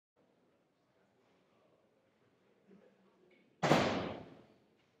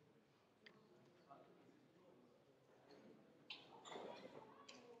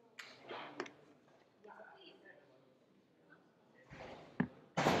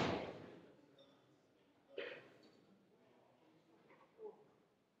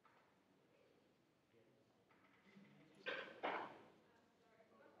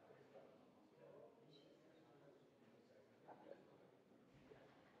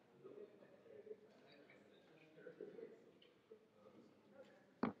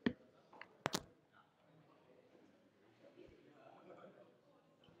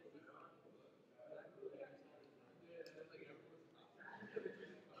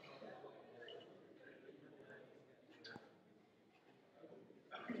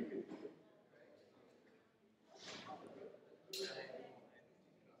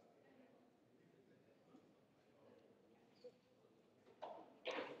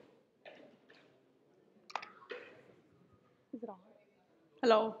Is it on?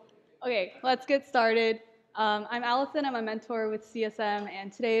 Hello. Okay, let's get started. I'm Allison, I'm a mentor with CSM,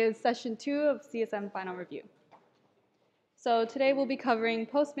 and today is session 2 of CSM Final Review. So today we'll be covering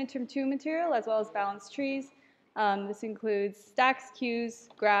post-midterm 2 material as well as balanced trees. This includes stacks, queues,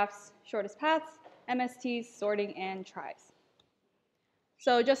 graphs, shortest paths, MSTs, sorting, and tries.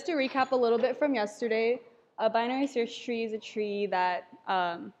 So just to recap a little bit from yesterday, a binary search tree is a tree that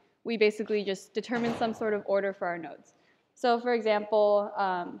we basically just determine some sort of order for our nodes. So for example,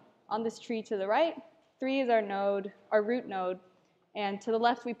 on this tree to the right, 3 is our node, our root node, and to the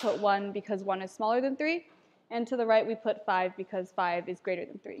left we put 1 because 1 is smaller than 3, and to the right we put 5 because 5 is greater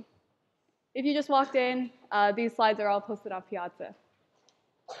than 3. If you just walked in, these slides are all posted on Piazza.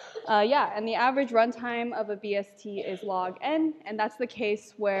 And the average runtime of a BST is log n, and that's the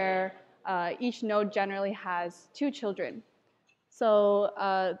case where each node generally has 2 children. So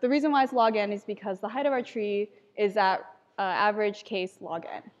the reason why it's log n is because the height of our tree is at average case log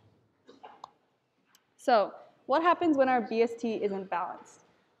n. So what happens when our BST isn't balanced?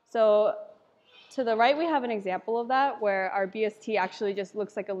 So to the right we have an example of that where our BST actually just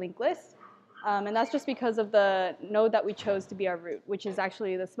looks like a linked list. And that's just because of the node that we chose to be our root, which is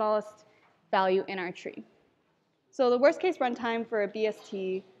actually the smallest value in our tree. So the worst case runtime for a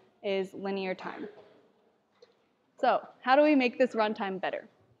BST is linear time. So how do we make this runtime better?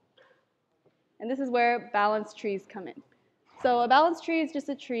 And this is where balanced trees come in. So a balanced tree is just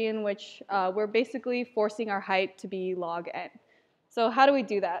a tree in which we're basically forcing our height to be log n. So how do we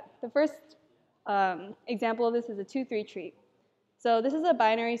do that? The first example of this is a 2-3 tree. So this is a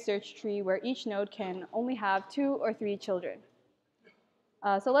binary search tree where each node can only have 2 or 3 children.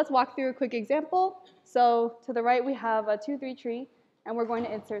 So let's walk through a quick example. So to the right we have a 2-3 tree, and we're going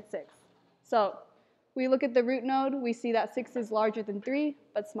to insert 6. So we look at the root node, we see that 6 is larger than 3,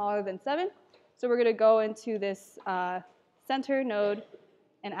 but smaller than 7. So we're going to go into this center node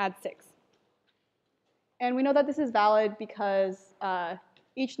and add 6. And we know that this is valid because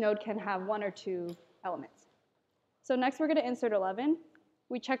each node can have 1 or 2 elements. So next we're going to insert 11.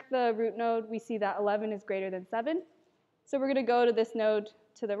 We check the root node, we see that 11 is greater than 7. So we're going to go to this node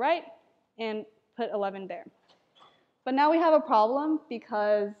to the right and put 11 there. But now we have a problem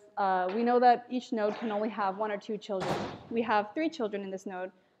because we know that each node can only have 1 or 2 children. We have 3 children in this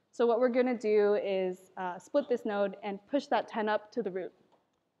node. So what we're going to do is split this node and push that 10 up to the root,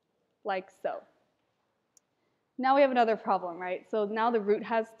 like so. Now we have another problem, right? So now the root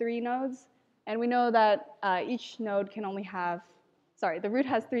has 3 nodes, and we know that each node can only have, the root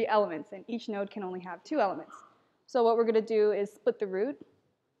has 3 elements, and each node can only have 2 elements. So what we're going to do is split the root,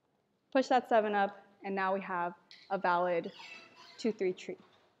 push that 7 up, and now we have a valid 2-3 tree.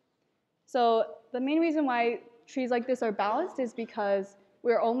 So the main reason why trees like this are balanced is because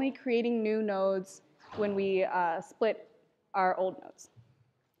we're only creating new nodes when we split our old nodes.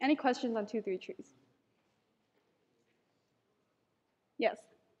 Any questions on 2-3 trees? Yes?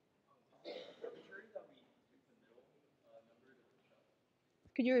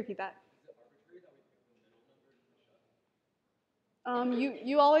 Could you repeat that?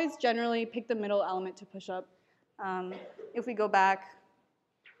 You always generally pick the middle element to push up. If we go back,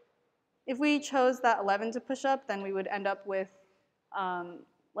 if we chose that 11 to push up, then we would end up with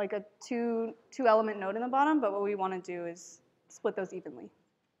like a two element node in the bottom, but what we want to do is split those evenly.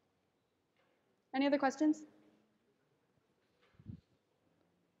 Any other questions?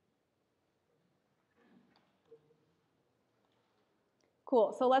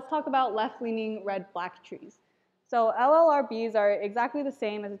 Cool, so let's talk about left-leaning red-black trees. So LLRBs are exactly the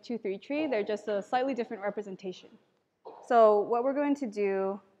same as a 2-3 tree, they're just a slightly different representation. So what we're going to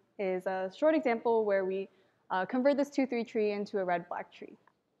do is a short example where we convert this 2-3 tree into a red-black tree.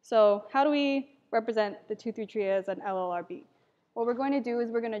 So how do we represent the 2-3 tree as an LLRB? What we're going to do is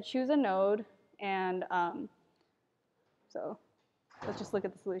we're going to choose a node, and so let's just look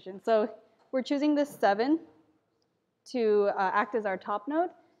at the solution. So we're choosing this 7 to act as our top node,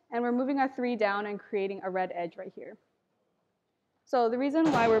 and we're moving our 3 down and creating a red edge right here. So the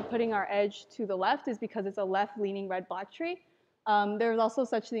reason why we're putting our edge to the left is because it's a left-leaning red-black tree. There's also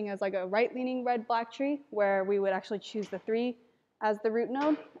such thing as like a right-leaning red-black tree where we would actually choose the 3 as the root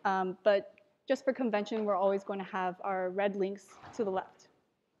node, but just for convention, we're always going to have our red links to the left.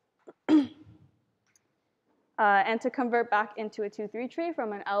 And to convert back into a 2-3 tree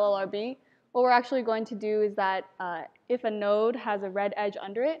from an LLRB, what we're actually going to do is that if a node has a red edge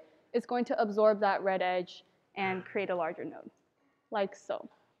under it, it's going to absorb that red edge and create a larger node, like so.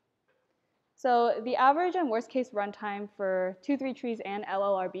 So the average and worst case runtime for 2-3 trees and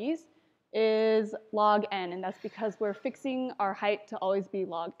LLRBs is log n, and that's because we're fixing our height to always be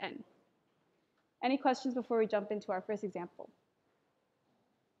log n. Any questions before we jump into our first example?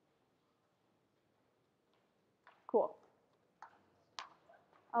 Cool.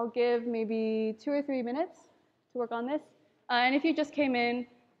 I'll give maybe 2 or 3 minutes to work on this. And if you just came in,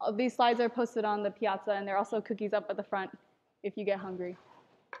 these slides are posted on the Piazza, and there are also cookies up at the front if you get hungry.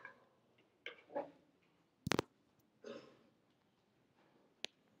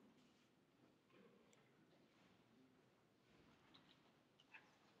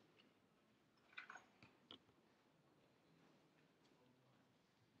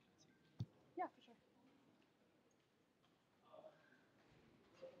 Yeah, for sure.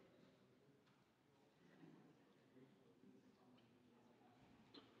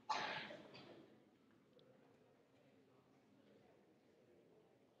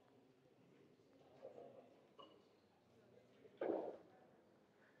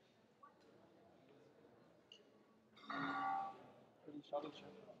 Chocolate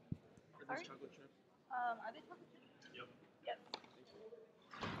chip. Sorry? Chocolate chip. Are they chocolate chips? Yep. Yes.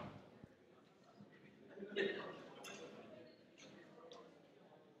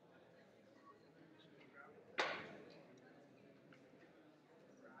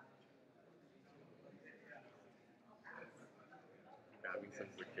 Got me some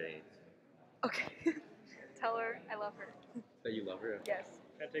for Jade. Okay. Tell her I love her. That you love her? Yes.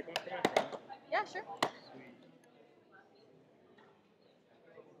 Can I take one for my friend? Yeah, sure. Sweet.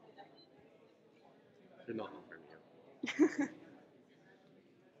 You're not offering me.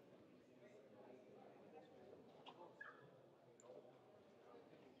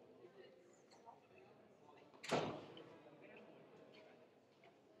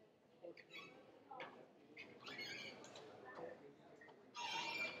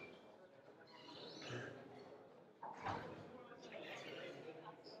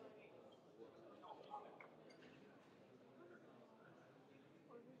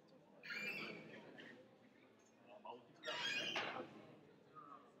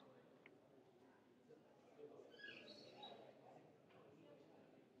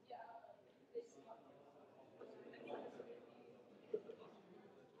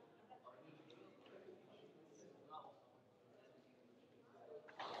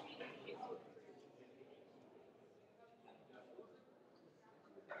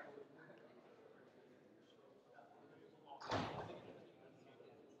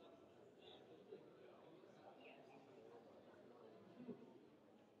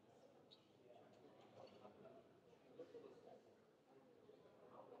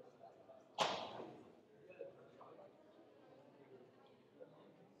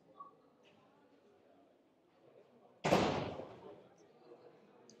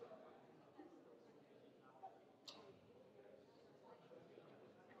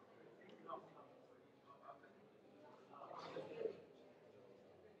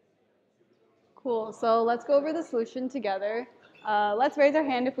 Cool. So let's go over the solution together. Let's raise our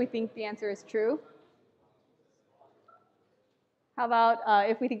hand if we think the answer is true. How about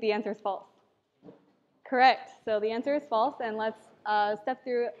if we think the answer is false? Correct. So the answer is false, and let's step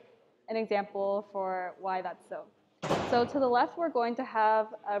through an example for why that's so. So to the left, we're going to have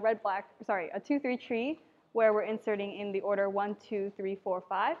a a 2-3 tree where we're inserting in the order 1, 2, 3, 4,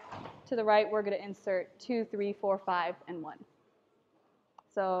 5. To the right, we're going to insert 2, 3, 4, 5, and 1.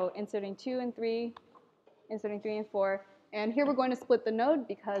 So inserting 2 and 3, inserting 3 and 4. And here we're going to split the node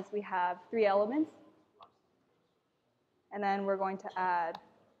because we have 3 elements. And then we're going to add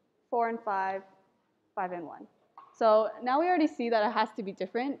 4 and 5, 5 and 1. So now we already see that it has to be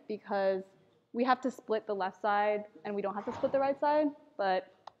different because we have to split the left side and we don't have to split the right side. But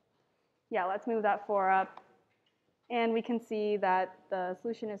yeah, let's move that 4 up. And we can see that the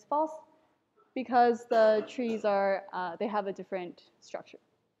solution is false because the trees are, they have a different structure.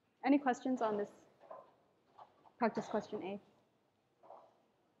 Any questions on this practice question A?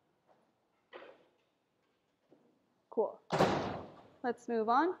 Cool. Let's move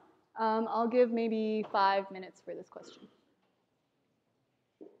on. I'll give maybe 5 minutes for this question.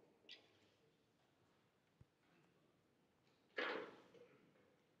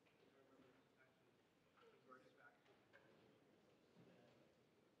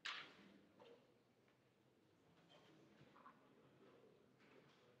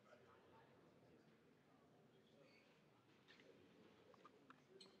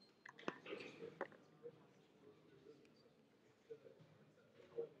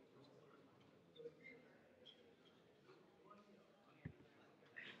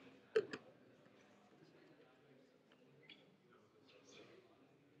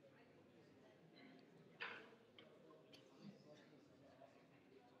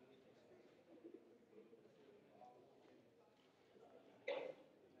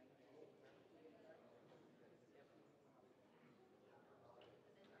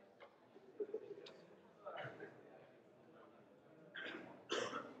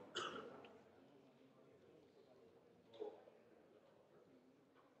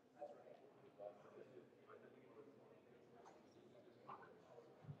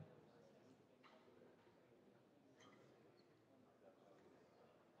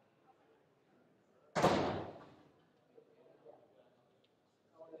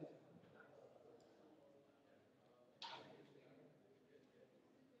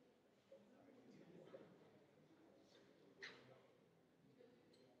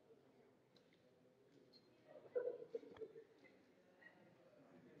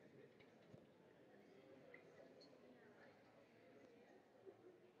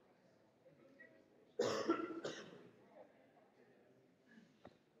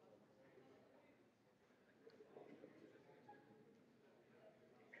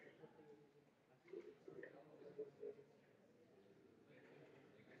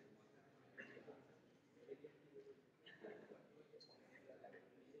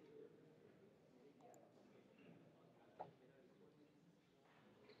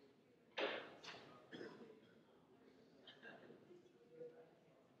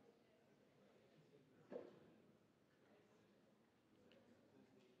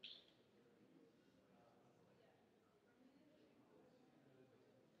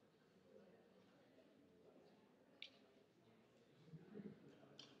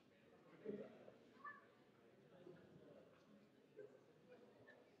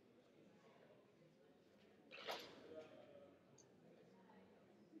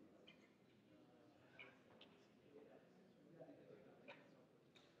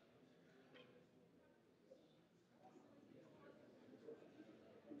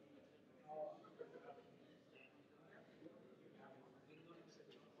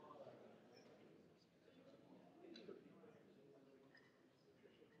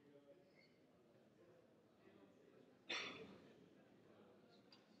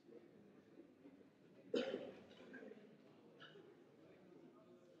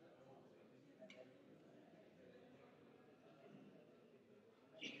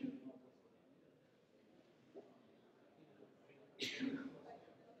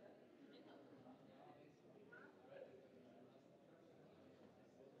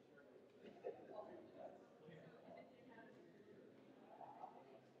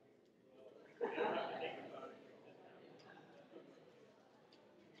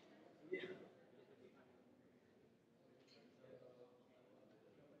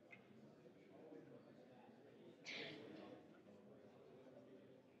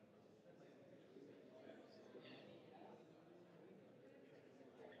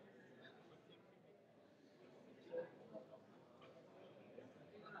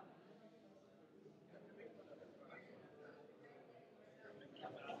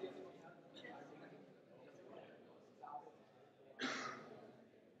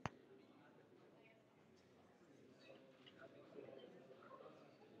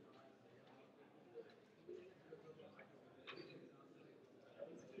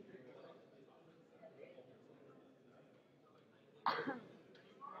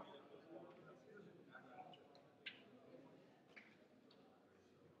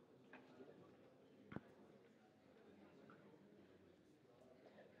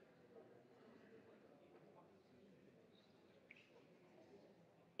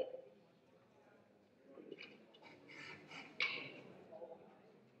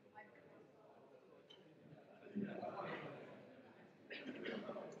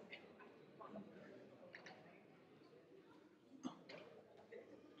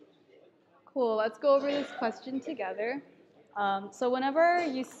 Cool, let's go over this question together. So whenever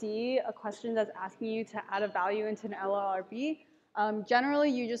you see a question that's asking you to add a value into an LLRB,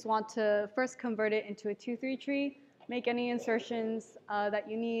 generally you just want to first convert it into a 2-3 tree, make any insertions that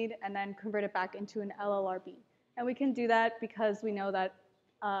you need, and then convert it back into an LLRB. And we can do that because we know that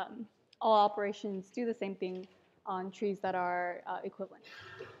all operations do the same thing on trees that are equivalent.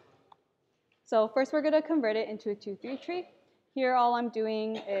 So first we're going to convert it into a 2-3 tree. Here all I'm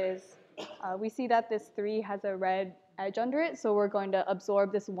doing is, we see that this 3 has a red edge under it, so we're going to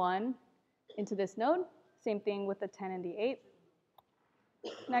absorb this 1 into this node. Same thing with the 10 and the 8.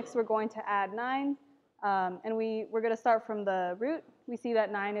 Next we're going to add 9, and we're going to start from the root. We see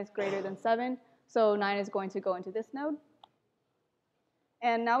that 9 is greater than 7, so 9 is going to go into this node.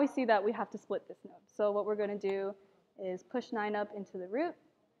 And now we see that we have to split this node. So what we're going to do is push 9 up into the root,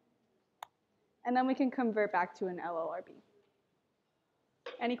 and then we can convert back to an LLRB.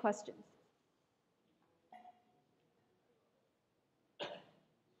 Any questions?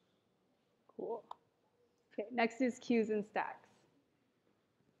 Cool. Okay, next is queues and stacks.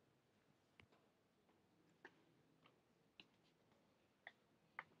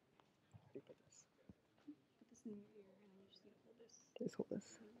 Please hold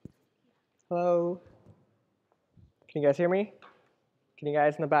this. Hello? Can you guys hear me? Can you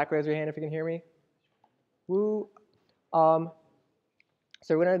guys in the back raise your hand if you can hear me? Woo.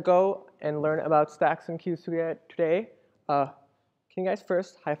 So we're going to go and learn about stacks and queues today. Can you guys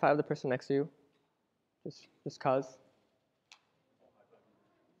first high five the person next to you? Just cause.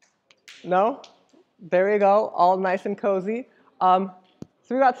 No? There you go, all nice and cozy. So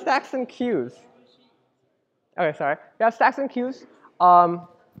we got stacks and queues. Okay, sorry. We have stacks and queues.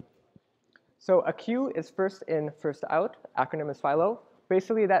 So a queue is first in, first out. Acronym is FILO.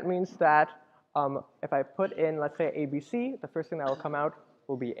 Basically, that means that if I put in, let's say, ABC, the first thing that will come out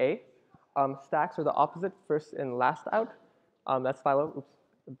will be A. Stacks are the opposite, first in, last out. That's FILO. Oops,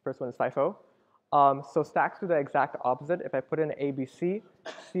 the first one is FIFO. So stacks do the exact opposite. If I put in ABC,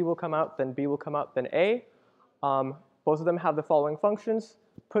 C will come out, then B will come out, then A. Both of them have the following functions.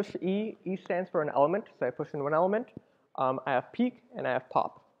 Push E. E stands for an element, so I push in one element. I have peak, and I have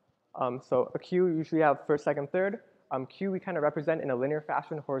pop. So a queue usually have first, second, third. Queue we kind of represent in a linear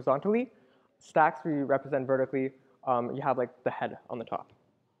fashion horizontally. Stacks we represent vertically. You have like the head on the top.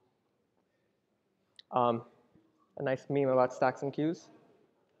 A nice meme about stacks and queues.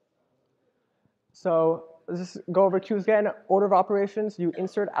 So let's just go over queues again. Order of operations, you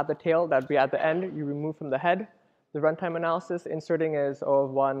insert at the tail, that would be at the end. You remove from the head. The runtime analysis, inserting is O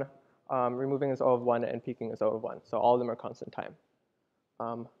of 1, removing is O of 1, and peaking is O of 1. So all of them are constant time.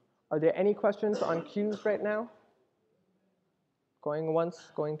 Are there any questions on queues right now? Going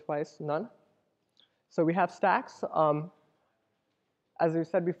once, going twice, none? So we have stacks. As we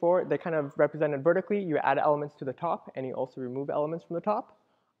said before, they kind of represented vertically. You add elements to the top, and you also remove elements from the top.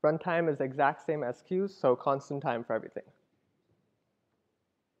 Runtime is the exact same as queues, so constant time for everything.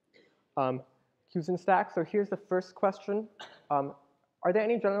 Queues and stacks. So here's the first question. Are there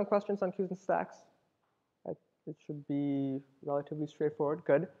any general questions on queues and stacks? It should be relatively straightforward.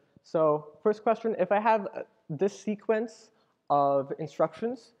 Good. So first question, if I have this sequence of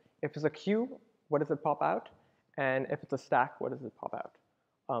instructions, if it's a queue, what does it pop out? And if it's a stack, what does it pop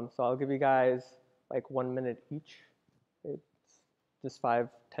out? So I'll give you guys like 1 minute each. It's just 5,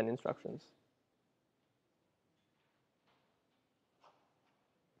 10 instructions.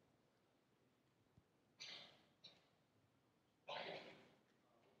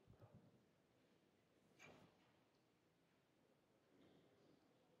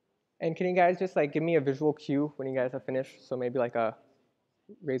 And can you guys just like give me a visual cue when you guys have finished? So maybe like a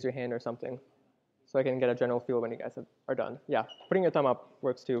raise your hand or something, so I can get a general feel when you guys are done. Yeah, putting your thumb up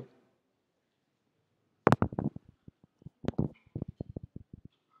works too.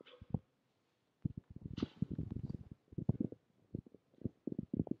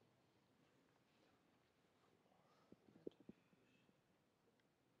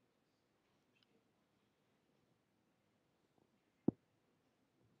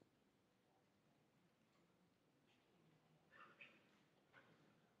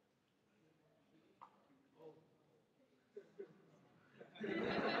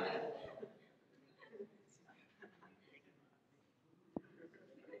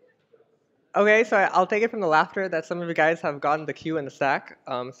 Okay, so I'll take it from the laughter that some of you guys have gotten the queue and the stack.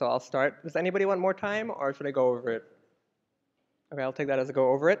 So I'll start. Does anybody want more time, or should I go over it? Okay, I'll take that as a go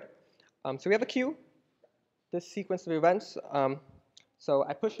over it. So we have a queue, this sequence of events. So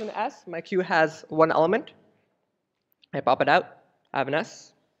I push in S. My queue has one element. I pop it out. I have an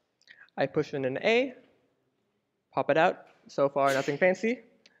S. I push in an A. Pop it out. So far, nothing fancy.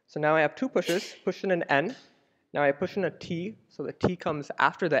 So now I have two pushes, push in an N. Now I push in a T, so the T comes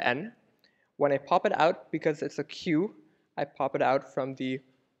after the N. When I pop it out, because it's a Q, I pop it out from the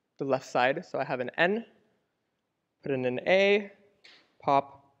left side. So I have an N, put in an A,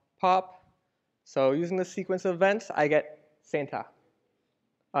 pop, pop. So using this sequence of events, I get Santa.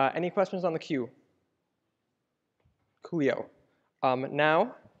 Any questions on the Q? Coolio.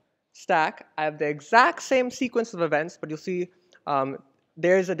 Now, stack, I have the exact same sequence of events, but you'll see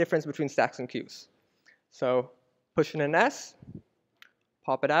there's a difference between stacks and queues. So push in an S,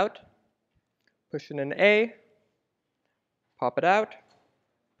 pop it out, push in an A, pop it out,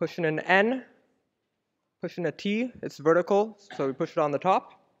 push in an N, push in a T, it's vertical, so we push it on the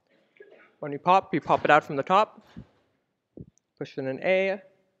top. When we pop it out from the top, push in an A,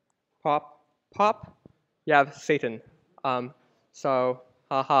 pop, pop, you have Satan. So,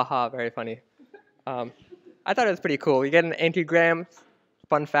 ha ha ha, very funny. I thought it was pretty cool. You get an antigram,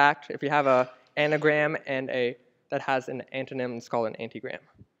 fun fact, if you have an anagram and that has an antonym, it's called an antigram.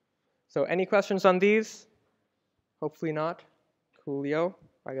 So any questions on these? Hopefully not. Coolio,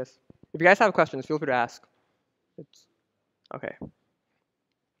 I guess. If you guys have questions, feel free to ask. Okay.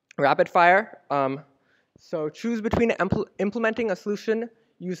 Rapid fire. So choose between implementing a solution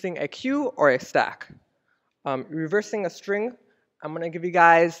using a queue or a stack. Reversing a string, I'm going to give you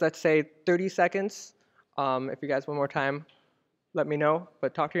guys, let's say, 30 seconds. If you guys want more time, let me know.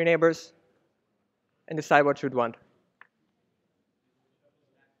 But talk to your neighbors and decide what you would want.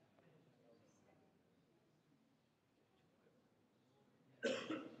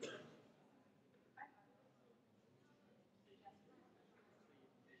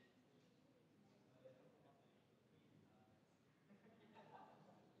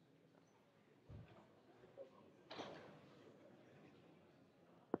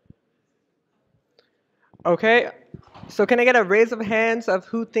 Okay, so can I get a raise of hands of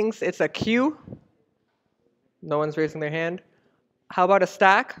who thinks it's a queue? No one's raising their hand. How about a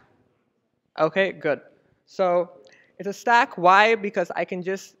stack? Okay, good. So it's a stack. Why? Because I can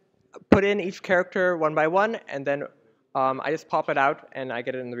just put in each character one by one, and then I just pop it out, and I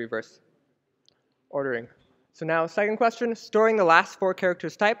get it in the reverse ordering. So now, second question, storing the last 4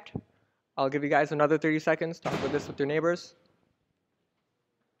 characters typed. I'll give you guys another 30 seconds. Talk about this with your neighbors.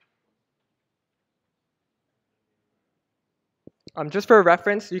 Just for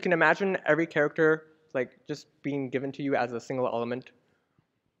reference, you can imagine every character like just being given to you as a single element.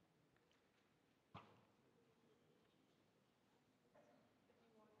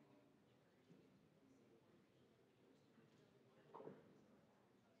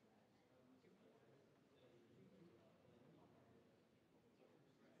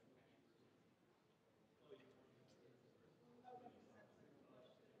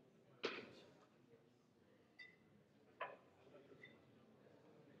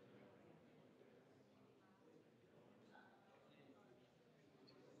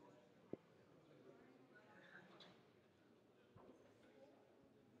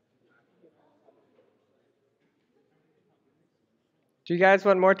 Do you guys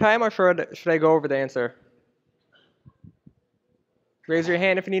want more time, or should I go over the answer? Raise your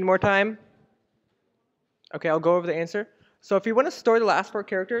hand if you need more time. Okay, I'll go over the answer. So if you want to store the last 4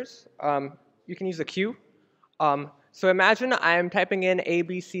 characters, you can use a queue. So imagine I'm typing in A,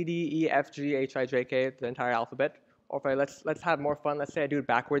 B, C, D, E, F, G, H, I, J, K, the entire alphabet. Or if let's have more fun. Let's say I do it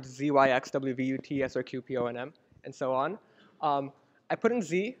backwards: Z, Y, X, W, V, U, T, S, R, Q, P, O, N, M, and so on. I put in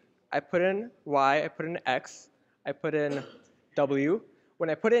Z, I put in Y, I put in X, I put in W. When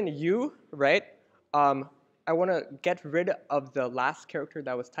I put in U, right, I want to get rid of the last character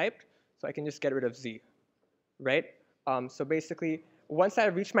that was typed, so I can just get rid of Z, right? So basically, once I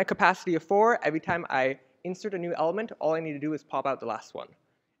reach my capacity of 4, every time I insert a new element, all I need to do is pop out the last one.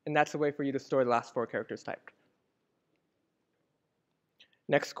 And that's a way for you to store the last 4 characters typed.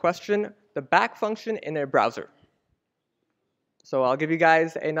 Next question, the back function in a browser. So I'll give you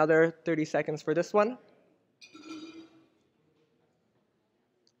guys another 30 seconds for this one.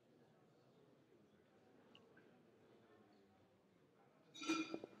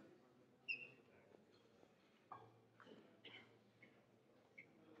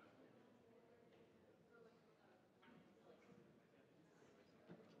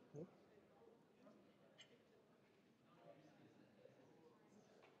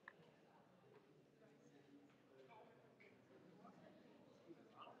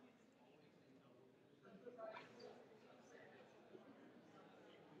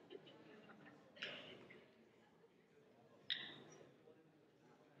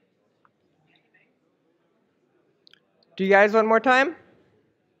 Do you guys want more time?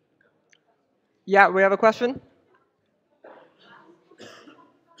 Yeah, we have a question?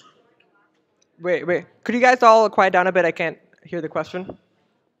 Wait. Could you guys all quiet down a bit? I can't hear the question.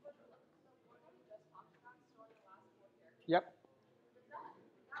 Yep.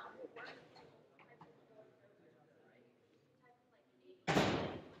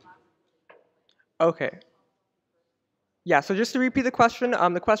 Okay. Yeah, so just to repeat the question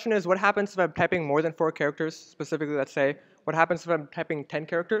is what happens if I'm typing more than 4 characters? Specifically, let's say, what happens if I'm typing 10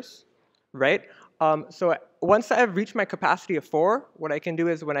 characters, right? So once I've reached my capacity of 4, what I can do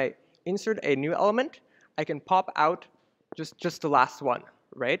is when I insert a new element, I can pop out just the last one,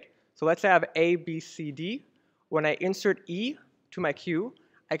 right? So let's say I have A, B, C, D. When I insert E to my queue,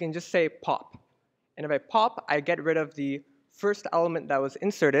 I can just say pop. And if I pop, I get rid of the first element that was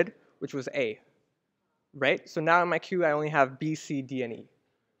inserted, which was A. Right? So now in my queue, I only have B, C, D, and E.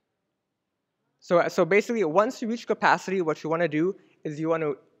 So basically, once you reach capacity, what you want to do is you want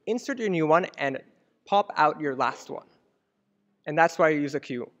to insert your new one and pop out your last one. And that's why you use a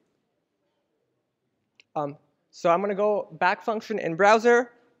queue. So I'm going to go back function in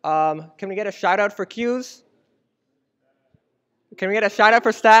browser. Can we get a shout out for queues? Can we get a shout out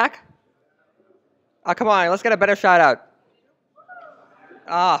for stack? Oh, come on, let's get a better shout out.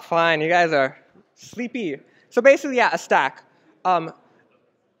 Ah, fine, you guys are sleepy. So basically, yeah, a stack. All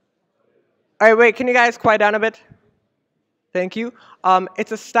right, wait, can you guys quiet down a bit? Thank you.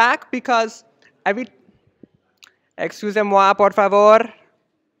 It's a stack because every... Excusez-moi, por favor.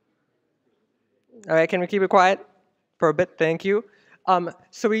 All right, can we keep it quiet for a bit? Thank you.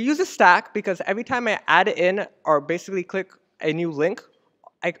 So we use a stack because every time I add in or basically click a new link,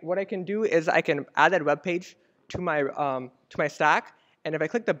 what I can do is I can add that web page to my stack. And if I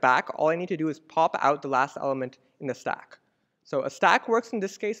click the back, all I need to do is pop out the last element in the stack. So a stack works in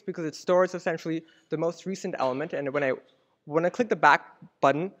this case because it stores essentially the most recent element. And when I click the back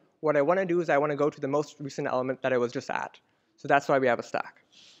button, what I want to do is I want to go to the most recent element that I was just at. So that's why we have a stack.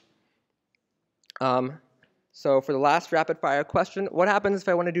 So for the last rapid fire question, what happens if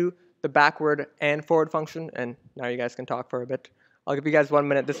I want to do the backward and forward function? And now you guys can talk for a bit. I'll give you guys 1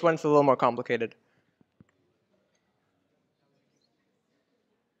 minute. This one's a little more complicated.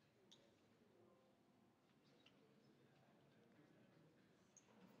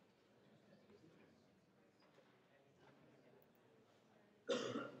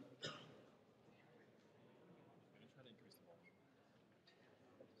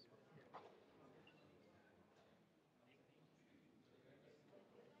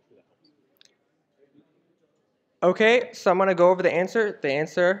 Okay, so I'm going to go over the answer. The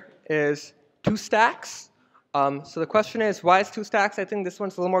answer is 2 stacks. So the question is, why is 2 stacks? I think this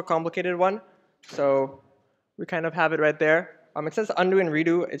one's a little more complicated one. So we kind of have it right there. It says undo and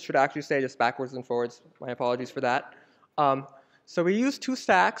redo. It should actually say just backwards and forwards. My apologies for that. So we use 2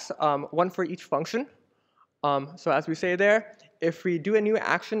 stacks, one for each function. So as we say there, if we do a new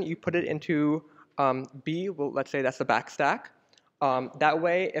action, you put it into B. Well, let's say that's the back stack. That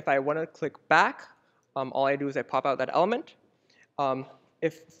way, if I want to click back, all I do is I pop out that element.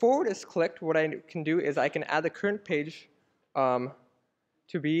 If forward is clicked, what I can do is I can add the current page to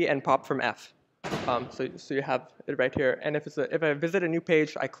B and pop from F. So you have it right here. And if I visit a new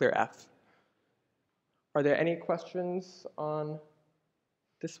page, I clear F. Are there any questions on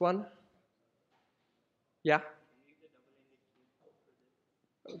this one? Yeah?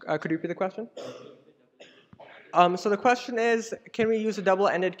 Could you repeat the question? So the question is, can we use a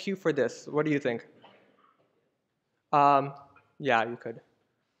double-ended queue for this? What do you think? Yeah, you could.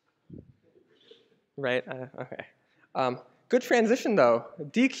 Right? Okay. Good transition, though.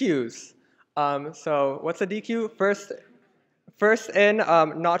 DQs. So what's a DQ? First in,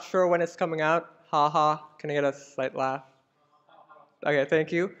 not sure when it's coming out. Haha. Can I get a slight laugh? Okay,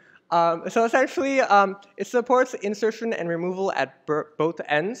 thank you. So essentially, it supports insertion and removal at both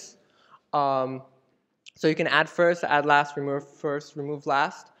ends. So you can add first, add last, remove first, remove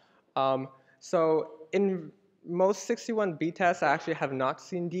last. So in most 61B tests, I actually have not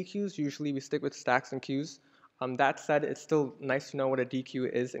seen DQs. Usually we stick with stacks and queues. That said, it's still nice to know what a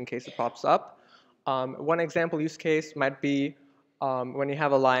DQ is in case it pops up. One example use case might be when you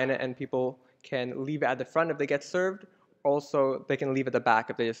have a line and people can leave at the front if they get served. Also, they can leave at the back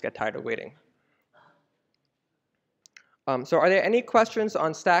if they just get tired of waiting. So are there any questions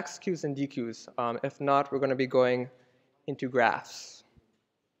on stacks, queues, and DQs? If not, we're going to be going into graphs.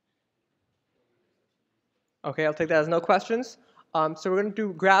 Okay, I'll take that as no questions. So we're going to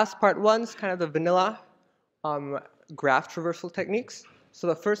do graphs part 1, it's kind of the vanilla graph traversal techniques. So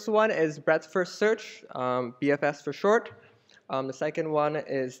the first one is breadth first search, BFS for short. The second one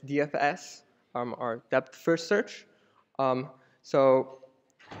is DFS, or depth first search. So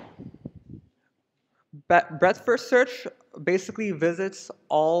breadth first search basically visits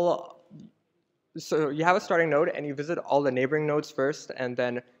all so you have a starting node and you visit all the neighboring nodes first and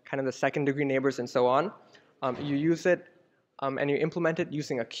then kind of the second degree neighbors and so on. You use it and you implement it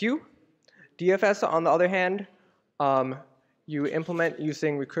using a queue. DFS, on the other hand, you implement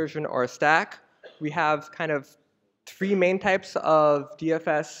using recursion or a stack. We have kind of three main types of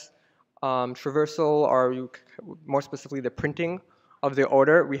DFS traversal, or more specifically the printing of the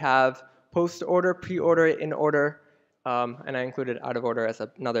order. We have post order, pre-order, in order, and I included out of order as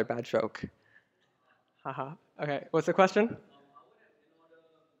another bad joke. Haha. Okay, what's the question?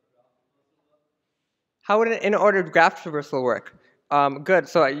 How would an in-ordered graph traversal work? Good,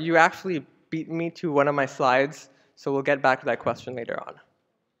 so you actually beat me to one of my slides, so we'll get back to that question later on.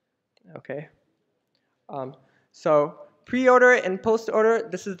 Okay. So pre-order and post-order,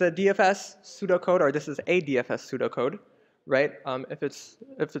 this is the DFS pseudocode, or this is a DFS pseudocode, right? If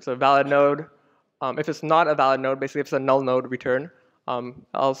it's a valid node, if it's not a valid node, basically if it's a null node, return.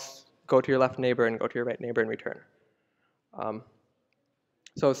 Else go to your left neighbor and go to your right neighbor and return.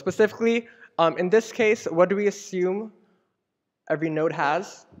 So specifically, in this case, what do we assume every node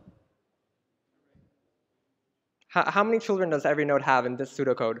has? How many children does every node have in this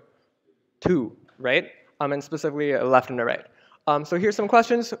pseudocode? 2, right? And specifically a left and a right. So here's some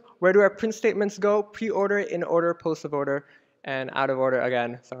questions. Where do our print statements go? Pre-order, in order, post of order, and out of order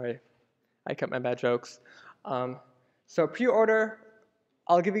again. Sorry, I kept my bad jokes. So pre-order,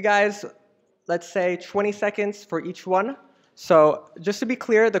 I'll give you guys, let's say, 20 seconds for each one. So just to be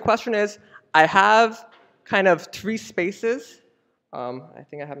clear, the question is, I have kind of 3 spaces. I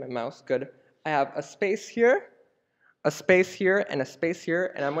think I have my mouse, good. I have a space here, a space here, and a space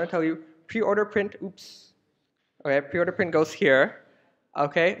here, and I'm going to tell you pre-order print, oops. Okay, pre-order print goes here.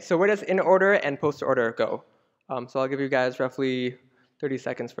 Okay, so where does in order and post order go? So I'll give you guys roughly 30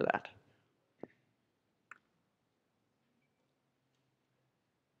 seconds for that.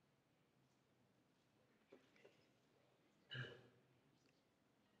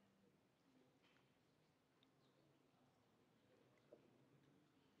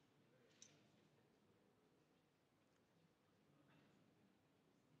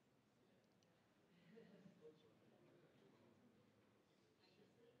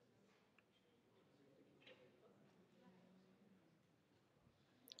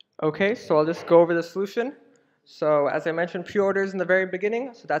 Okay, so I'll just go over the solution. So as I mentioned, pre-order is in the very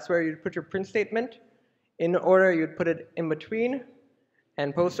beginning, so that's where you'd put your print statement. In order, you'd put it in between,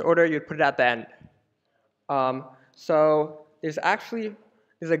 and post order, you'd put it at the end. So there's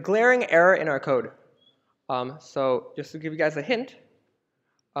a glaring error in our code. So just to give you guys a hint,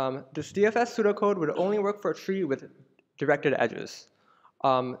 this DFS pseudocode would only work for a tree with directed edges.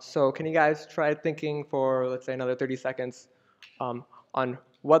 So can you guys try thinking for, let's say, another 30 seconds on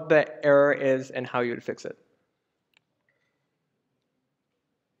what the error is and how you would fix it?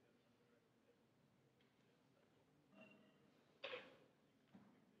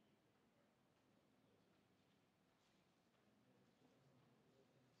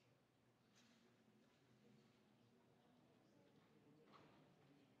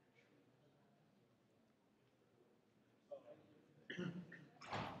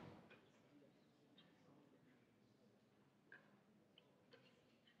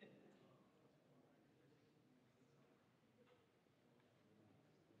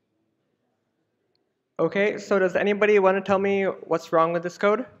 Okay, so does anybody want to tell me what's wrong with this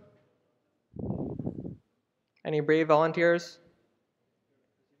code? Any brave volunteers?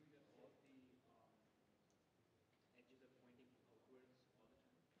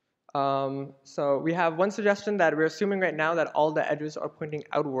 So we have one suggestion that we're assuming right now that all the edges are pointing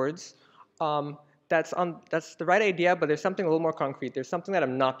outwards. That's the right idea, but there's something a little more concrete. There's something that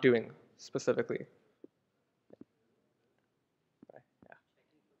I'm not doing specifically.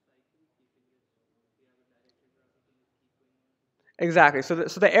 Exactly. So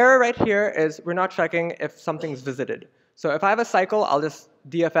the error right here is we're not checking if something's visited. So if I have a cycle, I'll just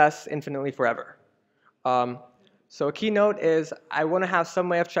DFS infinitely forever. So a key note is I want to have some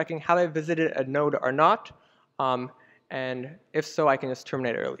way of checking have I visited a node or not. And if so, I can just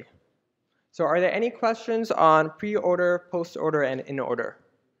terminate early. So are there any questions on pre-order, post-order, and in-order?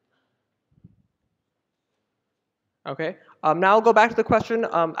 Okay. Now I'll go back to the question.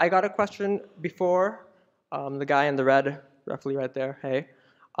 I got a question before, the guy in the red, roughly right there, hey.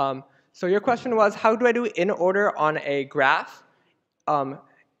 So your question was, how do I do in order on a graph?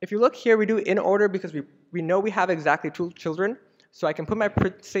 If you look here, we do in order because we know we have exactly 2 children, so I can put my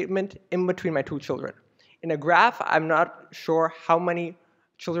print statement in between my 2 children. In a graph, I'm not sure how many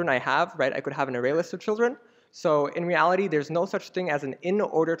children I have, right? I could have an array list of children. So in reality, there's no such thing as an in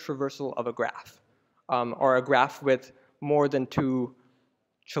order traversal of a graph, or a graph with more than 2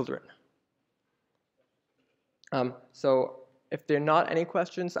 children. So if there are not any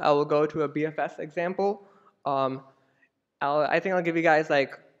questions, I will go to a BFS example. I think I'll give you guys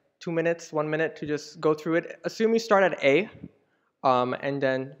like 2 minutes, 1 minute to just go through it. Assume you start at A, and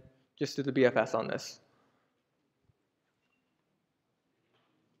then just do the BFS on this.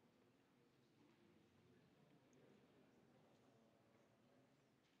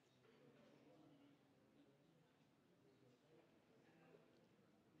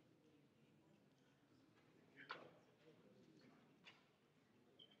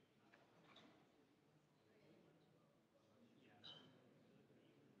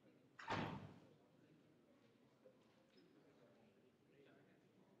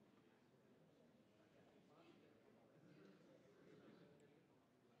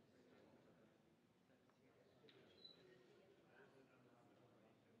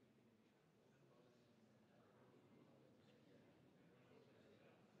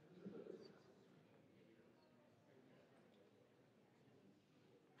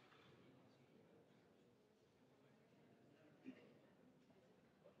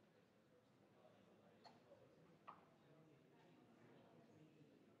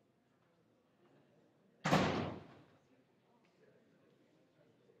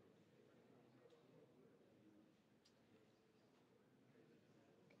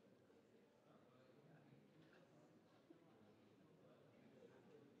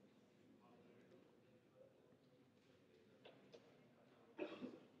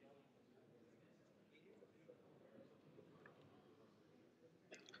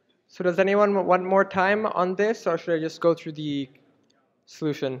 So does anyone want more time on this, or should I just go through the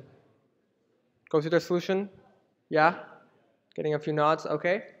solution? Go through the solution? Yeah? Getting a few nods,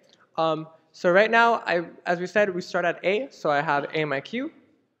 okay. So right now, as we said, we start at A, so I have A in my queue.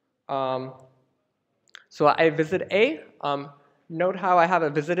 So I visit A. Note how I have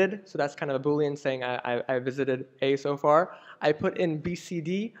it visited, so that's kind of a Boolean saying I visited A so far. I put in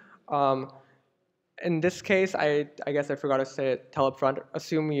BCD. In this case, I guess I forgot to say it, tell up front,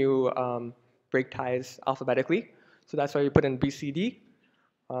 assume you break ties alphabetically. So that's why we put in BCD.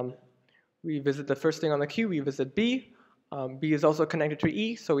 We visit the first thing on the queue, we visit B. B is also connected to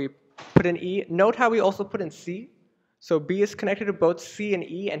E, so we put in E. Note how we also put in C. So B is connected to both C and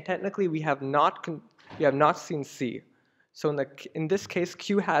E, and technically we have not seen C. So in this case,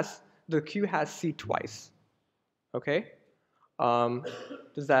 the queue has C twice. Okay?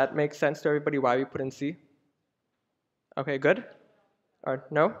 Does that make sense to everybody why we put in C? Okay, good. Or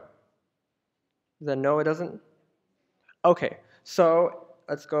no? Is that no, it doesn't? Okay, so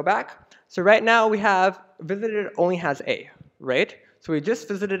let's go back. So right now we have visited only has A, right? So we just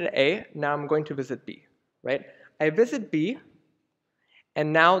visited A, now I'm going to visit B, right? I visit B,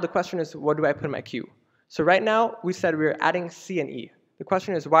 and now the question is, what do I put in my queue? So right now we said we were adding C and E. The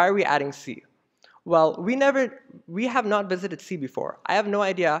question is, why are we adding C? Well, we have not visited C before. I have no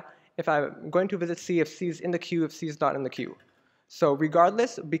idea if I'm going to visit C, if C is in the queue, if C is not in the queue. So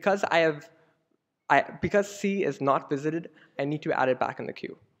regardless, because C is not visited, I need to add it back in the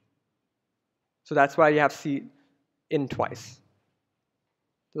queue. So that's why you have C in twice.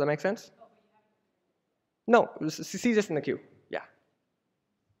 Does that make sense? No, C is just in the queue. Yeah.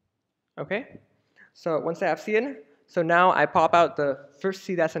 Okay. So once I have C in, so now I pop out the first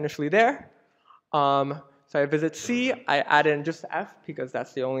C that's initially there. So I visit C, I add in just F because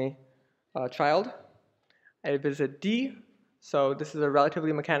that's the only child. I visit D, so this is a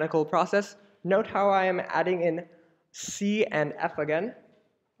relatively mechanical process. Note how I am adding in C and F again.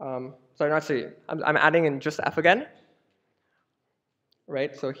 Sorry, not C, I'm adding in just F again.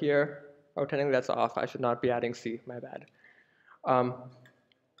 Right, so here, oh, technically that's off. I should not be adding C, my bad.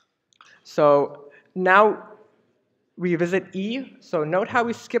 So now we visit E, so note how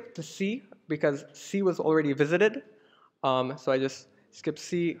we skipped the C because C was already visited. So I just skip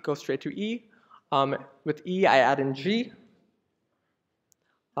C, go straight to E. With E, I add in G.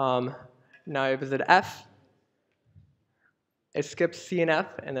 Now I visit F. I skip C and F,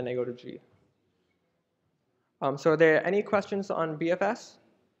 and then I go to G. So are there any questions on BFS?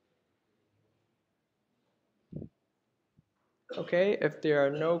 Okay, if there are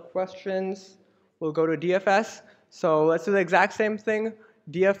no questions, we'll go to DFS. So let's do the exact same thing.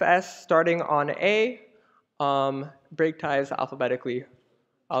 DFS starting on A, break ties alphabetically.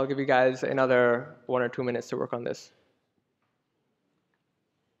 I'll give you guys another 1 or 2 minutes to work on this.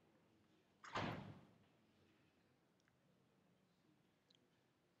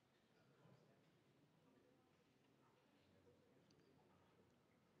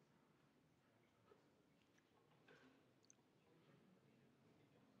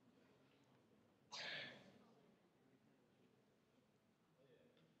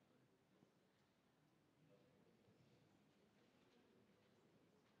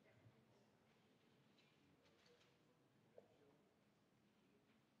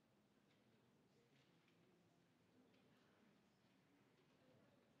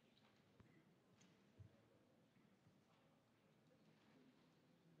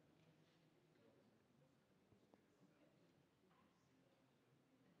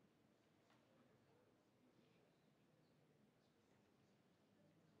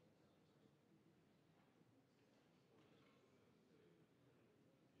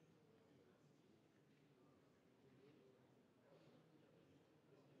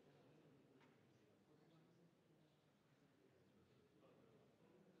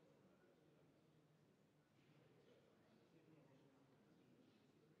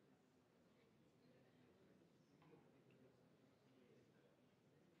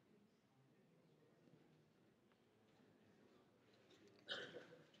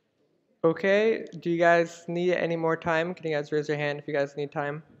 Okay, do you guys need any more time? Can you guys raise your hand if you guys need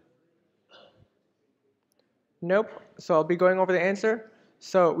time? Nope. So I'll be going over the answer.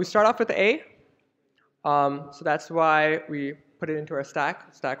 So we start off with A. So that's why we put it into our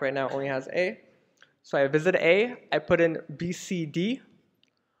stack. Stack right now only has A. So I visit A. I put in B, C, D.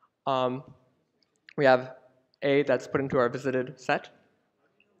 We have A that's put into our visited set.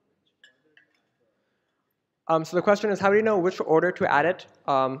 So the question is, how do you know which order to add it?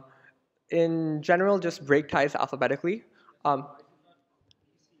 In general, just break ties alphabetically.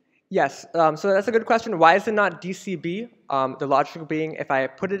 Yes, so that's a good question. Why is it not DCB? The logic being, if I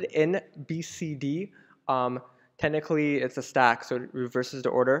put it in BCD, technically it's a stack, so it reverses the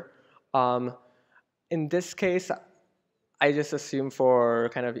order. In this case, I just assume for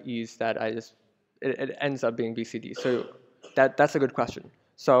kind of ease that it ends up being BCD. So that's a good question.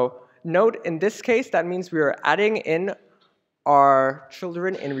 So note, in this case, that means we are adding in our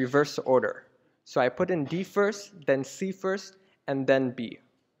children in reverse order. So I put in D first, then C first, and then B.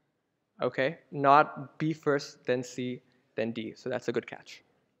 Okay, not B first, then C, then D. So that's a good catch.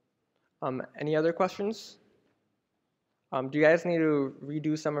 Any other questions? Do you guys need to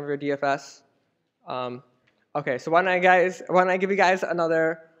redo some of your DFS? Okay, so why don't I give you guys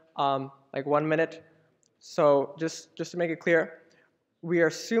another like 1 minute? So just to make it clear, we are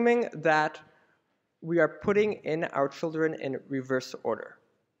assuming that we are putting in our children in reverse order.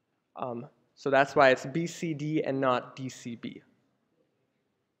 So that's why it's BCD and not DCB.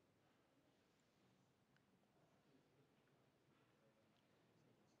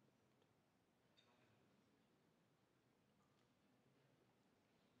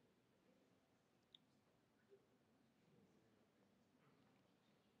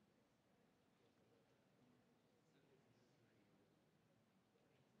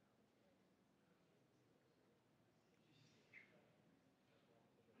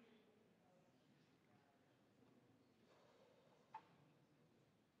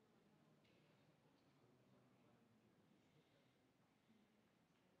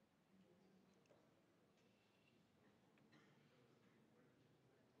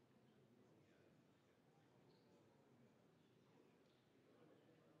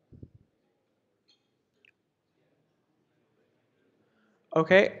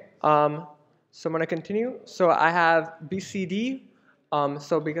 Okay, so I'm going to continue. So I have BCD.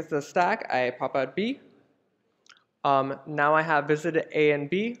 So because of the stack, I pop out B. Now I have visited A and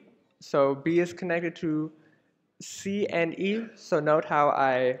B. So B is connected to C and E. So note how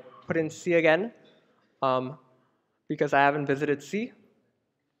I put in C again because I haven't visited C.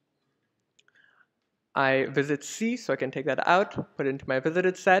 I visit C, so I can take that out, put it into my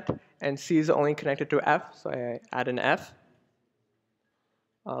visited set, and C is only connected to F, so I add an F.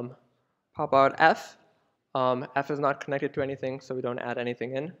 Pop out F. F is not connected to anything, so we don't add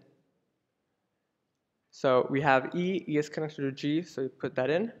anything in. So we have E. E is connected to G, so we put that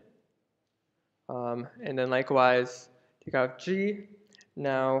in. And then likewise, take out G.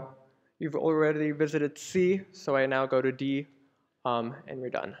 Now you've already visited C, so I now go to D, and we're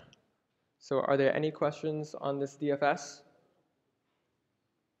done. So are there any questions on this DFS?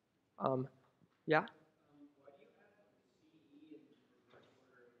 Yeah?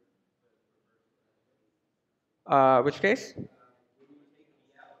 Which case?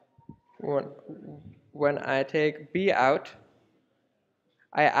 When I take B out,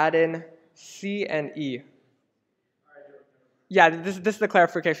 I add in C and E. Yeah, this is the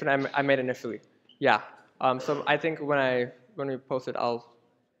clarification I made initially. Yeah. So I think when we post it, I'll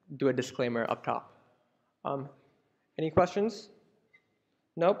do a disclaimer up top. Any questions?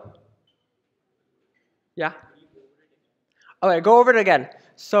 Nope. Yeah. Okay, go over it again.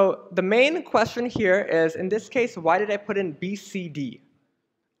 So the main question here is, in this case, why did I put in BCD?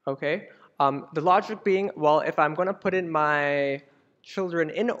 Okay. The logic being, well, if I'm going to put in my children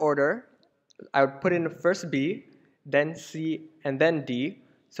in order, I would put in first B, then C, and then D.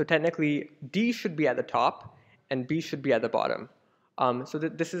 So technically, D should be at the top, and B should be at the bottom. So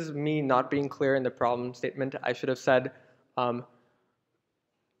this is me not being clear in the problem statement. I should have said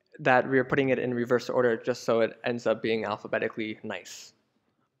that we are putting it in reverse order just so it ends up being alphabetically nice.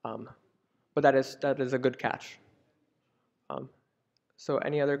 But that is a good catch. So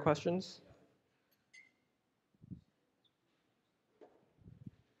any other questions?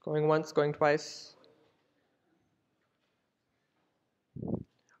 Going once, going twice.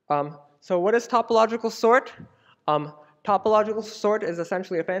 So what is topological sort? Topological sort is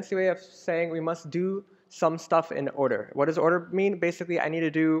essentially a fancy way of saying we must do some stuff in order. What does order mean? Basically, I need to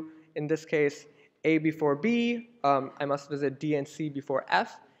do, in this case, A before B. I must visit D and C before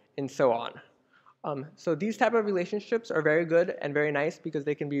F, and so on. So these type of relationships are very good and very nice because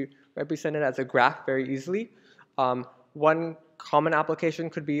they can be represented as a graph very easily. One common application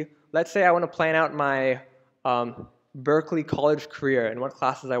could be, let's say I want to plan out my Berkeley college career and what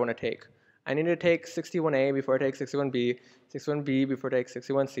classes I want to take. I need to take 61A before I take 61B, 61B before I take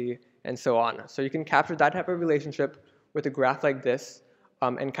 61C, and so on. So you can capture that type of relationship with a graph like this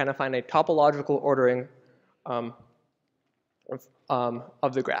and kind of find a topological ordering of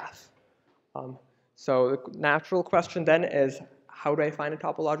the graph. So the natural question then is, how do I find a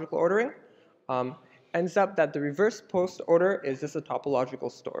topological ordering? Ends up that the reverse post order is just a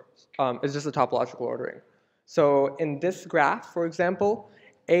topological ordering. So in this graph, for example,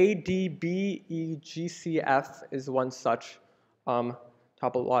 A, D, B, E, G, C, F is one such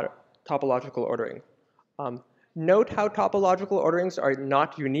topological ordering. Note how topological orderings are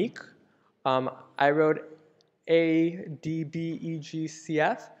not unique. I wrote A, D, B, E, G, C,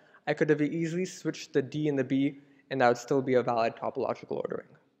 F. I could have easily switched the D and the B, and that would still be a valid topological ordering.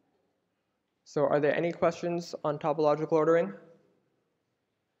 So are there any questions on topological ordering?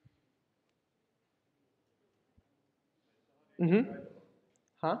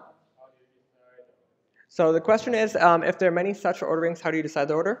 Huh? So the question is, if there are many such orderings, how do you decide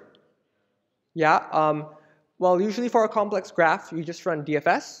the order? Yeah, well, usually for a complex graph, you just run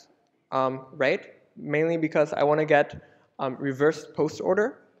DFS, right? Mainly because I want to get reverse post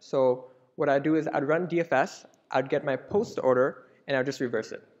order. So what I do is I'd run DFS, I'd get my post order, and I'd just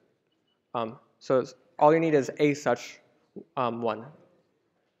reverse it. So all you need is a such one.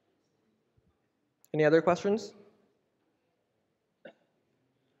 Any other questions?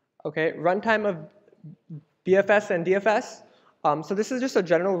 Okay, runtime of BFS and DFS. So this is just a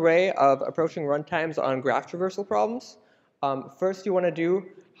general way of approaching runtimes on graph traversal problems. First, you want to do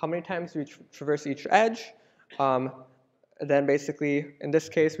how many times we traverse each edge. Then basically, in this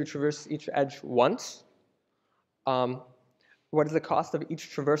case, we traverse each edge once. What is the cost of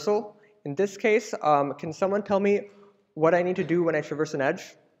each traversal? In this case, can someone tell me what I need to do when I traverse an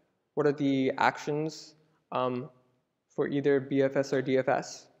edge? What are the actions for either BFS or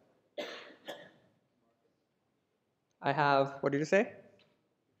DFS? I have, what did you say?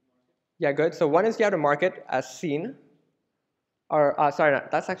 Yeah, good. So one is you have to mark it as seen. Or, sorry, no,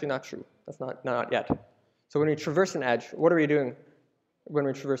 that's actually not true. That's not yet. So when we traverse an edge, what are we doing when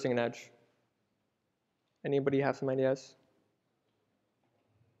we're traversing an edge? Anybody have some ideas?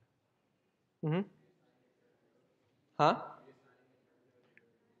 Huh?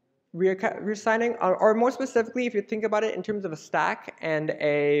 Reassigning, or more specifically, if you think about it in terms of a stack and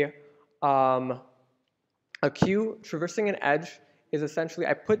a queue, traversing an edge is essentially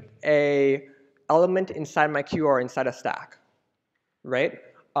I put a element inside my queue or inside a stack, right?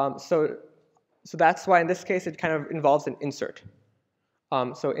 So that's why in this case it kind of involves an insert.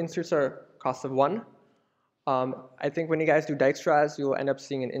 So inserts are cost of 1. I think when you guys do Dijkstra's, you'll end up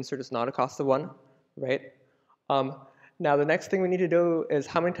seeing an insert is not a cost of 1, right? Now the next thing we need to do is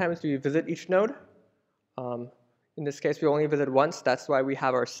how many times do we visit each node? In this case, we only visit once. That's why we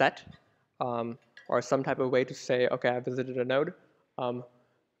have our set, or some type of way to say, okay, I visited a node.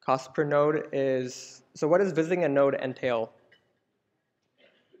 Cost per node is, so what does visiting a node entail?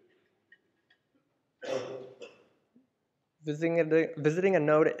 Visiting a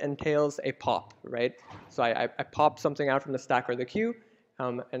node entails a pop, right? So I pop something out from the stack or the queue,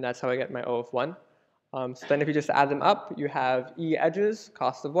 and that's how I get my O of 1. So then if you just add them up, you have E edges,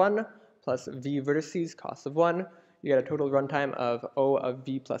 cost of 1, plus V vertices, cost of 1. You get a total runtime of O of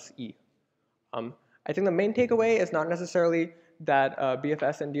V plus E. I think the main takeaway is not necessarily that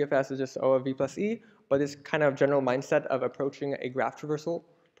BFS and DFS is just O of V plus E, but this kind of general mindset of approaching a graph traversal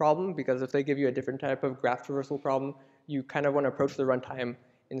problem, because if they give you a different type of graph traversal problem, you kind of want to approach the runtime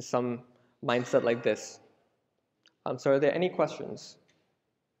in some mindset like this. So are there any questions?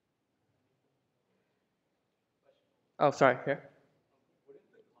 Oh, sorry, here.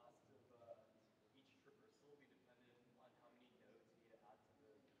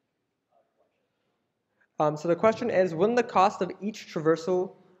 So the question is, wouldn't the cost of each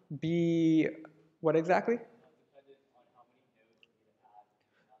traversal be what exactly?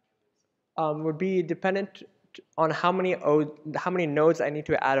 Would be dependent on how many nodes I need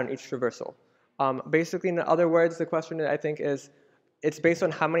to add on each traversal. Basically, in other words, the question I think is, it's based on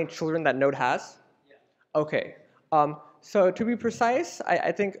how many children that node has? Yeah. Okay. So to be precise,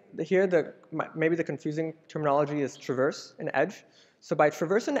 I think here maybe the confusing terminology is traverse an edge. So by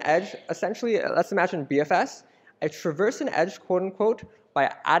traverse an edge, essentially, let's imagine BFS. I traverse an edge, quote unquote,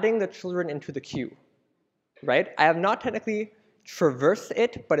 by adding the children into the queue, right? I have not technically traversed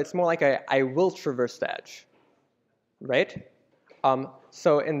it, but it's more like I will traverse the edge, right?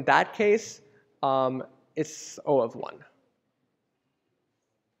 So in that case, it's O of 1.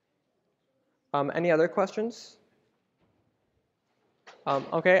 Any other questions?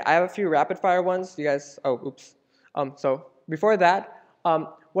 Okay, I have a few rapid fire ones. You guys, oh, oops. So before that,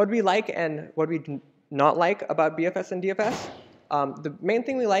 what we like and what we do not like about BFS and DFS, the main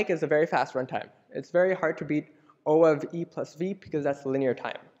thing we like is a very fast runtime. It's very hard to beat O of E plus V because that's the linear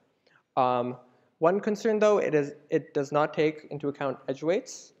time. One concern though, it does not take into account edge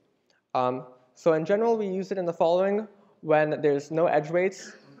weights. So in general, we use it in the following: when there's no edge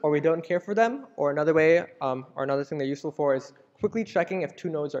weights or we don't care for them, or another way, or another thing they're useful for is quickly checking if two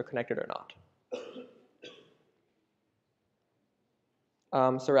nodes are connected or not.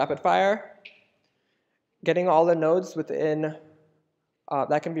 So rapid fire, getting all the nodes within,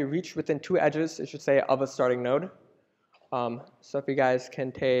 that can be reached within 2 edges, it should say, of a starting node. So if you guys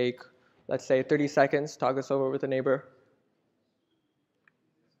can take, let's say, 30 seconds, talk this over with a neighbor.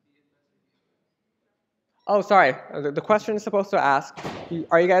 Oh, sorry, the question is supposed to ask,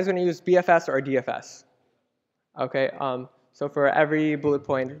 are you guys going to use BFS or DFS? Okay, so for every bullet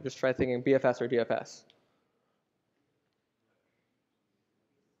point, just try thinking BFS or DFS.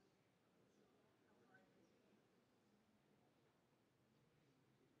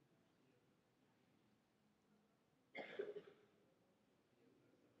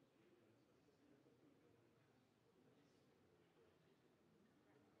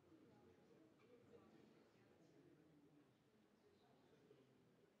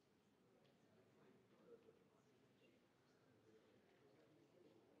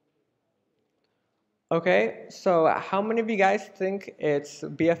 Okay, so how many of you guys think it's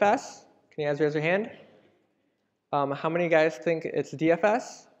BFS? Can you guys raise your hand? How many of you guys think it's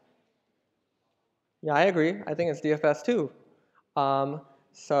DFS? Yeah, I agree. I think it's DFS too.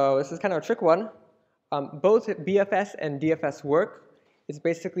 So this is kind of a trick one. Both BFS and DFS work. It's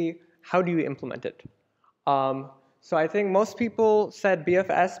basically how do you implement it? So I think most people said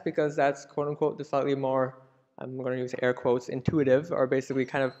BFS because that's quote unquote the slightly more, I'm going to use air quotes, intuitive, or basically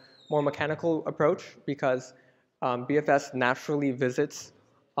kind of more mechanical approach, because BFS naturally visits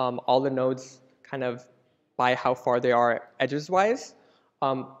all the nodes kind of by how far they are edges-wise.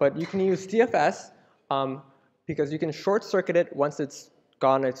 But you can use DFS because you can short circuit it once it's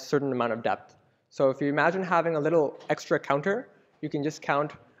gone a certain amount of depth. So if you imagine having a little extra counter, you can just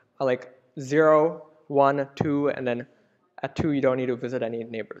count like 0, 1, 2, and then at 2 you don't need to visit any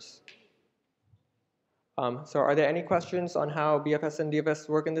neighbors. So are there any questions on how BFS and DFS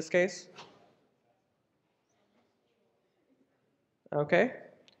work in this case? Okay,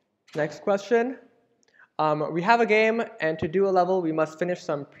 next question. We have a game, and to do a level, we must finish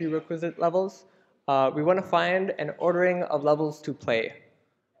some prerequisite levels. We want to find an ordering of levels to play.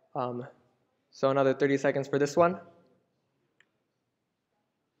 So another 30 seconds for this one.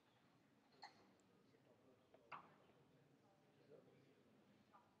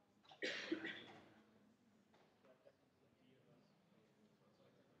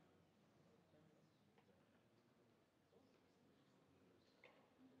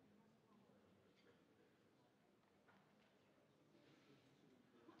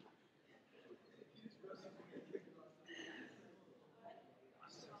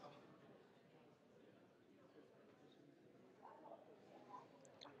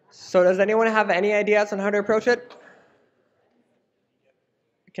 So does anyone have any ideas on how to approach it?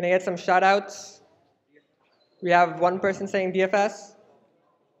 Can I get some shout outs? We have one person saying DFS.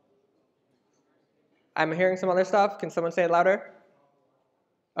 I'm hearing some other stuff. Can someone say it louder?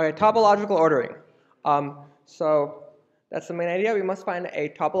 Okay, topological ordering. So that's the main idea. We must find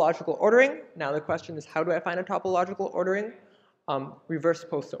a topological ordering. Now the question is, how do I find a topological ordering? Reverse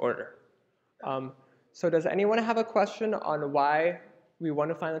post to order. So does anyone have a question on why we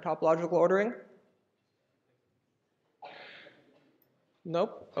want to find the topological ordering?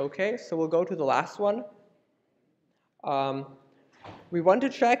 Nope. Okay, so we'll go to the last one. We want to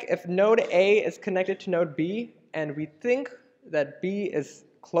check if node A is connected to node B, and we think that B is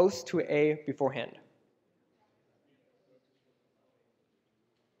close to A beforehand.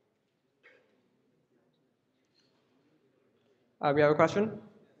 We have a question?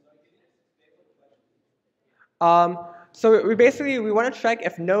 So we want to check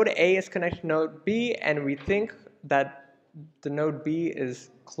if node A is connected to node B, and we think that the node B is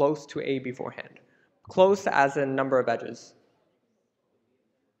close to A beforehand. Close as in number of edges.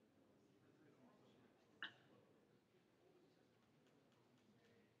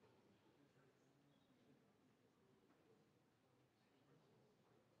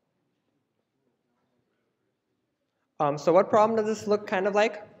 So what problem does this look kind of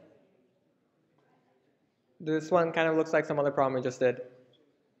like? This one kind of looks like some other problem we just did.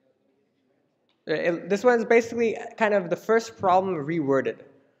 This one is basically kind of the first problem reworded.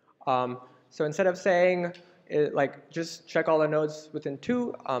 So instead of saying like just check all the nodes within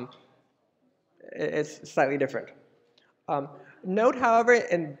 2, it's slightly different. Note, however,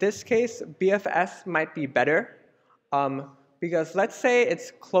 in this case, BFS might be better because let's say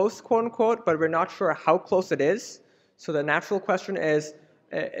it's close, quote unquote, but we're not sure how close it is. So the natural question is,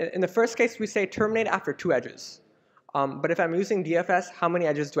 in the first case, we say terminate after 2 edges. But if I'm using DFS, how many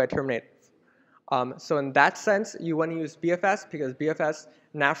edges do I terminate? So in that sense, you want to use BFS because BFS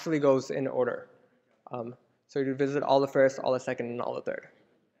naturally goes in order. So you visit all the first, all the second, and all the third.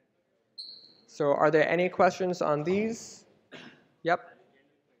 So are there any questions on these? Yep.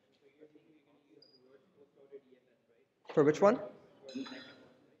 For which one?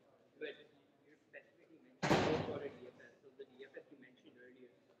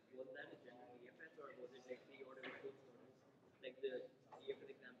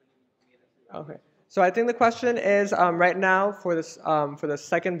 Okay. So I think the question is right now for this for the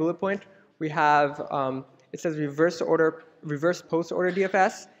second bullet point we have it says reverse post order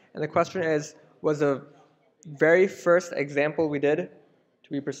DFS, and the question is, was the very first example we did, to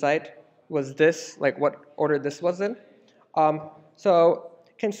be precise, was this like what order this was in? So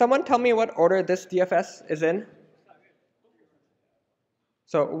can someone tell me what order this DFS is in?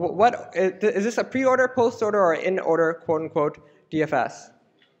 So what is this, a pre-order, post-order, or in-order, quote-unquote, DFS?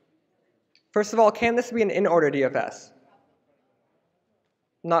 First of all, can this be an in-order DFS?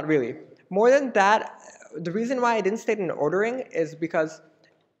 Not really. More than that, the reason why I didn't state an ordering is because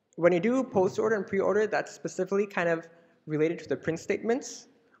when you do post-order and pre-order, that's specifically kind of related to the print statements,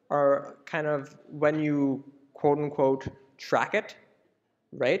 or kind of when you, quote-unquote, track it,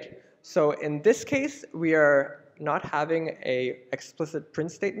 right? So in this case, we are not having a explicit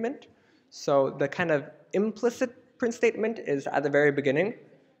print statement. So the kind of implicit print statement is at the very beginning.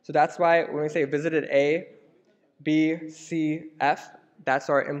 So that's why when we say visited A, B, C, F, that's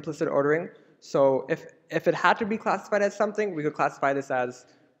our implicit ordering. So if it had to be classified as something, we could classify this as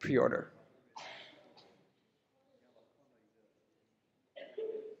pre-order.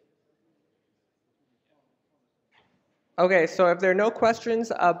 Okay, so if there are no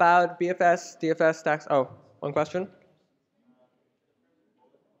questions about BFS, DFS, stacks, oh, one question?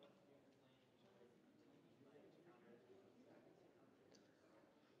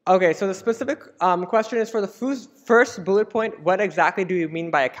 Okay, so the specific question is for the first bullet point, what exactly do you mean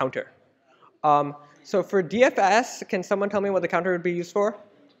by a counter? So for DFS, can someone tell me what the counter would be used for?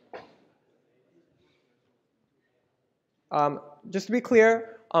 Just to be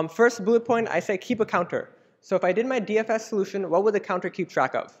clear, first bullet point, I say keep a counter. So if I did my DFS solution, what would the counter keep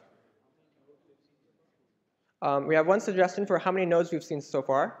track of? We have one suggestion for how many nodes we've seen so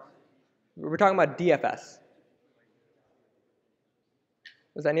far. We're talking about DFS.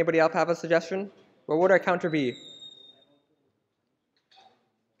 Does anybody else have a suggestion? What would our counter be?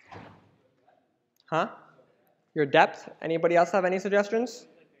 Huh? Your depth? Anybody else have any suggestions?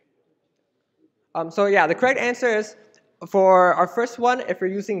 So yeah, the correct answer is, for our first one, if you're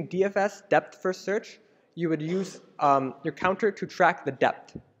using DFS, depth first search, you would use your counter to track the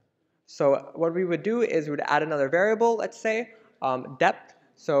depth. So what we would do is we would add another variable, let's say, depth.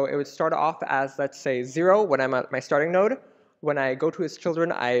 So it would start off as, let's say, 0 when I'm at my starting node. When I go to his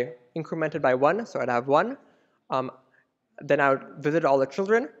children, I increment it by 1, so I'd have 1. Then I would visit all the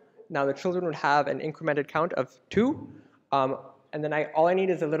children. Now the children would have an incremented count of 2. And then all I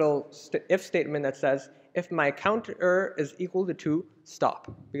need is a little if statement that says, if my counter is equal to 2,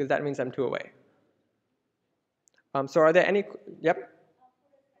 stop, because that means I'm 2 away. So are there any, yep?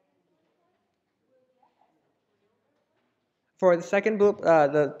 For the second loop,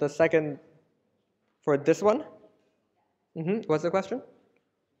 the second, for this one? What's the question?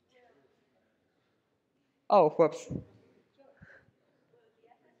 Oh, whoops.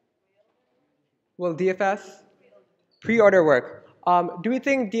 Will DFS pre-order work? Do we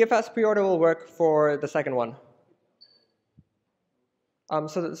think DFS pre-order will work for the second one?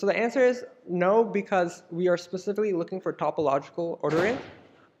 So the answer is no, because we are specifically looking for topological ordering.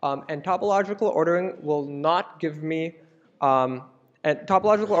 And topological ordering will not give me, and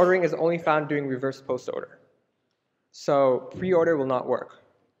topological ordering is only found doing reverse post order. So pre-order will not work.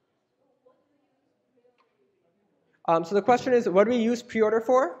 So the question is, what do we use pre-order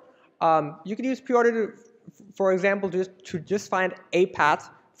for? You could use pre-order, for example, to just find a path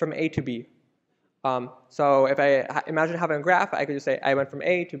from A to B. So if I imagine having a graph, I could just say I went from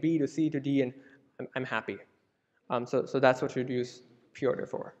A to B to C to D, and I'm happy. So that's what you'd use pre-order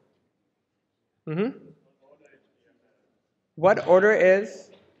for. What order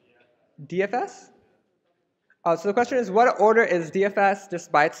is DFS? So the question is, what order is DFS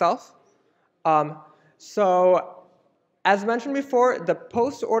just by itself? So as mentioned before, the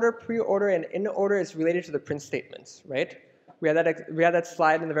post order, pre-order, and in order is related to the print statements, right? We had that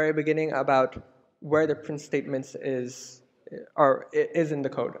slide in the very beginning about where the print statements is in the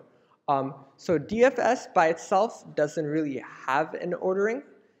code. So DFS by itself doesn't really have an ordering.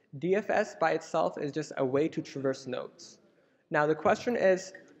 DFS by itself is just a way to traverse nodes. Now the question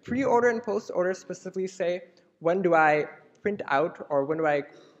is, pre-order and post-order specifically say, when do I print out or when do I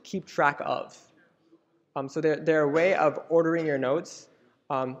keep track of? So they're a way of ordering your nodes.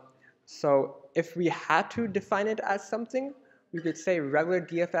 So if we had to define it as something, we could say regular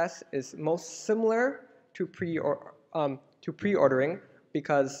DFS is most similar to pre-ordering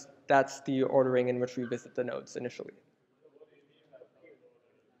because that's the ordering in which we visit the nodes initially.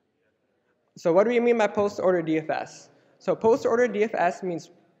 So what do we mean by post-order DFS? So post-order DFS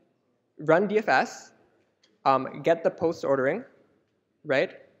means run DFS, get the post ordering,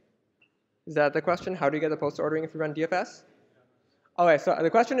 right? Is that the question? How do you get the post ordering if you run DFS? Okay, so the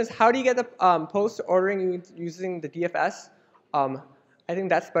question is, how do you get the post ordering using the DFS? I think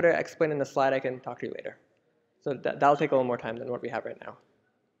that's better explained in the slide. I can talk to you later. So that'll take a little more time than what we have right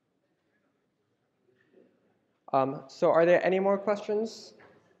now. So are there any more questions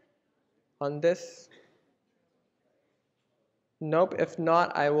on this? Nope. If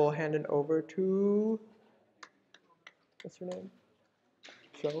not, I will hand it over to, what's your name?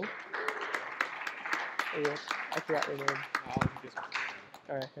 Joe? I forgot your name.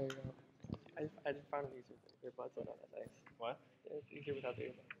 All right, here you go. I just found these earbuds. So that's nice. What? It's easier without the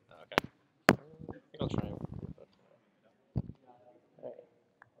earbuds. Oh, okay. I think I'll try it. All right.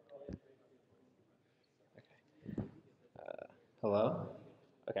 Hello?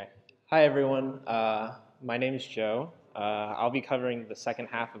 Okay. Hi, everyone. My name is Joe. I'll be covering the second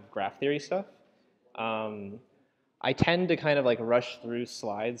half of graph theory stuff. I tend to kind of like rush through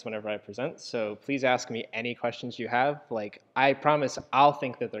slides whenever I present, so please ask me any questions you have. Like, I promise I'll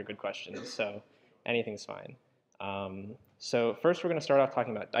think that they're good questions, so anything's fine. So first we're going to start off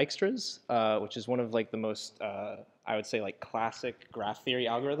talking about Dijkstra's, which is one of like the most, I would say, like classic graph theory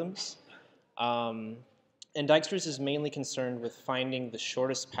algorithms. And Dijkstra's is mainly concerned with finding the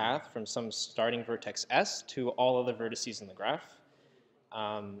shortest path from some starting vertex S to all of the vertices in the graph.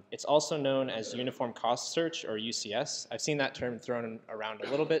 It's also known as uniform cost search, or UCS. I've seen that term thrown around a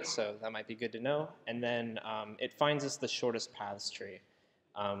little bit, so that might be good to know. And then it finds us the shortest paths tree,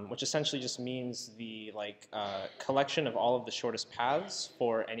 which essentially just means the collection of all of the shortest paths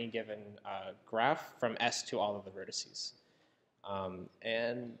for any given graph from S to all of the vertices.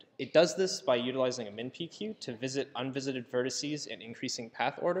 And it does this by utilizing a min-PQ to visit unvisited vertices in increasing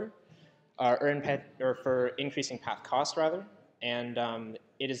path order, or for increasing path cost, rather. And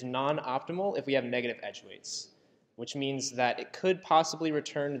it is non-optimal if we have negative edge weights, which means that it could possibly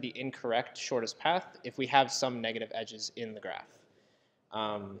return the incorrect shortest path if we have some negative edges in the graph.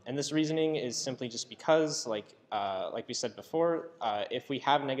 And this reasoning is simply just because, like we said before, if we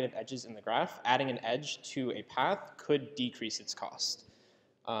have negative edges in the graph, adding an edge to a path could decrease its cost,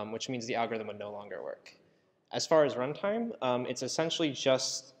 which means the algorithm would no longer work. As far as runtime, it's essentially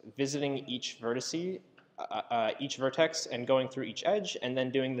just visiting each vertex and going through each edge, and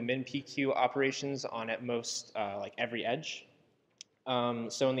then doing the min-PQ operations on at most like every edge.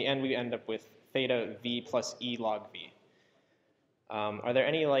 So in the end, we end up with theta v plus e log v. Are there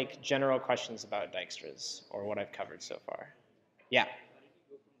any like general questions about Dijkstra's or what I've covered so far? Yeah.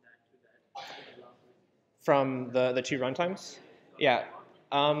 From the two runtimes? Yeah.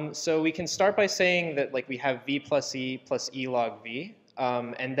 So we can start by saying that like we have v plus e log v.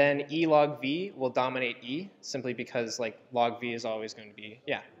 And then e log v will dominate e, simply because like log v is always going to be,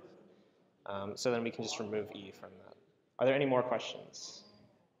 yeah. So then we can just remove e from that. Are there any more questions?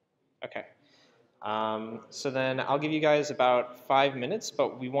 Okay. So then I'll give you guys about 5 minutes,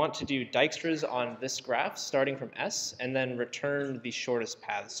 but we want to do Dijkstra's on this graph, starting from S, and then return the shortest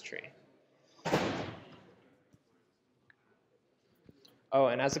paths tree. Oh,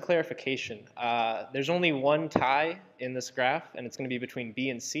 and as a clarification, there's only one tie in this graph, and it's going to be between B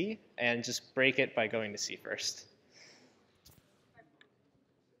and C, and just break it by going to C first.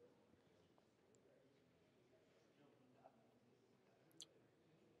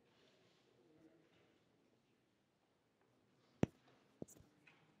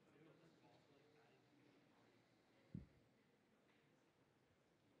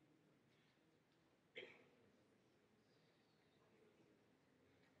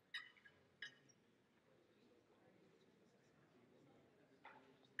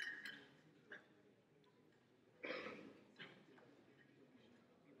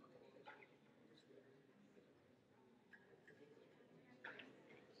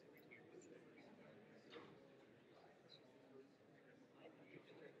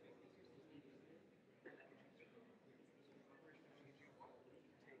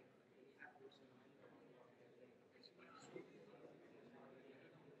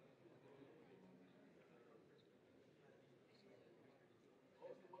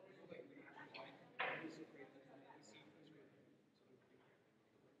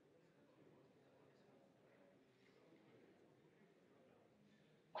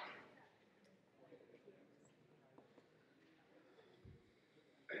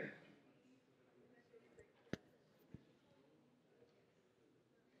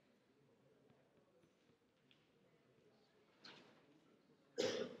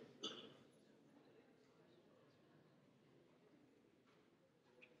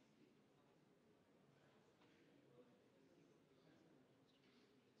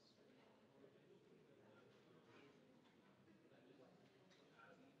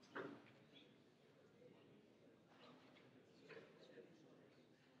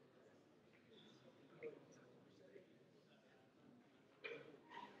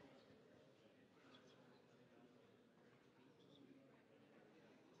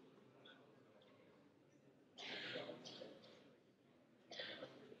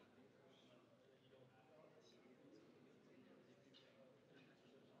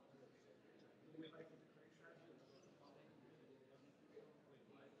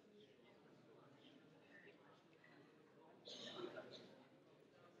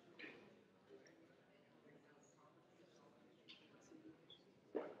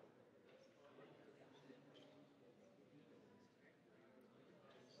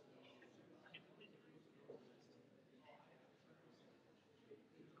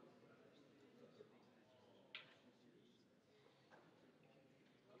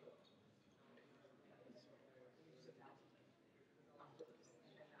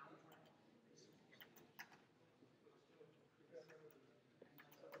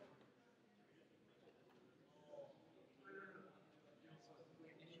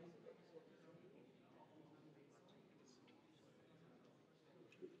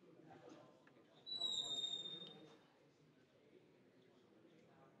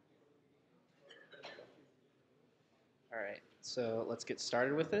 All right, so let's get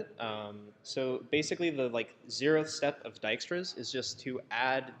started with it. So basically, the zeroth step of Dijkstra's is just to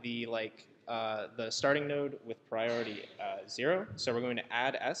add the starting node with priority 0. So we're going to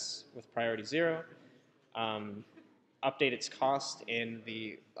add S with priority 0, update its cost in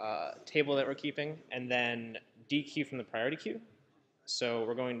the table that we're keeping, and then dequeue from the priority queue. So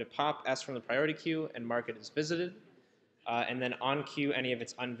we're going to pop S from the priority queue and mark it as visited, and then on queue any of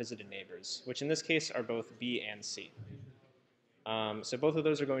its unvisited neighbors, which in this case are both B and C. So both of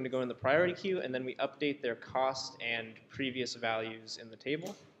those are going to go in the priority queue, and then we update their cost and previous values in the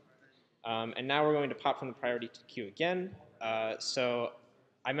table. And now we're going to pop from the priority queue again. So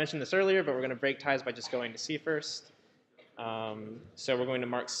I mentioned this earlier, but we're going to break ties by just going to C first. So we're going to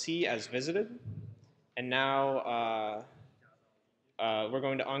mark C as visited. And now we're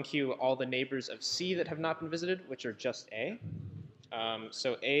going to on-queue all the neighbors of C that have not been visited, which are just A.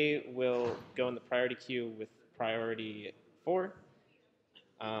 So A will go in the priority queue with priority 4.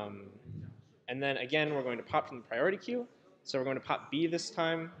 And then again, we're going to pop from the priority queue. So we're going to pop B this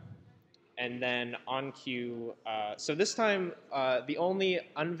time. And then on queue, so this time the only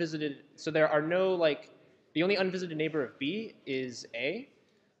unvisited, so there are no the only unvisited neighbor of B is A.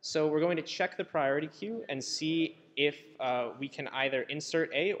 So we're going to check the priority queue and see if we can either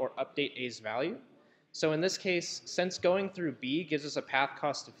insert A or update A's value. So in this case, since going through B gives us a path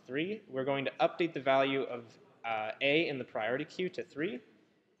cost of 3, we're going to update the value of A in the priority queue to 3.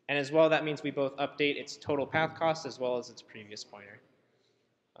 And as well, that means we both update its total path cost as well as its previous pointer.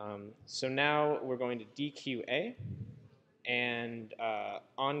 So now we're going to dequeue A and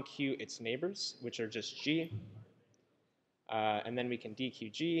on-queue its neighbors, which are just G. And then we can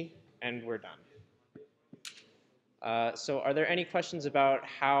dequeue G, and we're done. So are there any questions about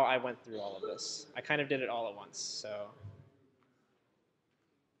how I went through all of this? I kind of did it all at once, so.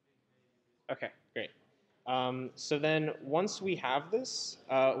 OK, great. So then once we have this,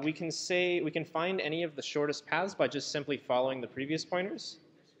 we can find any of the shortest paths by just simply following the previous pointers.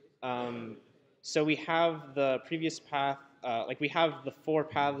 So we have the previous path, we have the 4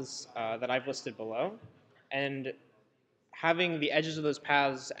 paths that I've listed below. And having the edges of those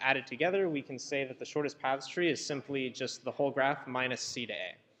paths added together, we can say that the shortest paths tree is simply just the whole graph minus C to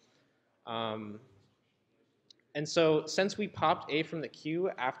A. And so since we popped A from the queue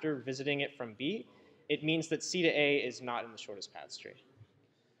after visiting it from B, it means that C to A is not in the shortest paths tree.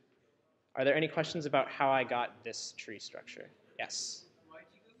 Are there any questions about how I got this tree structure? Yes? Why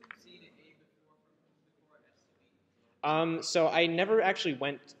did you go from C to A before S to B? So I never actually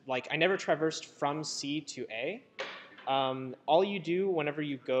went, I never traversed from C to A. All you do whenever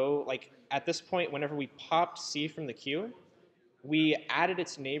you go, at this point, whenever we popped C from the queue, we added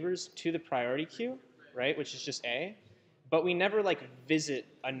its neighbors to the priority queue, right, which is just A. But we never visit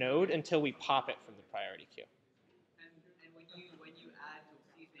a node until we pop it from the priority queue. And when you add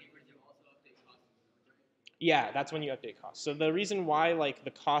C's neighbors, you also update costs, right? Yeah, that's when you update costs. So the reason why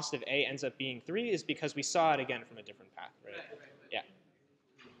the cost of A ends up being 3 is because we saw it again from a different path, right? Right. Yeah.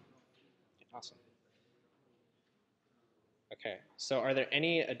 Awesome. Okay, so are there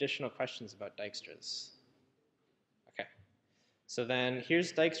any additional questions about Dijkstra's? Okay, so then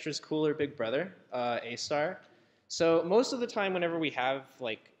here's Dijkstra's cooler big brother, A star. So most of the time whenever we have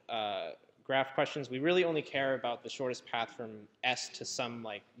graph questions, we really only care about the shortest path from S to some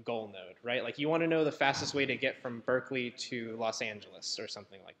goal node, right? You want to know the fastest way to get from Berkeley to Los Angeles or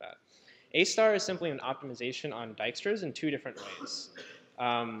something like that. A star is simply an optimization on Dijkstra's in 2 different ways.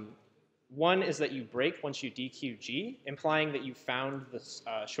 One is that you break once you dequeue G, implying that you found the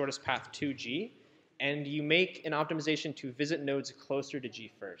shortest path to G, and you make an optimization to visit nodes closer to G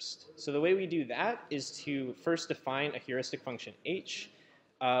first. So the way we do that is to first define a heuristic function H,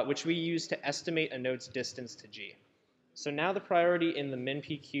 which we use to estimate a node's distance to G. So now the priority in the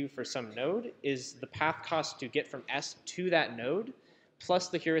min-p queue for some node is the path cost to get from S to that node, plus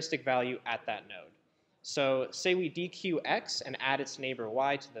the heuristic value at that node. So say we dequeue X and add its neighbor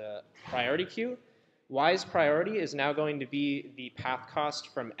Y to the priority queue. Y's priority is now going to be the path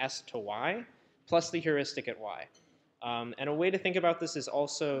cost from S to Y, plus the heuristic at Y. And a way to think about this is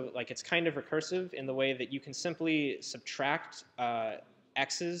also, it's kind of recursive in the way that you can simply subtract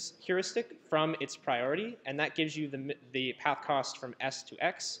X's heuristic from its priority, and that gives you the path cost from S to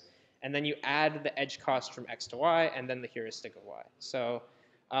X, and then you add the edge cost from X to Y, and then the heuristic of Y. So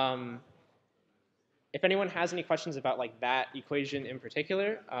if anyone has any questions about that equation in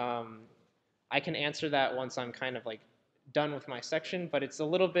particular, I can answer that once I'm kind of done with my section, but it's a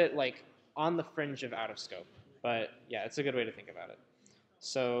little bit on the fringe of out of scope. But yeah, it's a good way to think about it.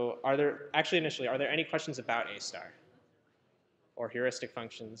 So are there any questions about A star or heuristic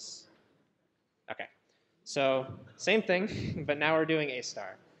functions? Okay. So same thing, but now we're doing A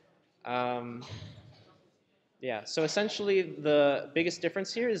star. Yeah, so essentially the biggest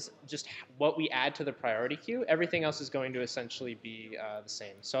difference here is just what we add to the priority queue. Everything else is going to essentially be the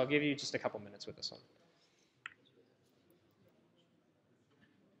same. So I'll give you just a couple minutes with this one.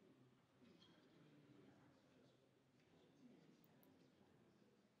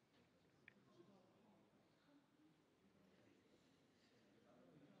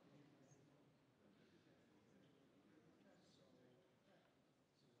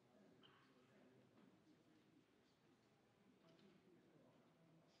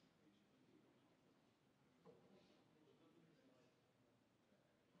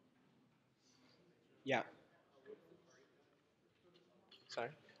 Yeah. Sorry.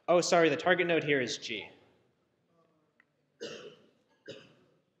 Oh, sorry, the target node here is G.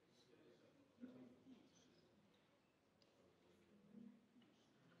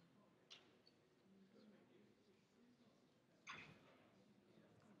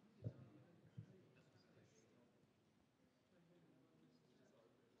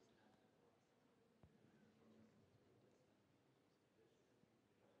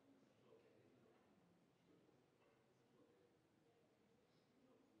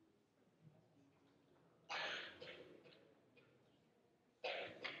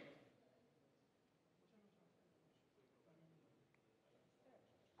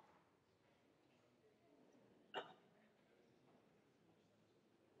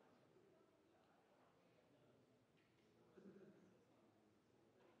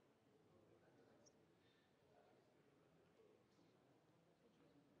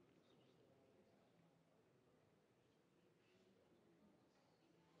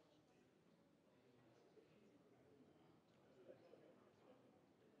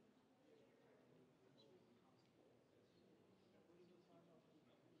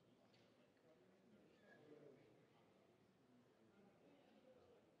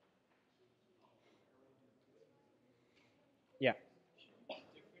 Yeah.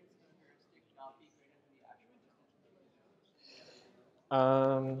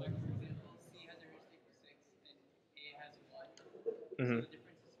 Um, Like, for example, C has a heuristic of 6 and A has 1. mhm. So the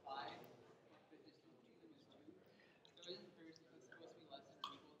difference is 5, but this is 2 is 2. So isn't the heuristic supposed to be less than or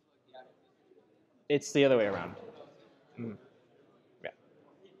equal to like the actual distance? It's the other way around. Mhm. Yeah.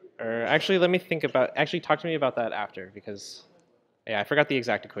 Or actually, let me think about. Actually, talk to me about that after because, yeah, I forgot the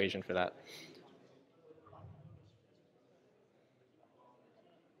exact equation for that.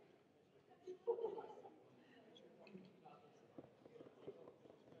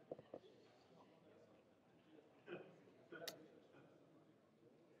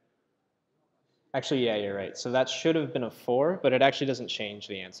 Actually, yeah, you're right. So that should have been a 4, but it actually doesn't change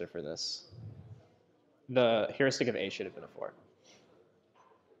the answer for this. The heuristic of A should have been a 4.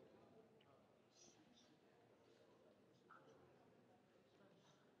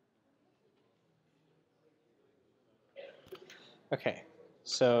 Okay,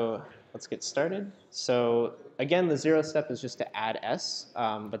 so let's get started. So again, the 0 step is just to add S,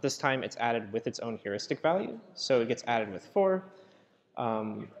 but this time it's added with its own heuristic value. So it gets added with 4.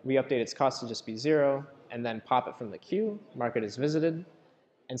 We update its cost to just be 0, and then pop it from the queue, mark it as visited.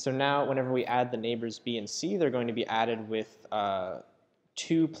 And so now whenever we add the neighbors B and C, they're going to be added with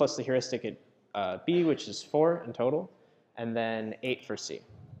 2 plus the heuristic at B, which is 4 in total, and then 8 for C.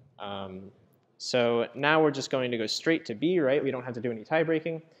 So now we're just going to go straight to B, right? We don't have to do any tie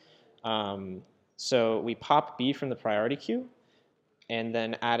breaking. So we pop B from the priority queue and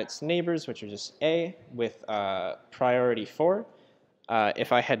then add its neighbors, which are just A, with priority 4.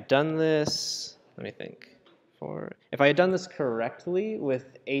 If I had done this, let me think. If I had done this correctly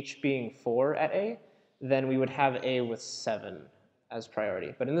with H being 4 at A, then we would have A with 7 as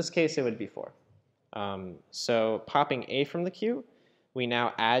priority. But in this case, it would be 4. So popping A from the queue, we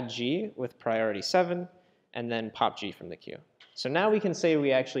now add G with priority 7, and then pop G from the queue. So now we can say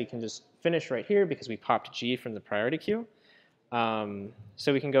we actually can just finish right here because we popped G from the priority queue.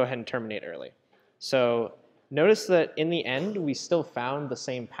 So we can go ahead and terminate early. So notice that in the end, we still found the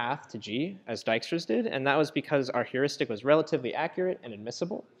same path to G as Dijkstra's did, and that was because our heuristic was relatively accurate and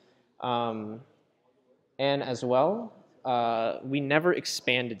admissible. And as well, we never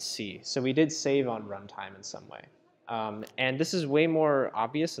expanded C, so we did save on runtime in some way. And this is way more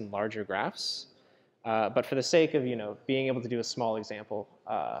obvious in larger graphs, but for the sake of being able to do a small example,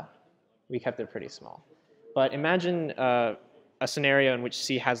 we kept it pretty small. But imagine a scenario in which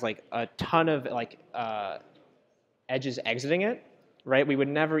C has like a ton of edges exiting it, right? We would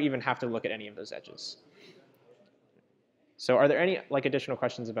never even have to look at any of those edges. So are there any additional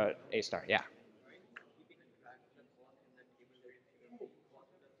questions about A star? Yeah. Right? Keeping a track of the cost and the neighbors that you have.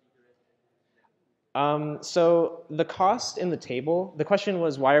 Cost of the heuristic. So the cost in the table, the question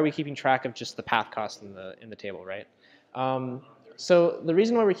was why are we keeping track of just the path cost in the table, right? So the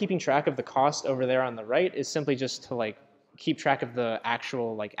reason why we're keeping track of the cost over there on the right is simply just to like keep track of the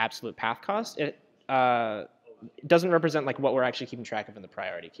actual like absolute path cost. It doesn't represent like what we're actually keeping track of in the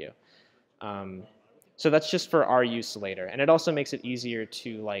priority queue. So that's just for our use later, and it also makes it easier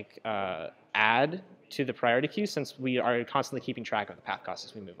to like add to the priority queue since we are constantly keeping track of the path cost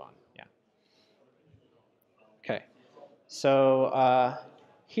as we move on. Yeah. Okay. So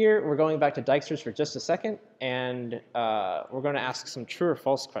here we're going back to Dijkstra's for just a second, and we're going to ask some true or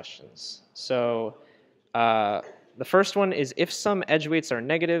false questions. So the first one is if some edge weights are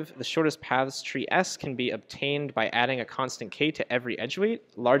negative, the shortest paths tree S can be obtained by adding a constant k to every edge weight,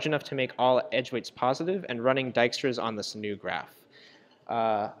 large enough to make all edge weights positive, and running Dijkstra's on this new graph.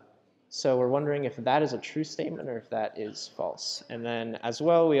 So we're wondering if that is a true statement or if that is false. And then as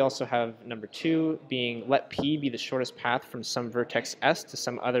well, we also have number 2 being let P be the shortest path from some vertex S to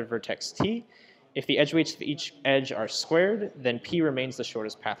some other vertex T. If the edge weights of each edge are squared, then P remains the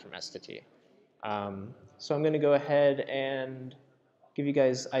shortest path from S to T. So I'm going to go ahead and give you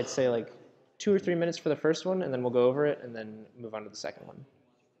guys, I'd say like 2 or 3 minutes for the first one, and then we'll go over it and then move on to the second one.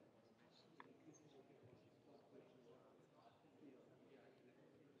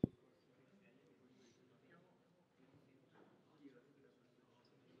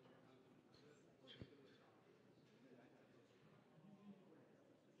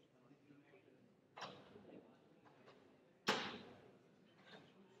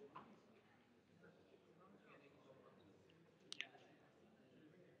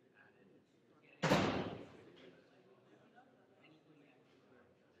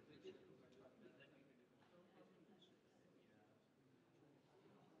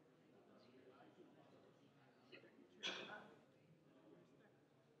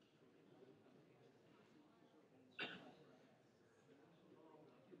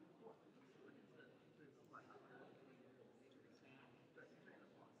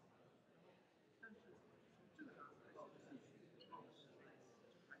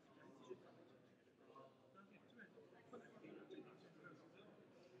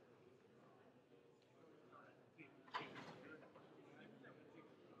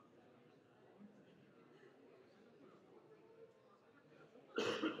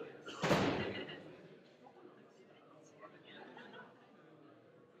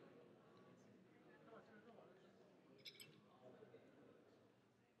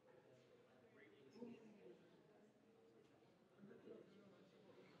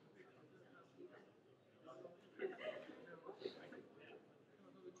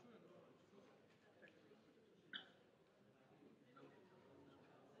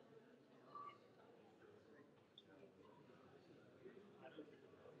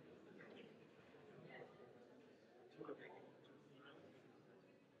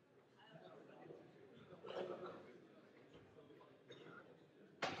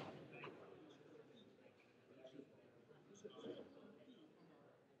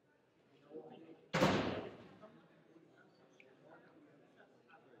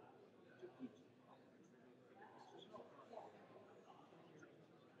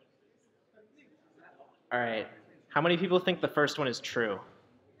 All right. How many people think the first one is true?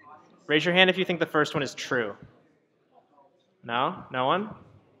 Raise your hand if you think the first one is true. No? No one?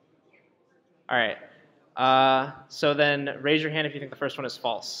 All right. So then raise your hand if you think the first one is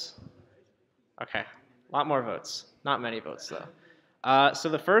false. Okay. A lot more votes. Not many votes, though. So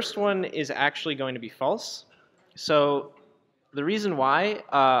the first one is actually going to be false. So the reason why,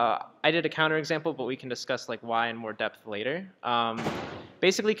 I did a counterexample, but we can discuss like why in more depth later.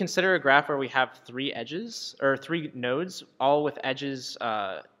 Basically, consider a graph where we have 3 edges, or 3 nodes, all with edges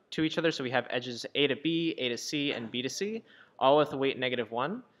to each other. So we have edges A to B, A to C, and B to C, all with a weight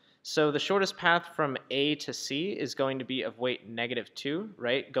 -1. So the shortest path from A to C is going to be of weight -2,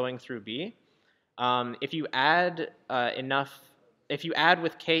 right, going through B. If you add if you add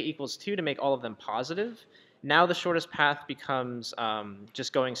with k equals 2 to make all of them positive, now the shortest path becomes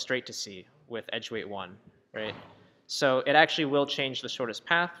just going straight to C with edge weight 1, right? So it actually will change the shortest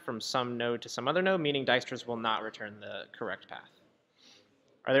path from some node to some other node, meaning Dijkstra's will not return the correct path.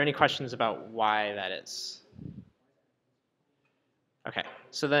 Are there any questions about why that is? Okay,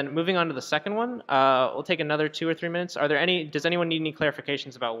 so then moving on to the second one, we'll take another 2 or 3 minutes. Does anyone need any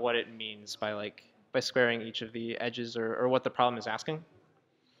clarifications about what it means by squaring each of the edges or what the problem is asking?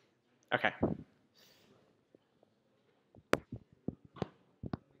 Okay.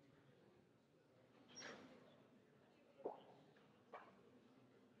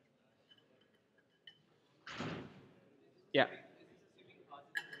 Yeah.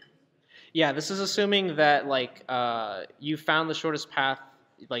 Yeah, this is assuming that like you found the shortest path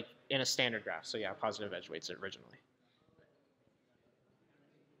like in a standard graph. So yeah, positive edge weights originally.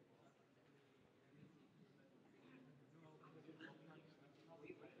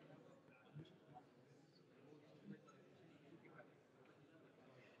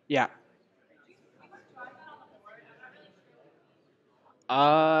 Yeah.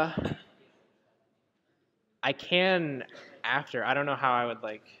 Uh, I can after. I don't know how I would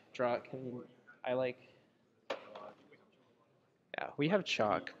like draw it. Can I like? Yeah, we have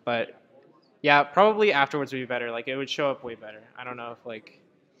chalk, but yeah, probably afterwards would be better. Like it would show up way better. I don't know if like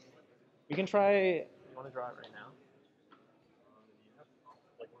we can try. You want to draw it right now?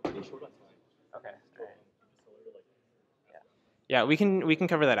 Okay. All right. Yeah, we can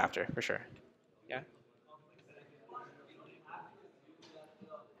cover that after for sure. Yeah.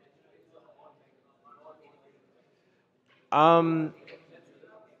 Um.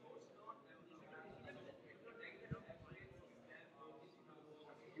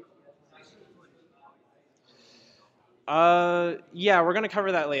 Yeah, we're gonna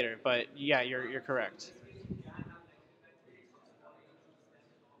cover that later, but yeah, you're correct.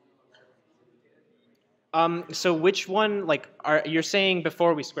 So which one, like, are you're saying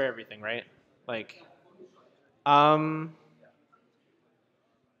before we square everything, right? Like, um,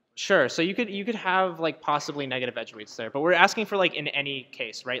 sure. So you could have like possibly negative edge weights there, but we're asking for like in any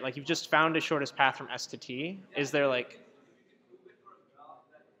case, right? Like you've just found a shortest path from S to T. Is there like,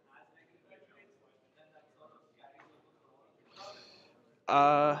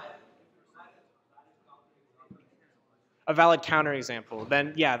 uh, a valid counterexample?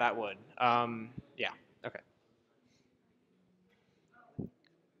 Then yeah, that would. Yeah. Okay.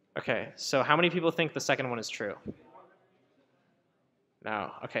 Okay. So how many people think the second one is true?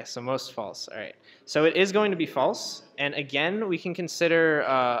 No. Okay, so most false. All right. So it is going to be false. And again, we can consider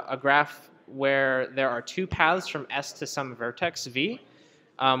a graph where there are two paths from S to some vertex V,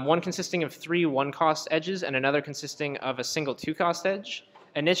 one consisting of three one-cost edges and another consisting of a single two-cost edge.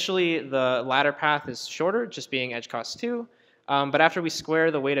 Initially, the latter path is shorter, just being edge cost 2. But after we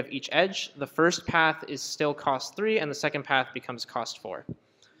square the weight of each edge, the first path is still cost 3, and the second path becomes cost 4.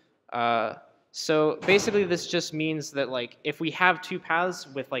 So basically this just means that like if we have two paths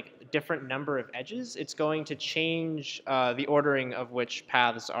with like different number of edges, it's going to change the ordering of which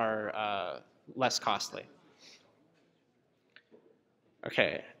paths are less costly.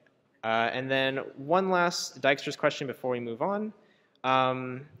 Okay, and then one last Dijkstra's question before we move on.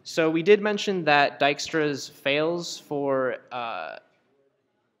 So we did mention that Dijkstra's fails for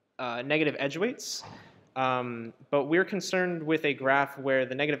negative edge weights. But we're concerned with a graph where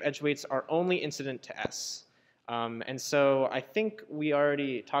the negative edge weights are only incident to S. And so I think we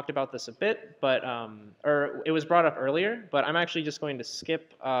already talked about this a bit, but or it was brought up earlier, but I'm actually just going to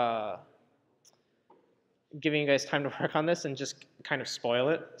skip giving you guys time to work on this and just kind of spoil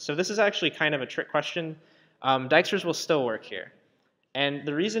it. So this is actually kind of a trick question. Dijkstra's will still work here. And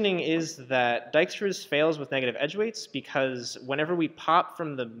the reasoning is that Dijkstra's fails with negative edge weights because whenever we pop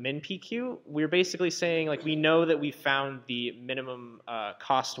from the min PQ, we're basically saying like we know that we found the minimum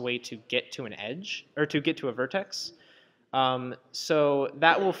cost way to get to an edge or to get to a vertex. So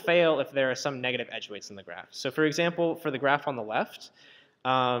that will fail if there are some negative edge weights in the graph. So for example, for the graph on the left,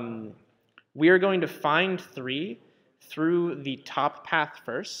 we are going to find 3 through the top path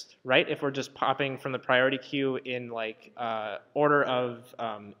first, right? If we're just popping from the priority queue in like order of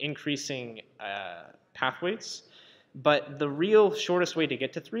increasing path weights. But the real shortest way to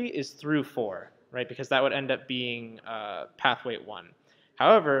get to 3 is through 4, right? Because that would end up being path weight 1.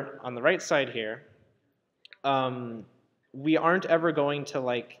 However, on the right side here, we aren't ever going to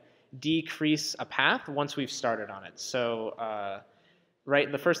like decrease a path once we've started on it. So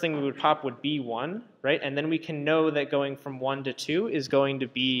right, the first thing we would pop would be 1, right? And then we can know that going from 1 to 2 is going to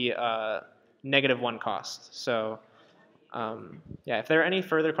be negative 1 cost. So yeah, if there are any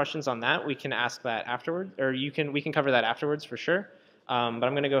further questions on that, we can ask that afterward, or we can cover that afterwards for sure. But I'm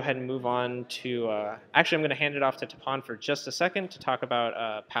going to go ahead and move on to, actually I'm going to hand it off to Tapan for just a second to talk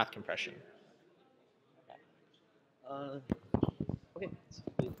about path compression. Okay.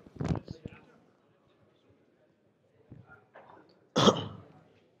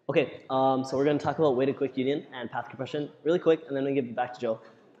 Okay, so we're going to talk about weighted quick union and path compression really quick, and then we give it back to Joe.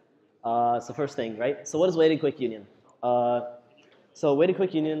 So first thing, right? So what is weighted quick union? So weighted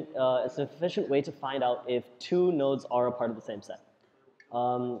quick union is an efficient way to find out if 2 nodes are a part of the same set.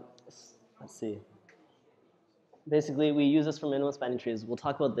 Let's see. Basically, we use this for minimal spanning trees. We'll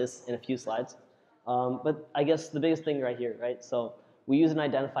talk about this in a few slides. But I guess the biggest thing right here, right? So we use an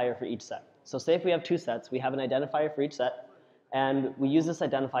identifier for each set. So say if we have 2 sets, we have an identifier for each set. And we use this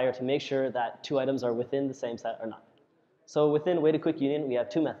identifier to make sure that two items are within the same set or not. So within weighted quick union, we have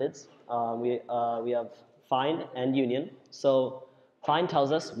two methods. We have find and union. So find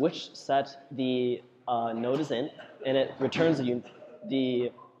tells us which set the node is in, and it returns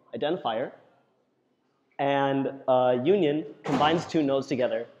the identifier. And union combines two nodes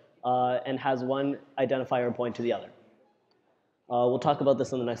together and has one identifier point to the other. We'll talk about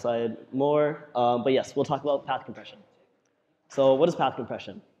this on the next slide more, but yes, we'll talk about path compression. So what is path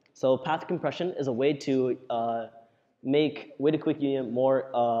compression? So path compression is a way to make weighted quick union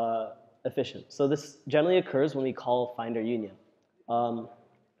more efficient. So this generally occurs when we call find or union.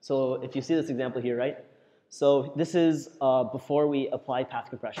 So if you see this example here, right? So this is before we apply path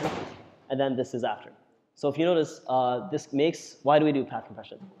compression, and then this is after. So if you notice, this makes, why do we do path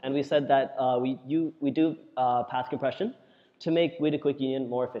compression? And we said that we do path compression to make weighted quick union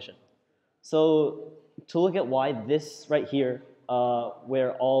more efficient. So to look at why this right here,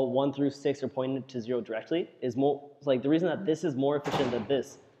 where all 1 through 6 are pointed to 0 directly, is more, like the reason that this is more efficient than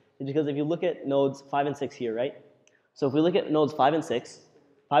this is because if you look at nodes 5 and 6 here, right? So if we look at nodes 5 and 6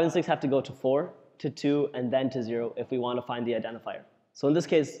 have to go to 4, to 2, and then to 0 if we want to find the identifier. So in this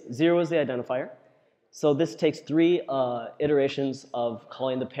case, 0 is the identifier. So this takes 3 iterations of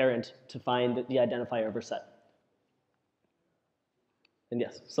calling the parent to find the identifier of our set. And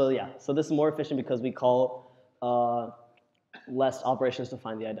yes, so yeah, so this is more efficient because we call less operations to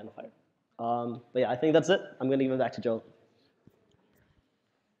find the identifier. But yeah, I think that's it. I'm going to give it back to Joe.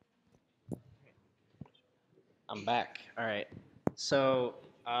 I'm back. All right. So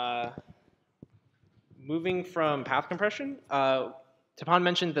moving from path compression, Tapan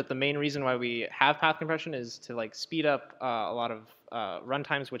mentioned that the main reason why we have path compression is to like speed up a lot of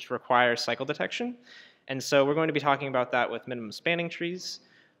runtimes which require cycle detection. And so we're going to be talking about that with minimum spanning trees.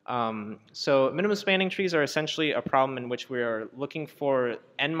 So minimum spanning trees are essentially a problem in which we are looking for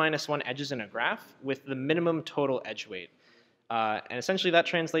n-1 edges in a graph with the minimum total edge weight. And essentially that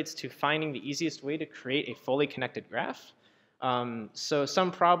translates to finding the easiest way to create a fully connected graph. So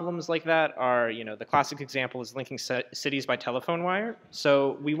some problems like that are, the classic example is linking cities by telephone wire.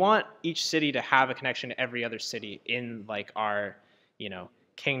 So we want each city to have a connection to every other city in like our,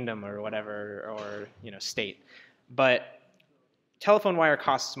 kingdom or whatever, or, state. But telephone wire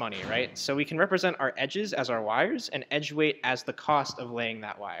costs money, right? So we can represent our edges as our wires and edge weight as the cost of laying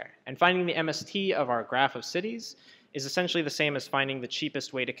that wire. And finding the MST of our graph of cities is essentially the same as finding the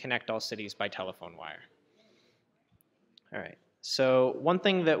cheapest way to connect all cities by telephone wire. All right, so one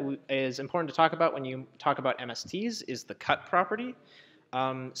thing that is important to talk about when you talk about MSTs is the cut property.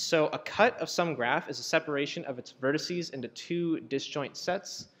 So a cut of some graph is a separation of its vertices into 2 disjoint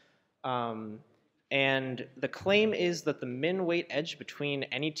sets. And the claim is that the min weight edge between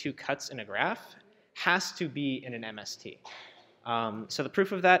any 2 cuts in a graph has to be in an MST. So the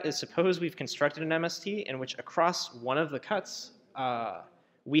proof of that is, suppose we've constructed an MST in which across one of the cuts,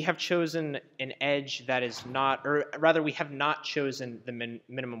 we have chosen an edge that is not, or rather we have not chosen the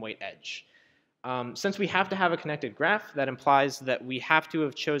minimum weight edge. Since we have to have a connected graph, that implies that we have to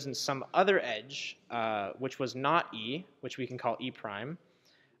have chosen some other edge, which was not E, which we can call E prime.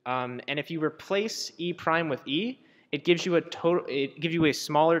 And if you replace E prime with E, it gives you a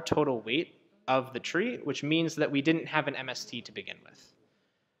smaller total weight of the tree, which means that we didn't have an MST to begin with.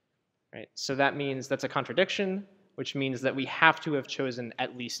 Right? So that means that's a contradiction, which means that we have to have chosen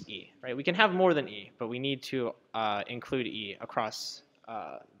at least E. Right? We can have more than E, but we need to include E across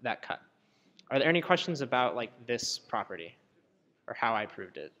that cut. Are there any questions about like this property, or how I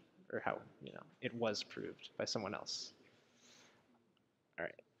proved it, or how it was proved by someone else? All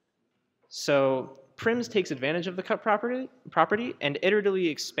right. So Prims takes advantage of the cut property and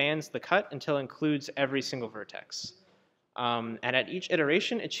iteratively expands the cut until it includes every single vertex. And at each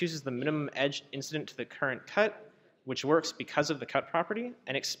iteration, it chooses the minimum edge incident to the current cut, which works because of the cut property,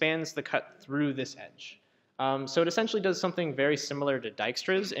 and expands the cut through this edge. So it essentially does something very similar to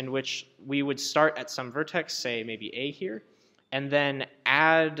Dijkstra's, in which we would start at some vertex, say maybe A here, and then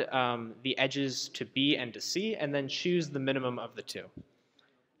add the edges to B and to C, and then choose the minimum of the 2.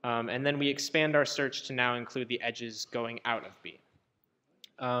 And then we expand our search to now include the edges going out of B.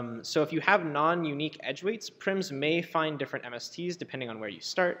 So if you have non-unique edge weights, Prims may find different MSTs depending on where you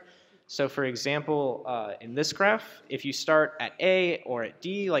start. So for example, in this graph, if you start at A or at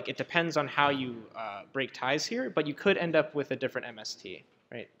D, like it depends on how you break ties here, but you could end up with a different MST,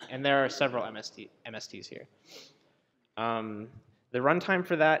 right? And there are several MSTs here. The runtime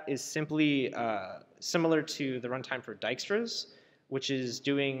for that is simply similar to the runtime for Dijkstra's, which is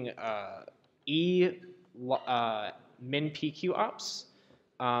doing E min PQ ops,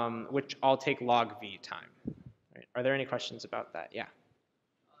 which all take log V time. Right? Are there any questions about that? Yeah.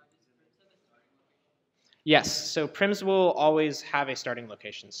 Yes, so prims will always have a starting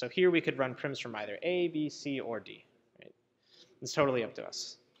location. So here we could run prims from either A, B, C, or D. Right? It's totally up to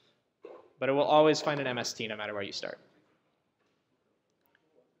us. But it will always find an MST no matter where you start.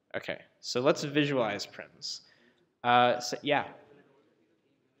 Okay, so let's visualize prims. So yeah.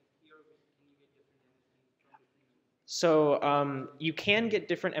 So you can get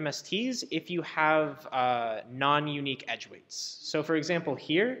different MSTs if you have non-unique edge weights. So for example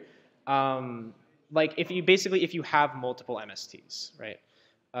here, like if you have multiple MSTs,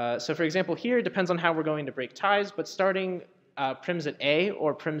 right? So for example here, it depends on how we're going to break ties, but starting prims at A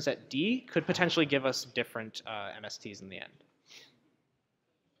or prims at D could potentially give us different MSTs in the end.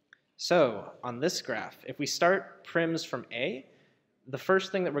 So on this graph, if we start prims from A, the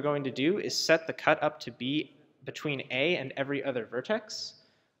first thing that we're going to do is set the cut up to be between A and every other vertex,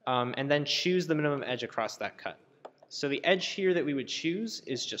 and then choose the minimum edge across that cut. So the edge here that we would choose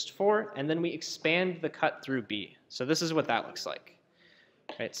is just 4, and then we expand the cut through B. So this is what that looks like.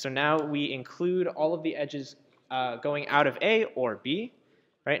 Right, so now we include all of the edges going out of A or B,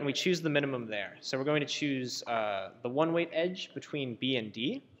 right, and we choose the minimum there. So we're going to choose the one-weight edge between B and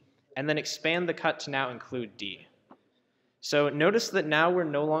D, and then expand the cut to now include D. So notice that now we're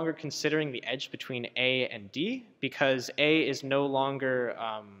no longer considering the edge between A and D because A is no longer,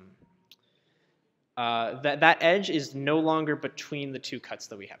 that edge is no longer between the two cuts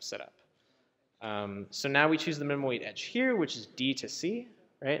that we have set up. So now we choose the minimum weight edge here, which is D to C,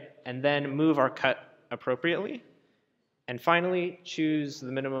 right? And then move our cut appropriately. And finally, choose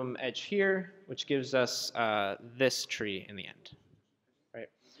the minimum edge here, which gives us this tree in the end.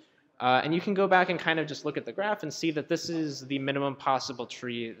 And you can go back and kind of just look at the graph and see that this is the minimum possible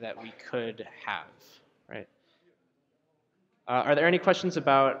tree that we could have, right? Are there any questions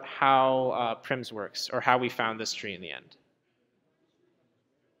about how prims works or how we found this tree in the end?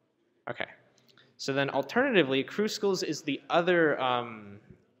 Okay. So then alternatively, Kruskal's is the other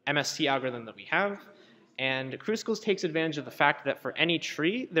MST algorithm that we have. And Kruskal's takes advantage of the fact that for any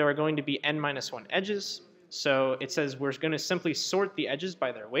tree, there are going to be n-1 edges. So it says we're going to simply sort the edges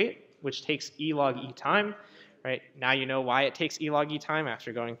by their weight, which takes e log e time, right? Now you know why it takes e log e time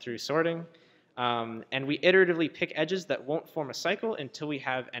after going through sorting. And we iteratively pick edges that won't form a cycle until we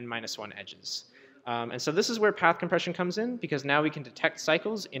have n-1 edges. And so this is where path compression comes in, because now we can detect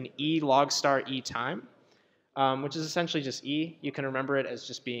cycles in e log star e time, which is essentially just e. You can remember it as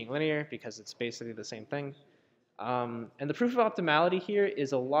just being linear because it's basically the same thing. And the proof of optimality here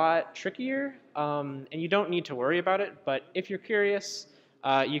is a lot trickier, and you don't need to worry about it, but if you're curious,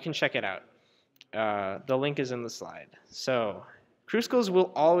 you can check it out. The link is in the slide. So Kruskal's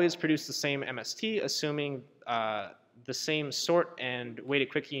will always produce the same MST, assuming the same sort and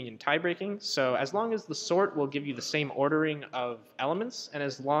weighted quick union tie breaking. So as long as the sort will give you the same ordering of elements, and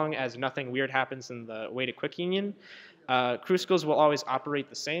as long as nothing weird happens in the weighted quick union, Kruskal's will always operate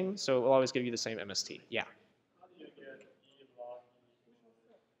the same, so it will always give you the same MST. Yeah.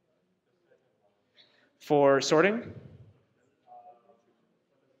 For sorting?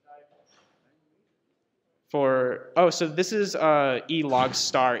 So this is E log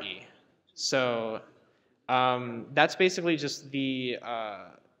star E. So that's basically just the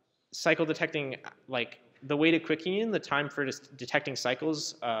cycle detecting, like the weighted quick union, the time for detecting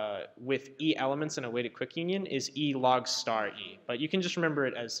cycles with E elements in a weighted quick union is E log star E. But you can just remember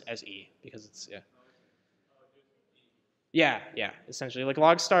it as E because it's, yeah. Yeah, essentially. Like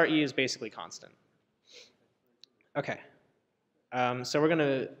log star E is basically constant. Okay. So we're going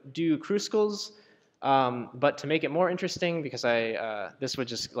to do Kruskal's. But to make it more interesting, because this would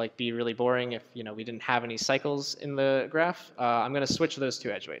just like be really boring if we didn't have any cycles in the graph, I'm going to switch those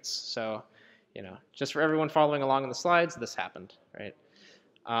two edge weights. So just for everyone following along in the slides, this happened, right?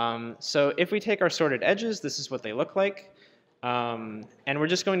 So if we take our sorted edges, this is what they look like. And we're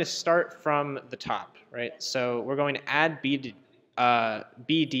just going to start from the top, right? So we're going to add BD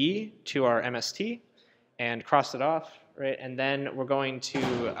to our MST and cross it off, right? And then we're going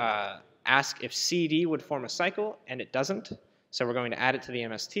to ask if CD would form a cycle, and it doesn't. So we're going to add it to the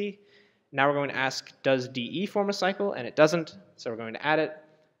MST. Now we're going to ask, does DE form a cycle? And it doesn't. So we're going to add it.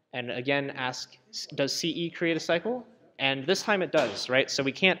 And again, ask, does CE create a cycle? And this time it does, right? So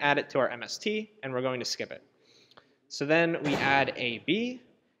we can't add it to our MST, and we're going to skip it. So then we add AB,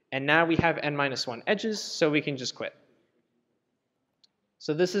 and now we have n-1 edges, so we can just quit.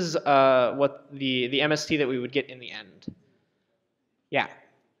 So this is what the MST that we would get in the end. Yeah.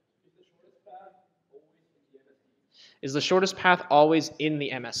 Is the shortest path always in the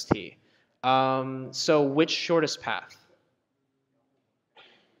MST? So which shortest path?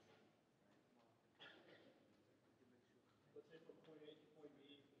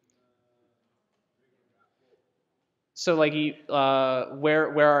 So like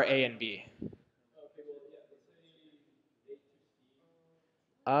where are A and B?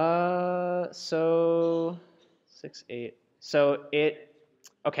 So 6, 8. So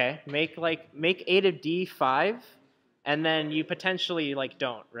okay, make A to D 5, and then you potentially like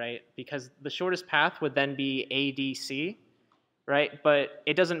don't, right? Because the shortest path would then be ADC, right? But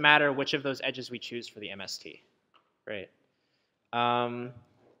it doesn't matter which of those edges we choose for the MST, right?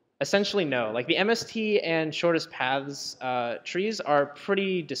 Essentially, no. Like the MST and shortest paths trees are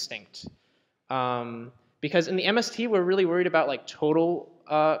pretty distinct. Because in the MST, we're really worried about like total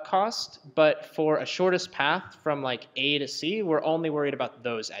cost, but for a shortest path from like A to C, we're only worried about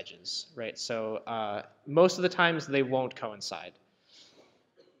those edges, right? So most of the times they won't coincide.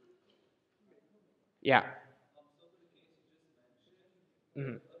 Yeah.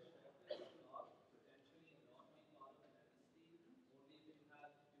 Mm-hmm.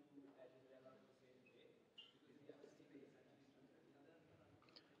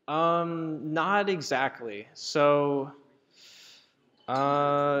 Not exactly. So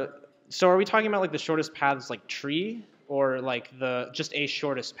are we talking about like the shortest paths like tree, or like the just a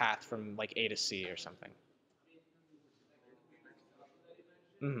shortest path from like A to C or something?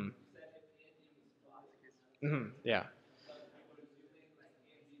 Mm-hmm. Mm-hmm. Yeah.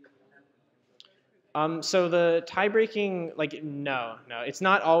 So the tie breaking, like no, it's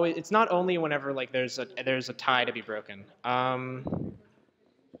not always. It's not only whenever like there's a tie to be broken.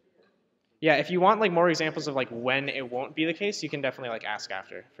 Yeah, if you want like more examples of like when it won't be the case, you can definitely like ask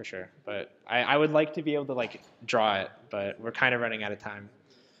after for sure. But I would like to be able to like draw it, but we're kind of running out of time.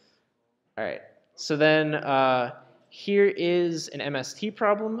 All right. So then here is an MST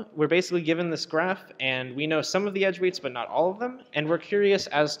problem. We're basically given this graph, and we know some of the edge weights, but not all of them. And we're curious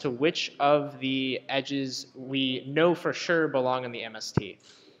as to which of the edges we know for sure belong in the MST.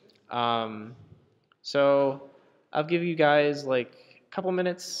 So I'll give you guys like a couple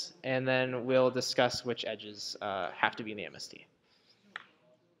minutes, and then we'll discuss which edges have to be in the MST.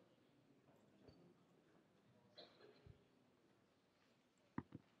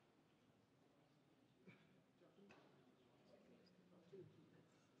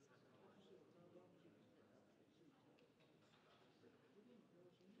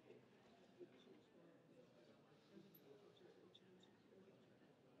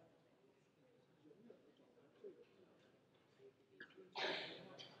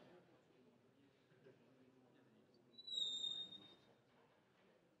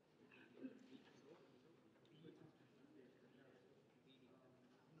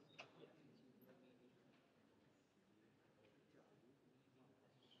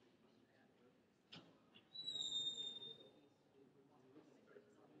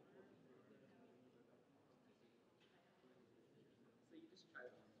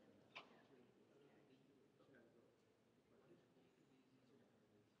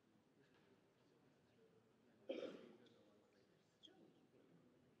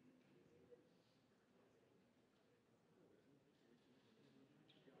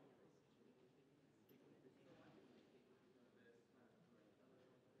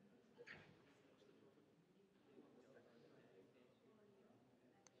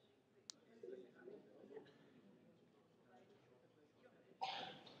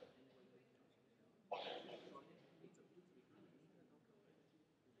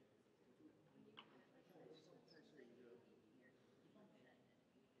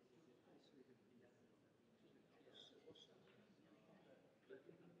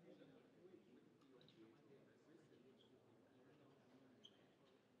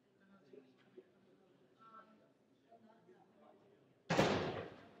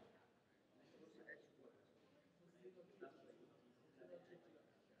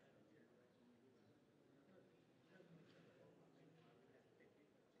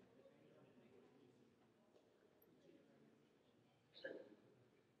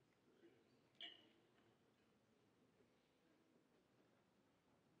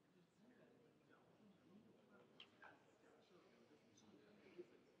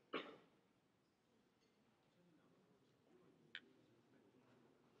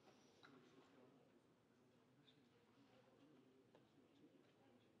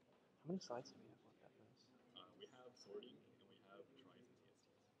 How many slides do we have left after this? We have sorting and we have tries and TSTs.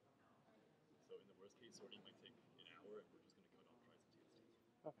 So in the worst case, sorting might take an hour and we're just going to cut off tries and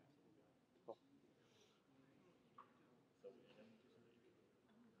TSTs. Okay, cool. So and then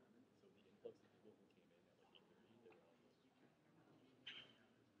so the influx of people who came in at like 8:30,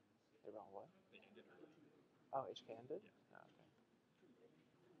 They're all what? they ended early. Oh, HK ended? Yeah. Oh, okay.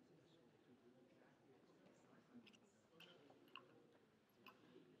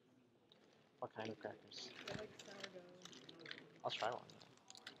 What kind of crackers? I like sourdough. I'll try one.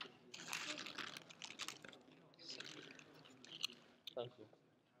 Thank you.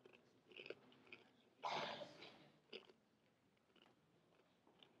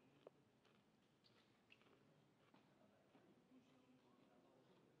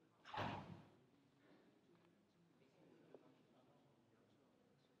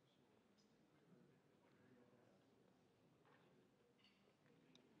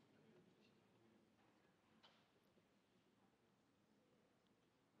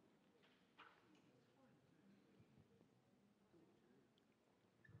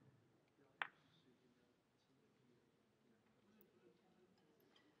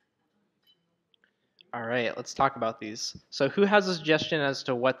 All right, let's talk about these. So who has a suggestion as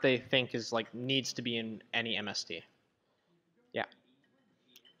to what they think is like needs to be in any MST? Yeah.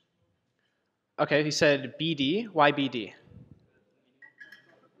 Okay, he said BD. Why BD?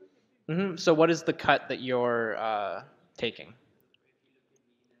 So what is the cut that you're taking?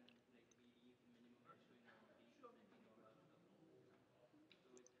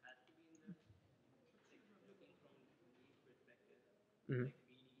 Mhm.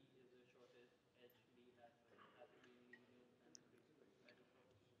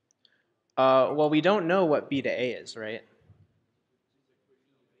 Well, we don't know what B to A is, right?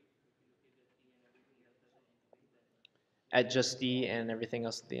 At just D and everything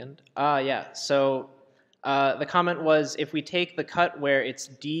else at the end? Yeah. So the comment was if we take the cut where it's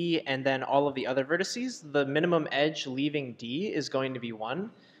D and then all of the other vertices, the minimum edge leaving D is going to be 1.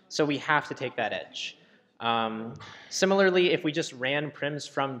 So we have to take that edge. Similarly, if we just ran prims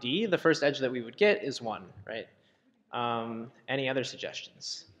from D, the first edge that we would get is 1, right? Any other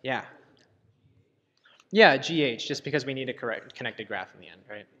suggestions? Yeah. Yeah, GH, just because we need a correct connected graph in the end,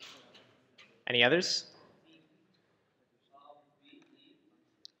 right? Any others?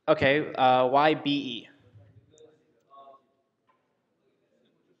 Okay, why BE?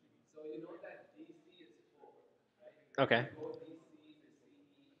 Okay.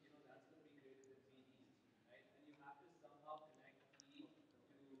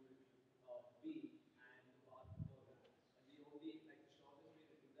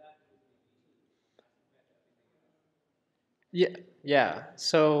 Yeah, yeah.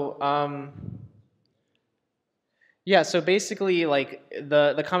 So basically, like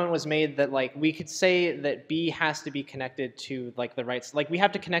the comment was made that like we could say that B has to be connected to like the right, like we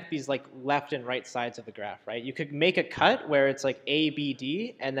have to connect these like left and right sides of the graph, right? You could make a cut where it's like A, B,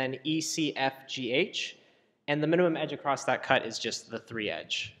 D, and then E, C, F, G, H, and the minimum edge across that cut is just the 3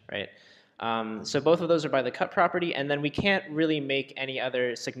 edge, right? So both of those are by the cut property, and then we can't really make any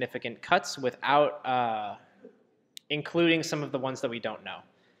other significant cuts without including some of the ones that we don't know.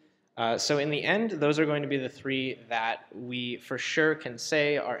 So in the end, those are going to be the 3 that we for sure can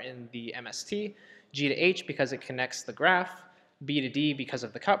say are in the MST. G to H because it connects the graph, B to D because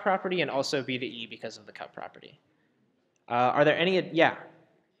of the cut property, and also B to E because of the cut property. Are there any? Yeah.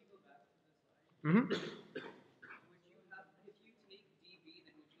 Mm-hmm.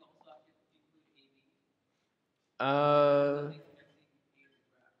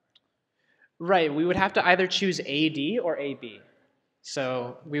 Right. We would have to either choose AD or AB.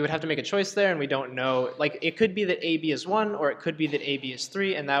 So we would have to make a choice there, and we don't know. Like, it could be that AB is 1, or it could be that AB is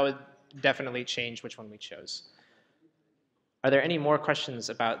 3, and that would definitely change which one we chose. Are there any more questions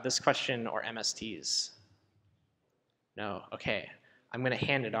about this question or MSTs? No? Okay. I'm going to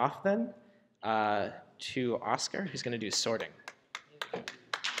hand it off then to Oscar, who's going to do sorting. Wait,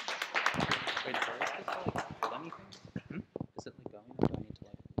 first, is it like hold anything? Is it like going, or do I need to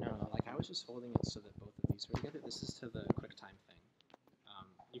like? No, like I was just holding it so that both of these were together. This is to the QuickTime thing.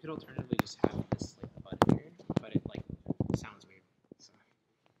 You could alternatively just have this like button here, but it like sounds weird. So. Oh,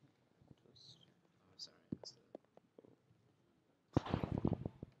 sorry.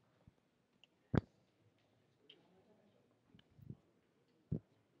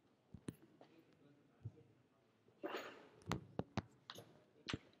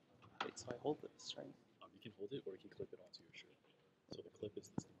 Wait, so I hold this, right? You can hold it or you can clip it onto your shirt. So the clip is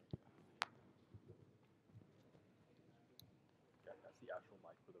this thing right here. Yeah, that's the actual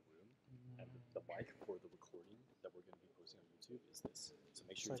mic for the room. And the mic for the recording that we're going to be posting on YouTube is this. So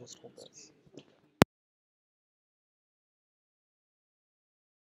make sure So I just hold this.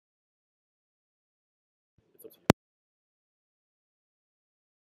 It's up to you.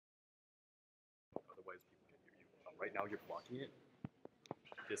 Otherwise, people can hear you. Right now, you're blocking it.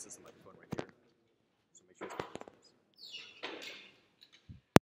 This is the microphone right here. So make sure it's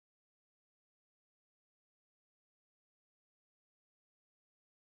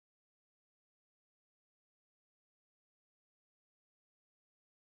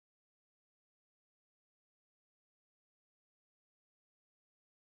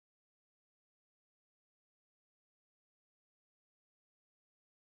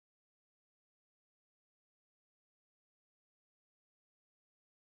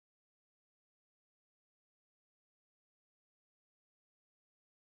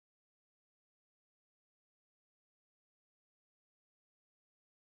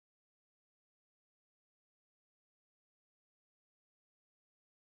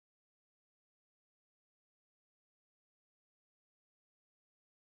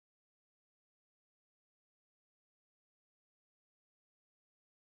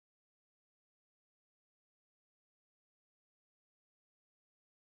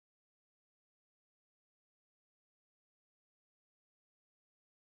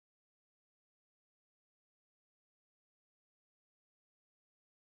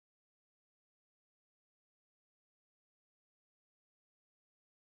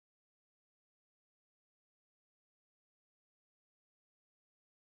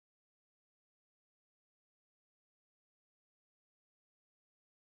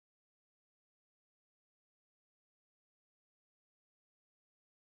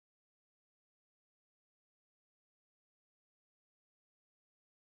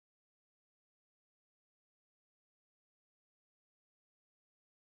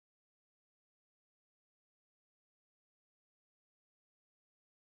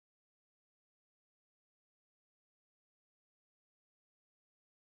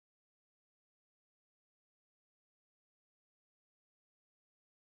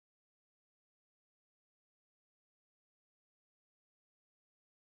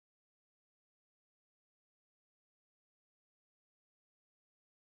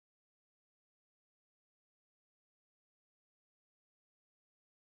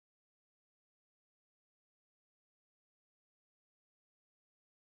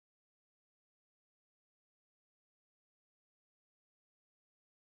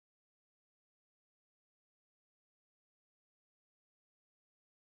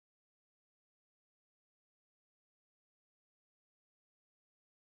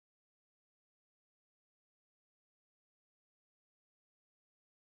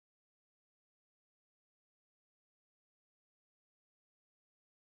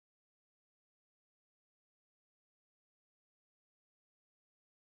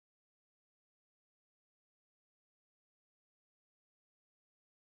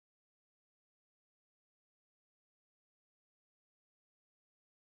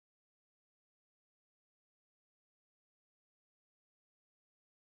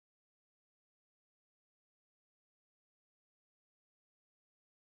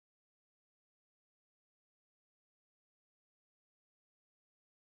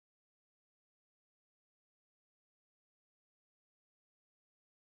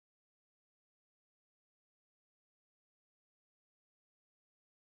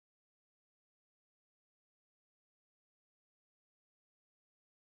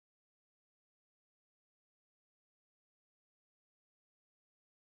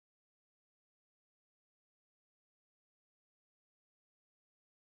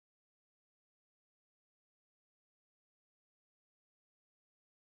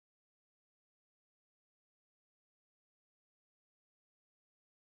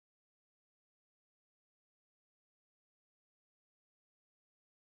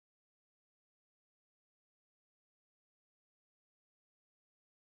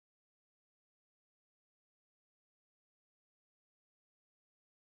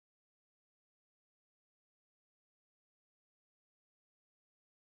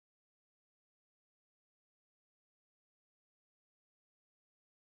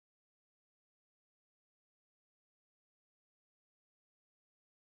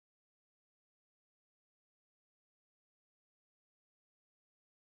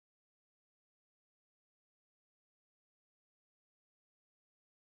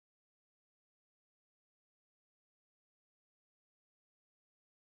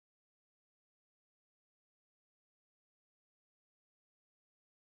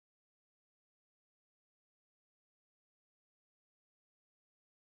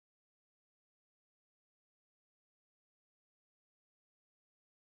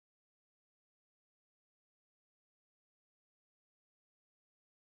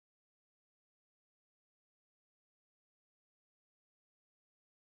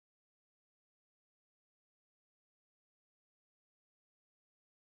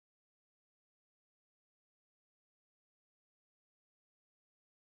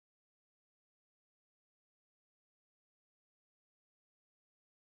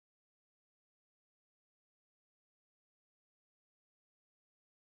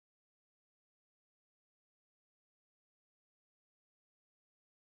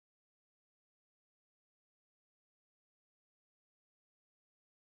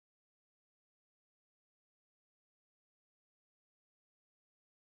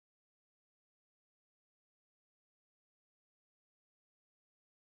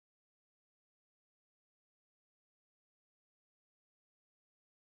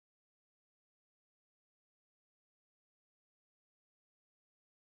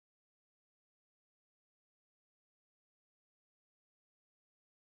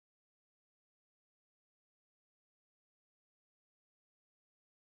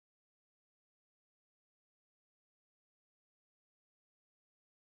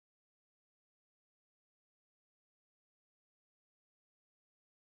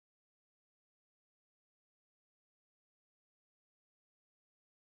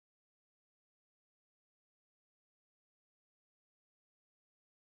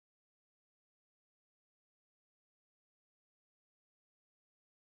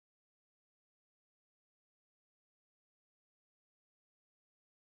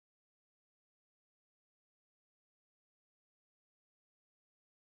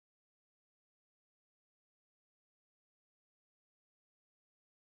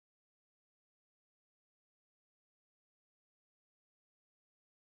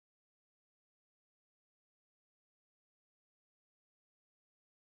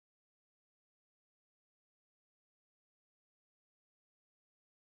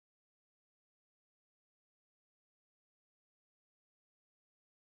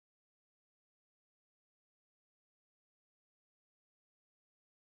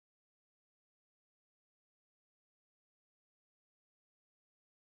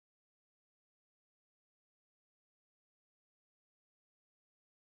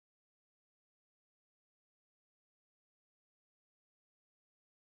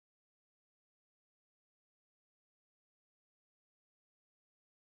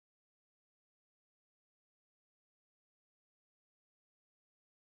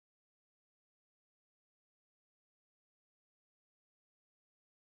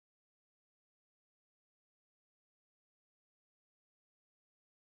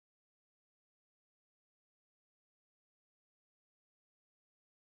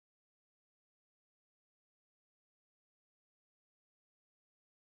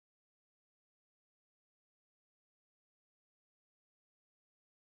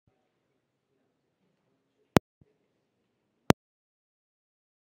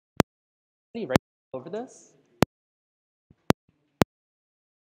Ready over this?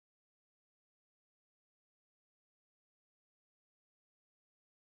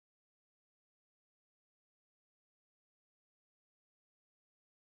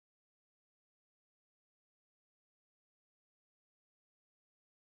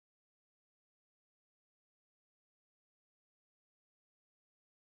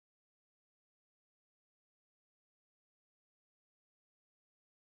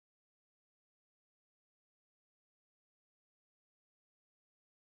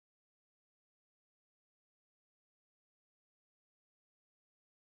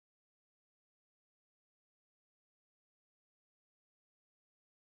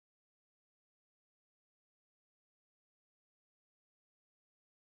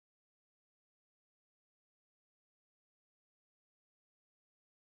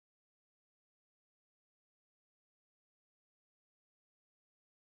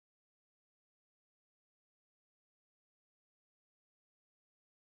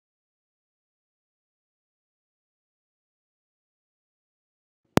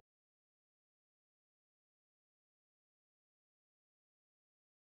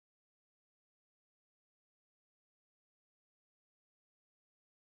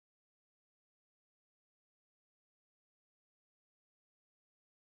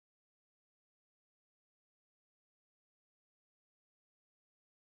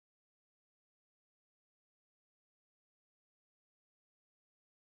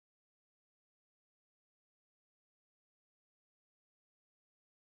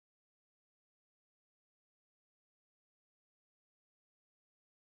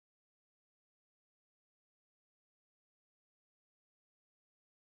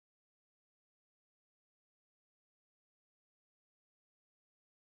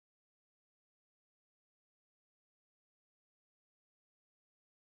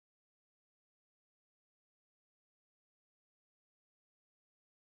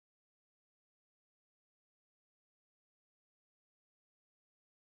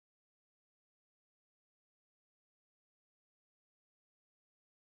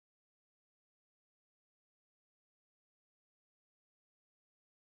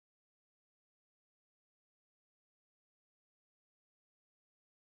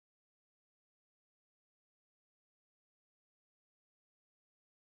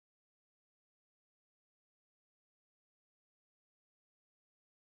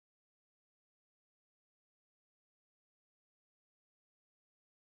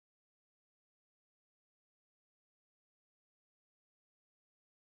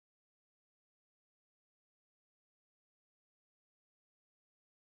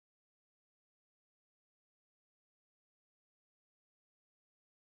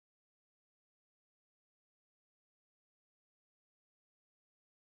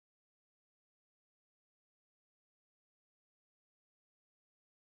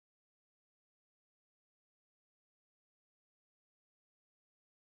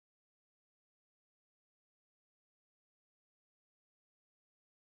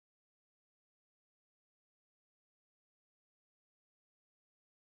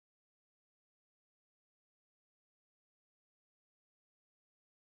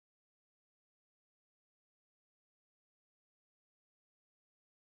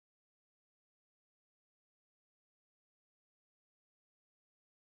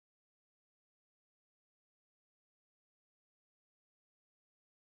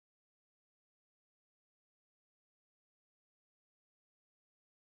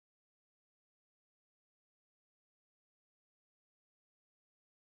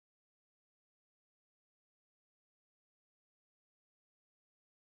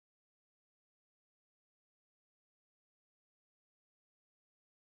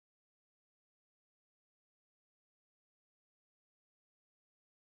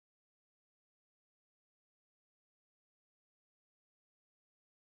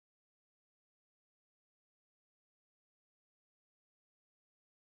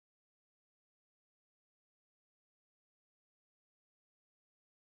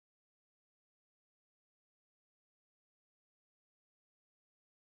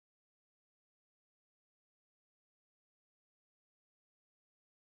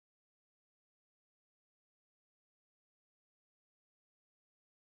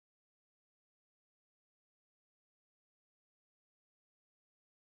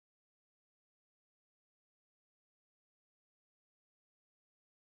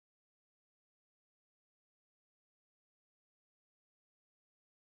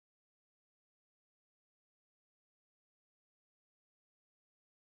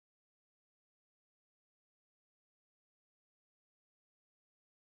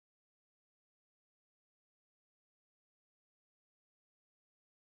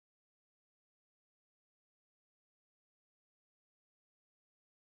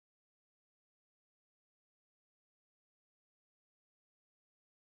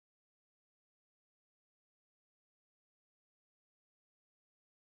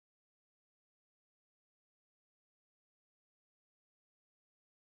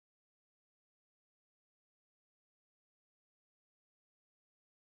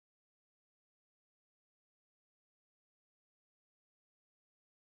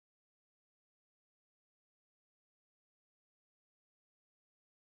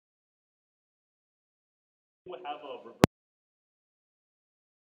 would have a reverse.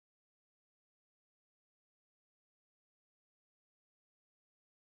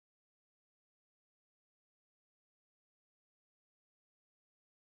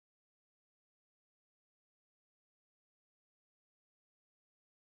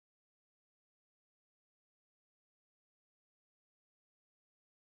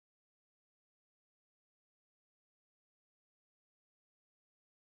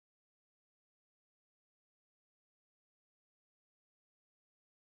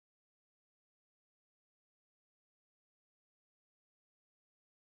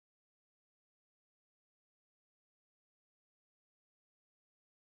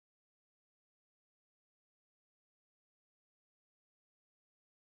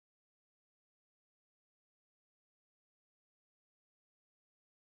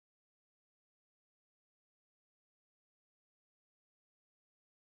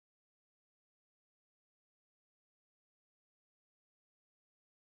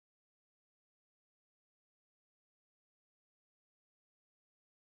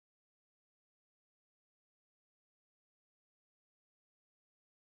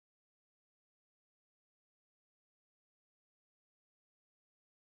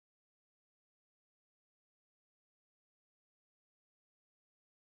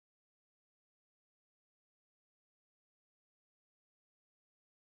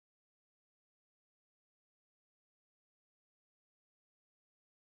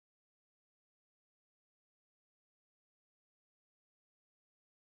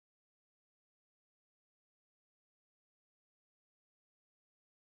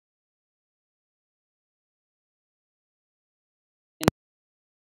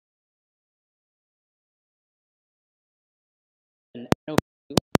 And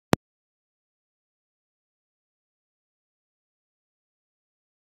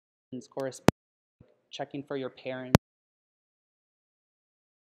corresponding checking for your parents.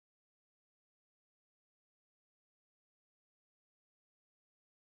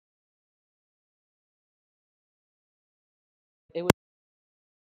 It would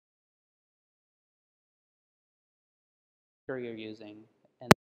you're using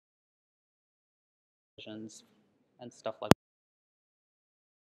and and stuff like that.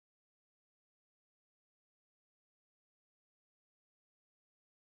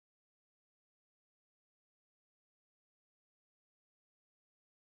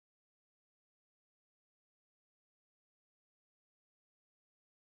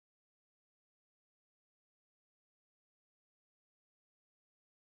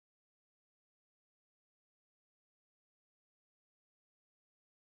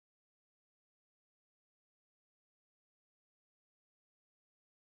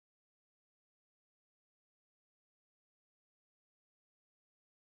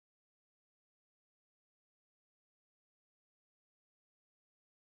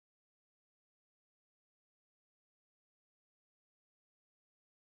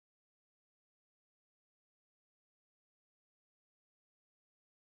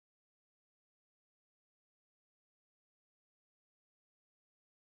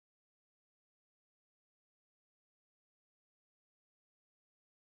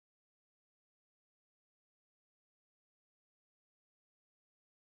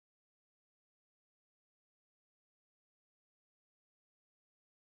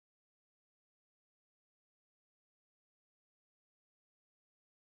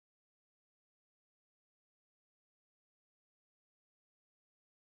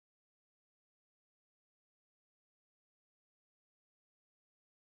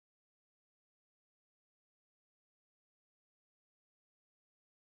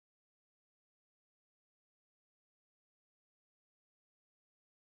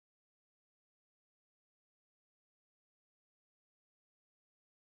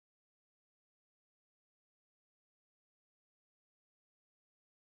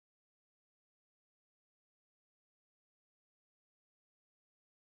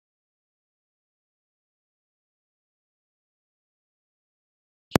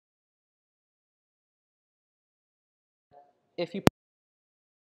 If you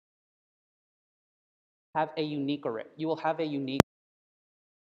have a unique array, you will have a unique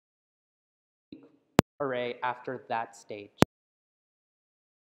array after that stage.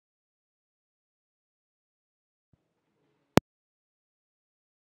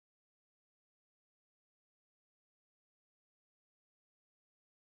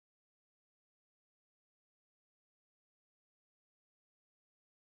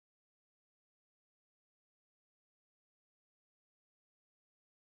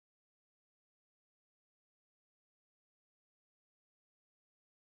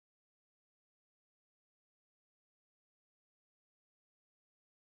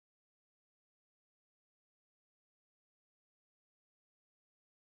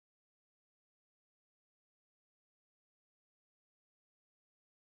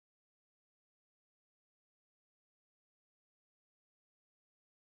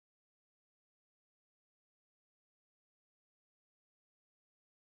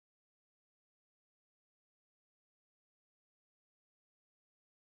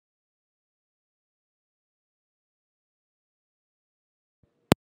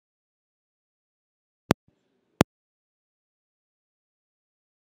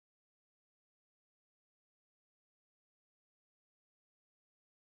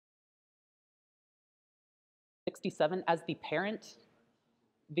 67 as the parent,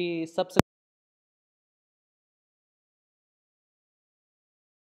 the subsequent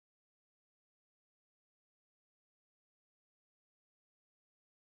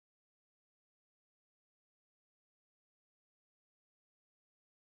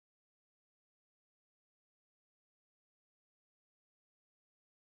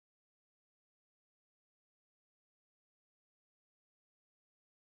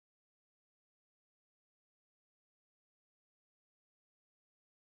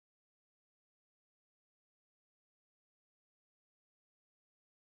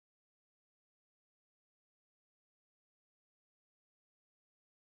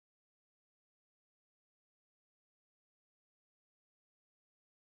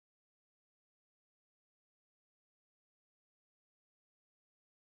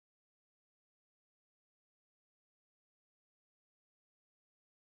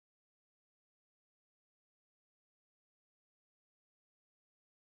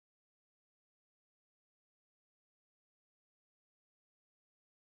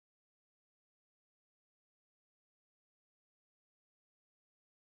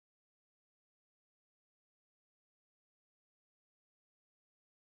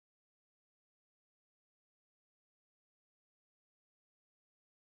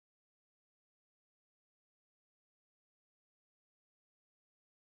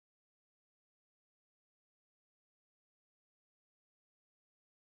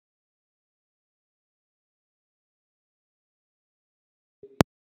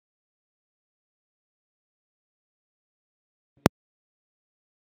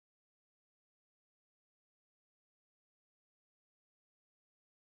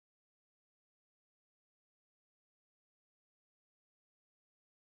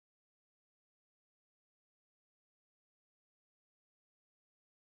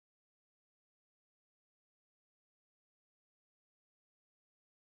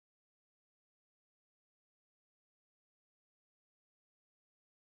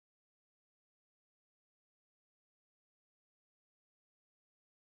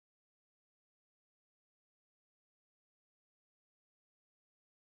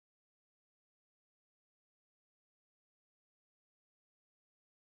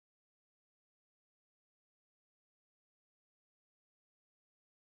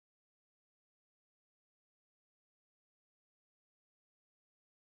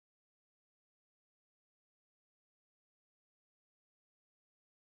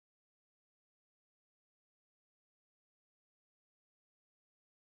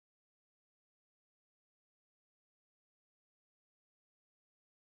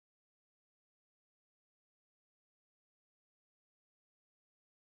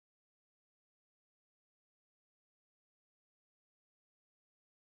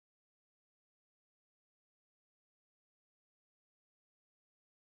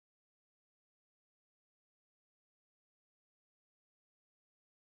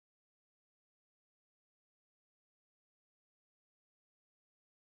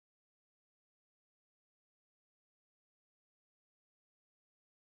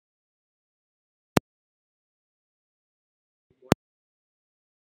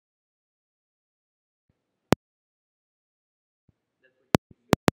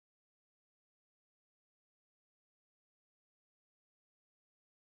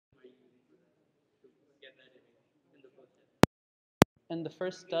in the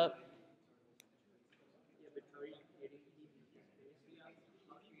first step,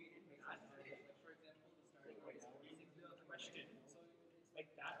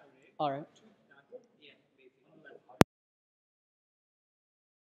 all right.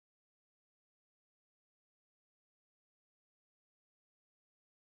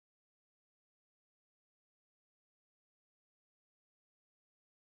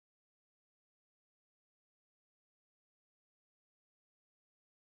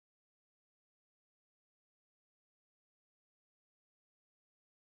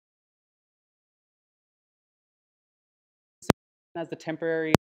 As the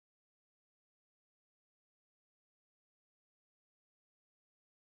temporary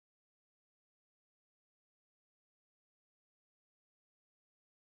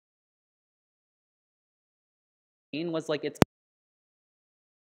was like it's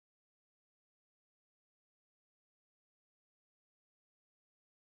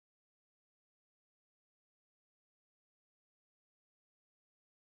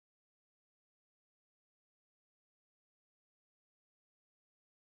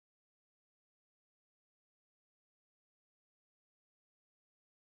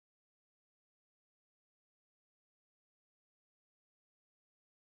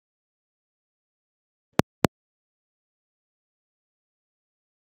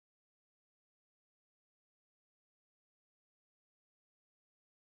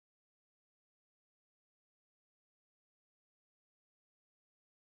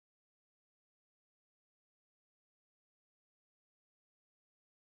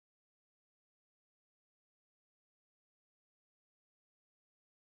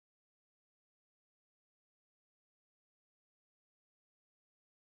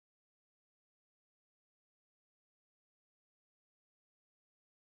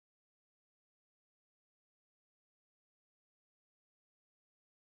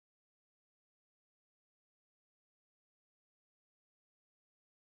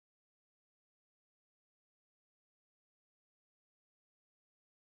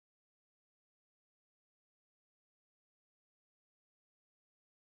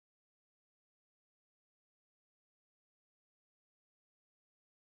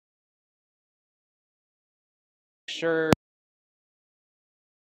sure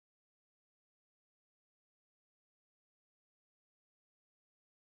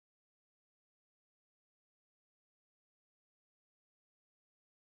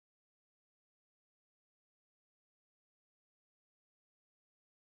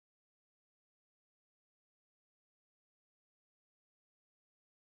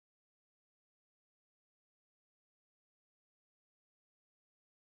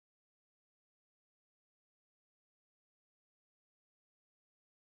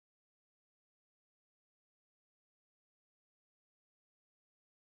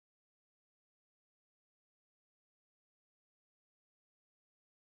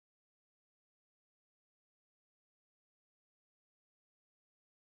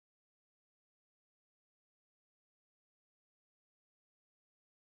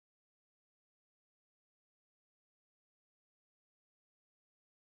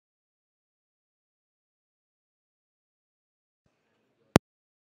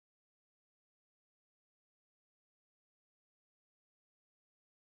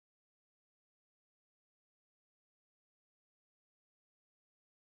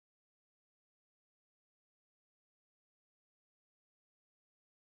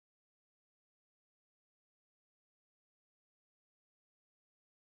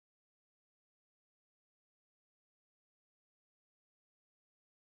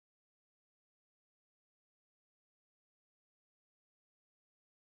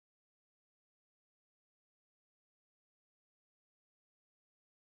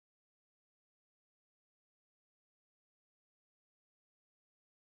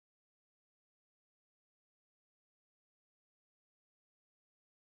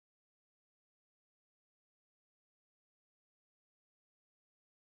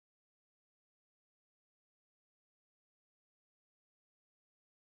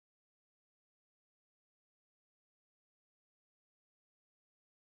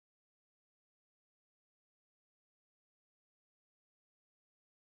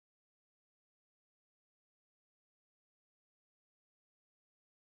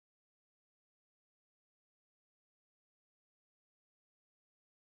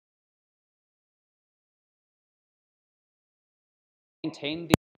maintain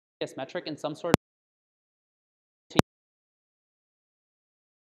the metric in some sort of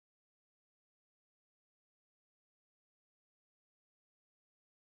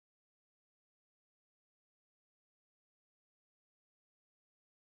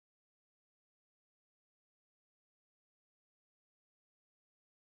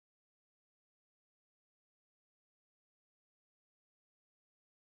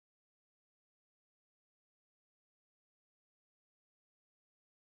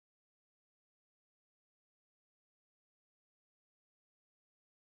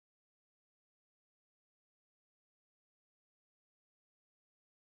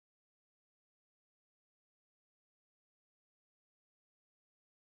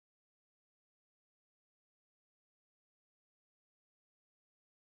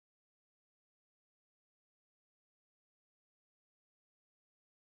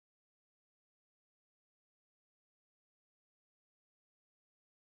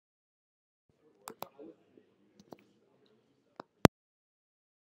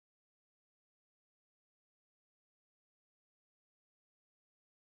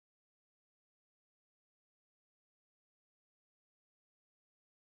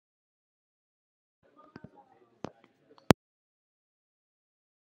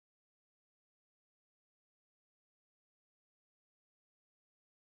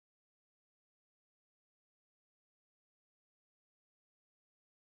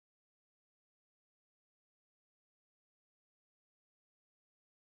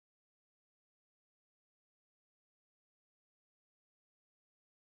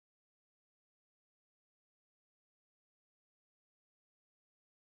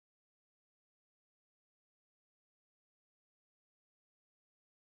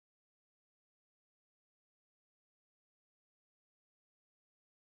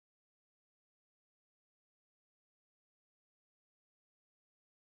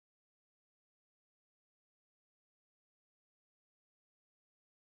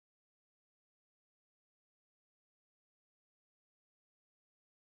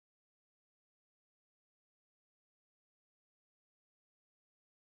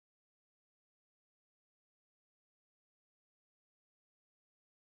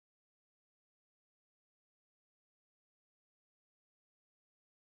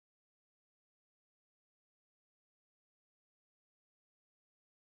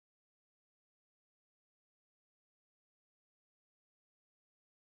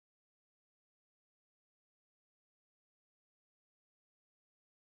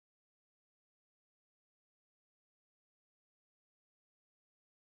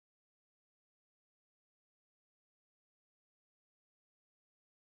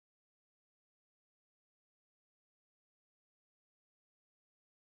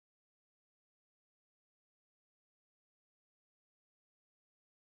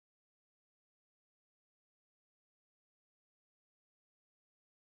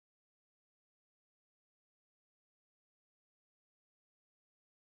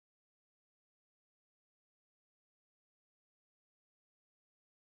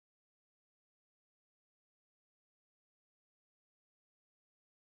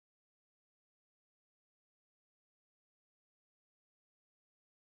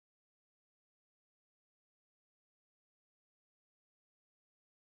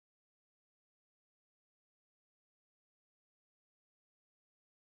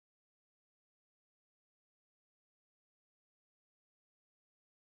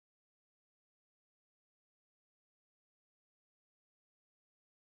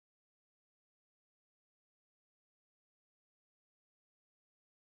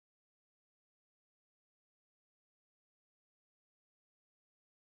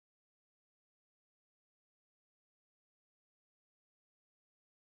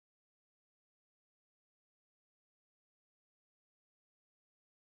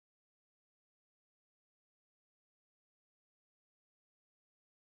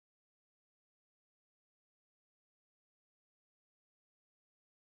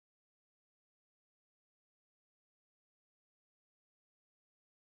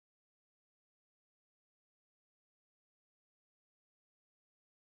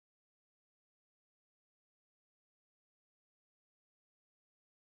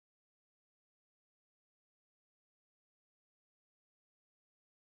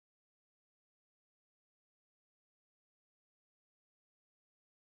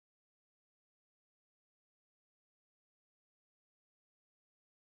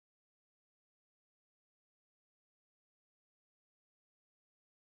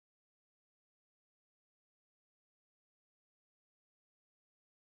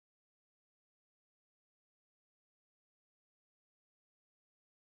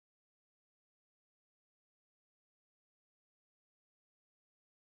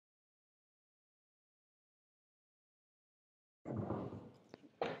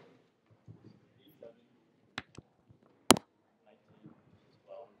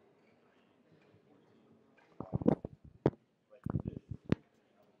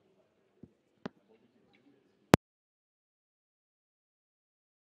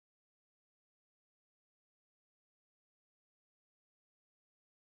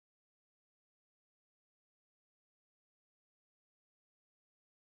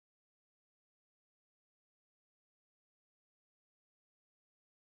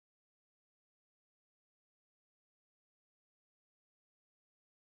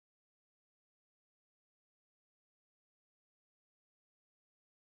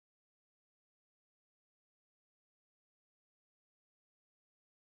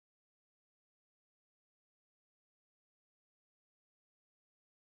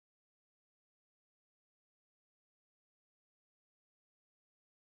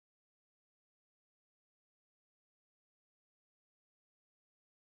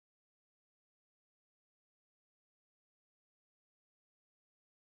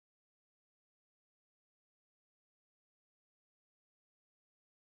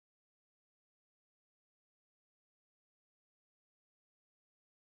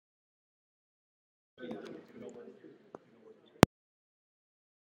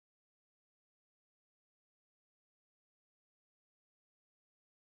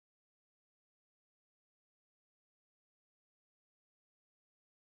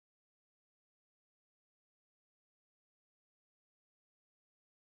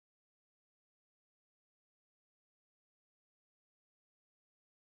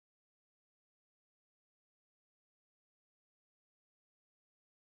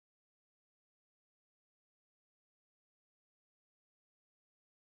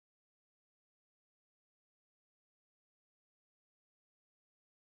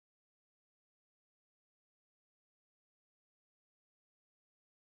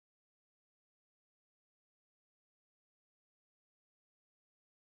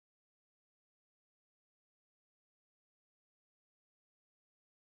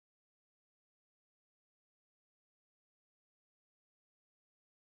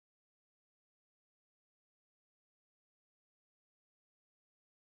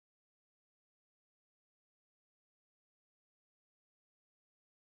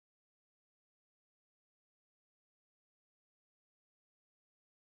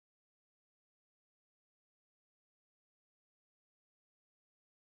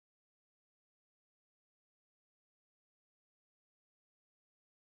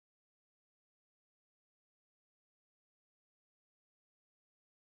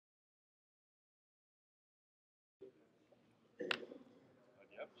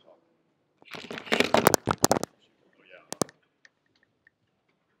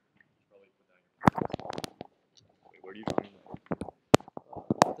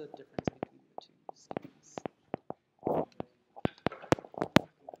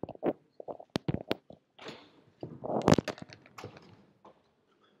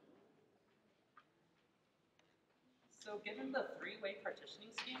So given the three-way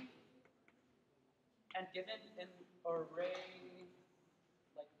partitioning scheme, and given an array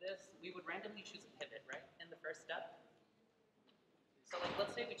like this, we would randomly choose a pivot, right, in the first step. So like,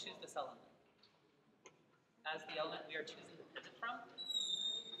 let's say we choose this element as the element we are choosing to pivot from.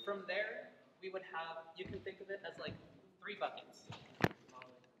 From there, we would have, you can think of it as like 3 buckets.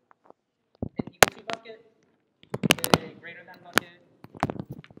 An equal to bucket, a greater than bucket,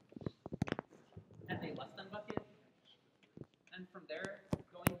 and a less than bucket. And from there,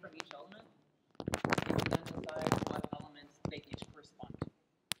 going from each element, you can then decide what elements they each correspond to.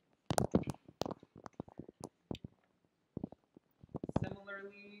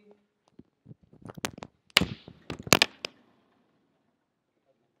 Similarly,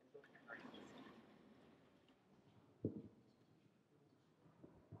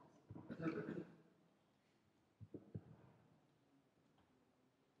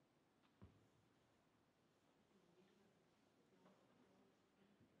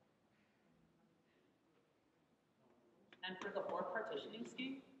 and for the 4 partitioning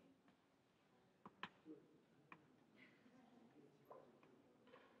scheme,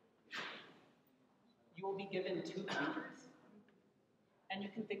 you will be given 2 pointers, and you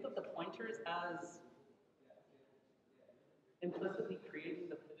can think of the pointers as implicitly creating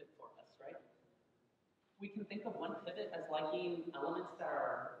the pivot for us, right? We can think of one pivot as liking elements that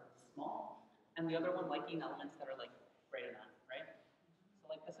are small, and the other one liking elements that are like greater than, right? So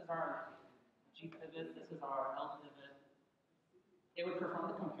like this is our G pivot, this is our L pivot. It would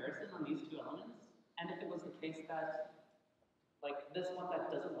perform the comparison on these 2 elements, and if it was the case that like this one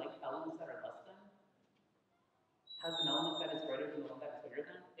that doesn't like elements that are less than has an element that is greater than the one that is bigger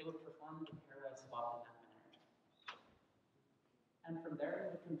than, it would perform the pairwise swap in that manner. And from there,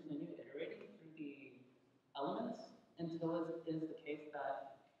 it would continue iterating through the elements until it is the case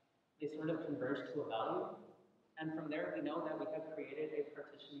that they sort of converge to a value. And from there, we know that we have created a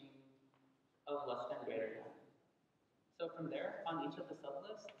partitioning of less than greater than. So from there, on each of the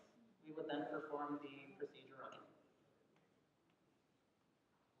sublists, we would then perform the procedure again.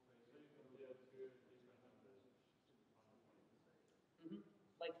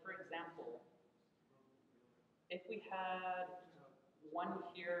 Like for example, if we had 1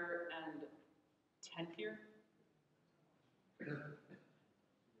 here and 10 here,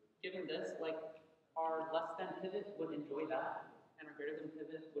 given this, like our less than pivot would enjoy that, and our greater than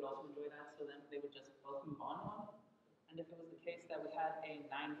pivot would also enjoy that, so then they would just both move on one. And if it was the case that we had a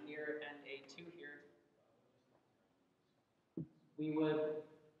 9 here and a 2 here, we would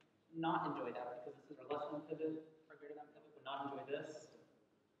not enjoy that because this is our less than pivot, our greater than pivot would not enjoy this.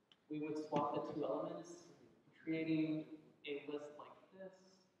 We would swap the 2 elements, creating a list like this.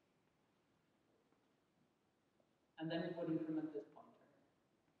 And then we would increment this pointer.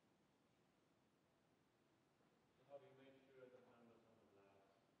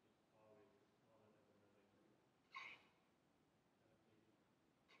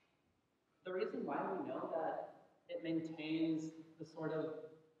 The reason why we know that it maintains the sort of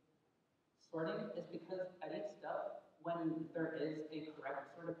sorting is because at each step, when there is a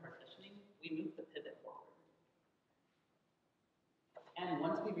correct sort of partitioning, we move the pivot forward. And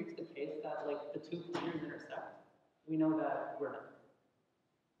once we reach the case that like the 2 pointers intersect, we know that we're done.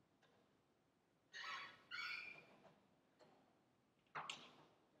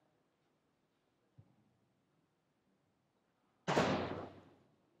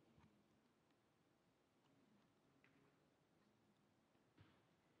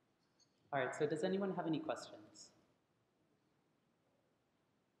 All right, so does anyone have any questions?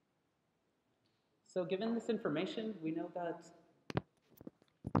 So given this information, we know that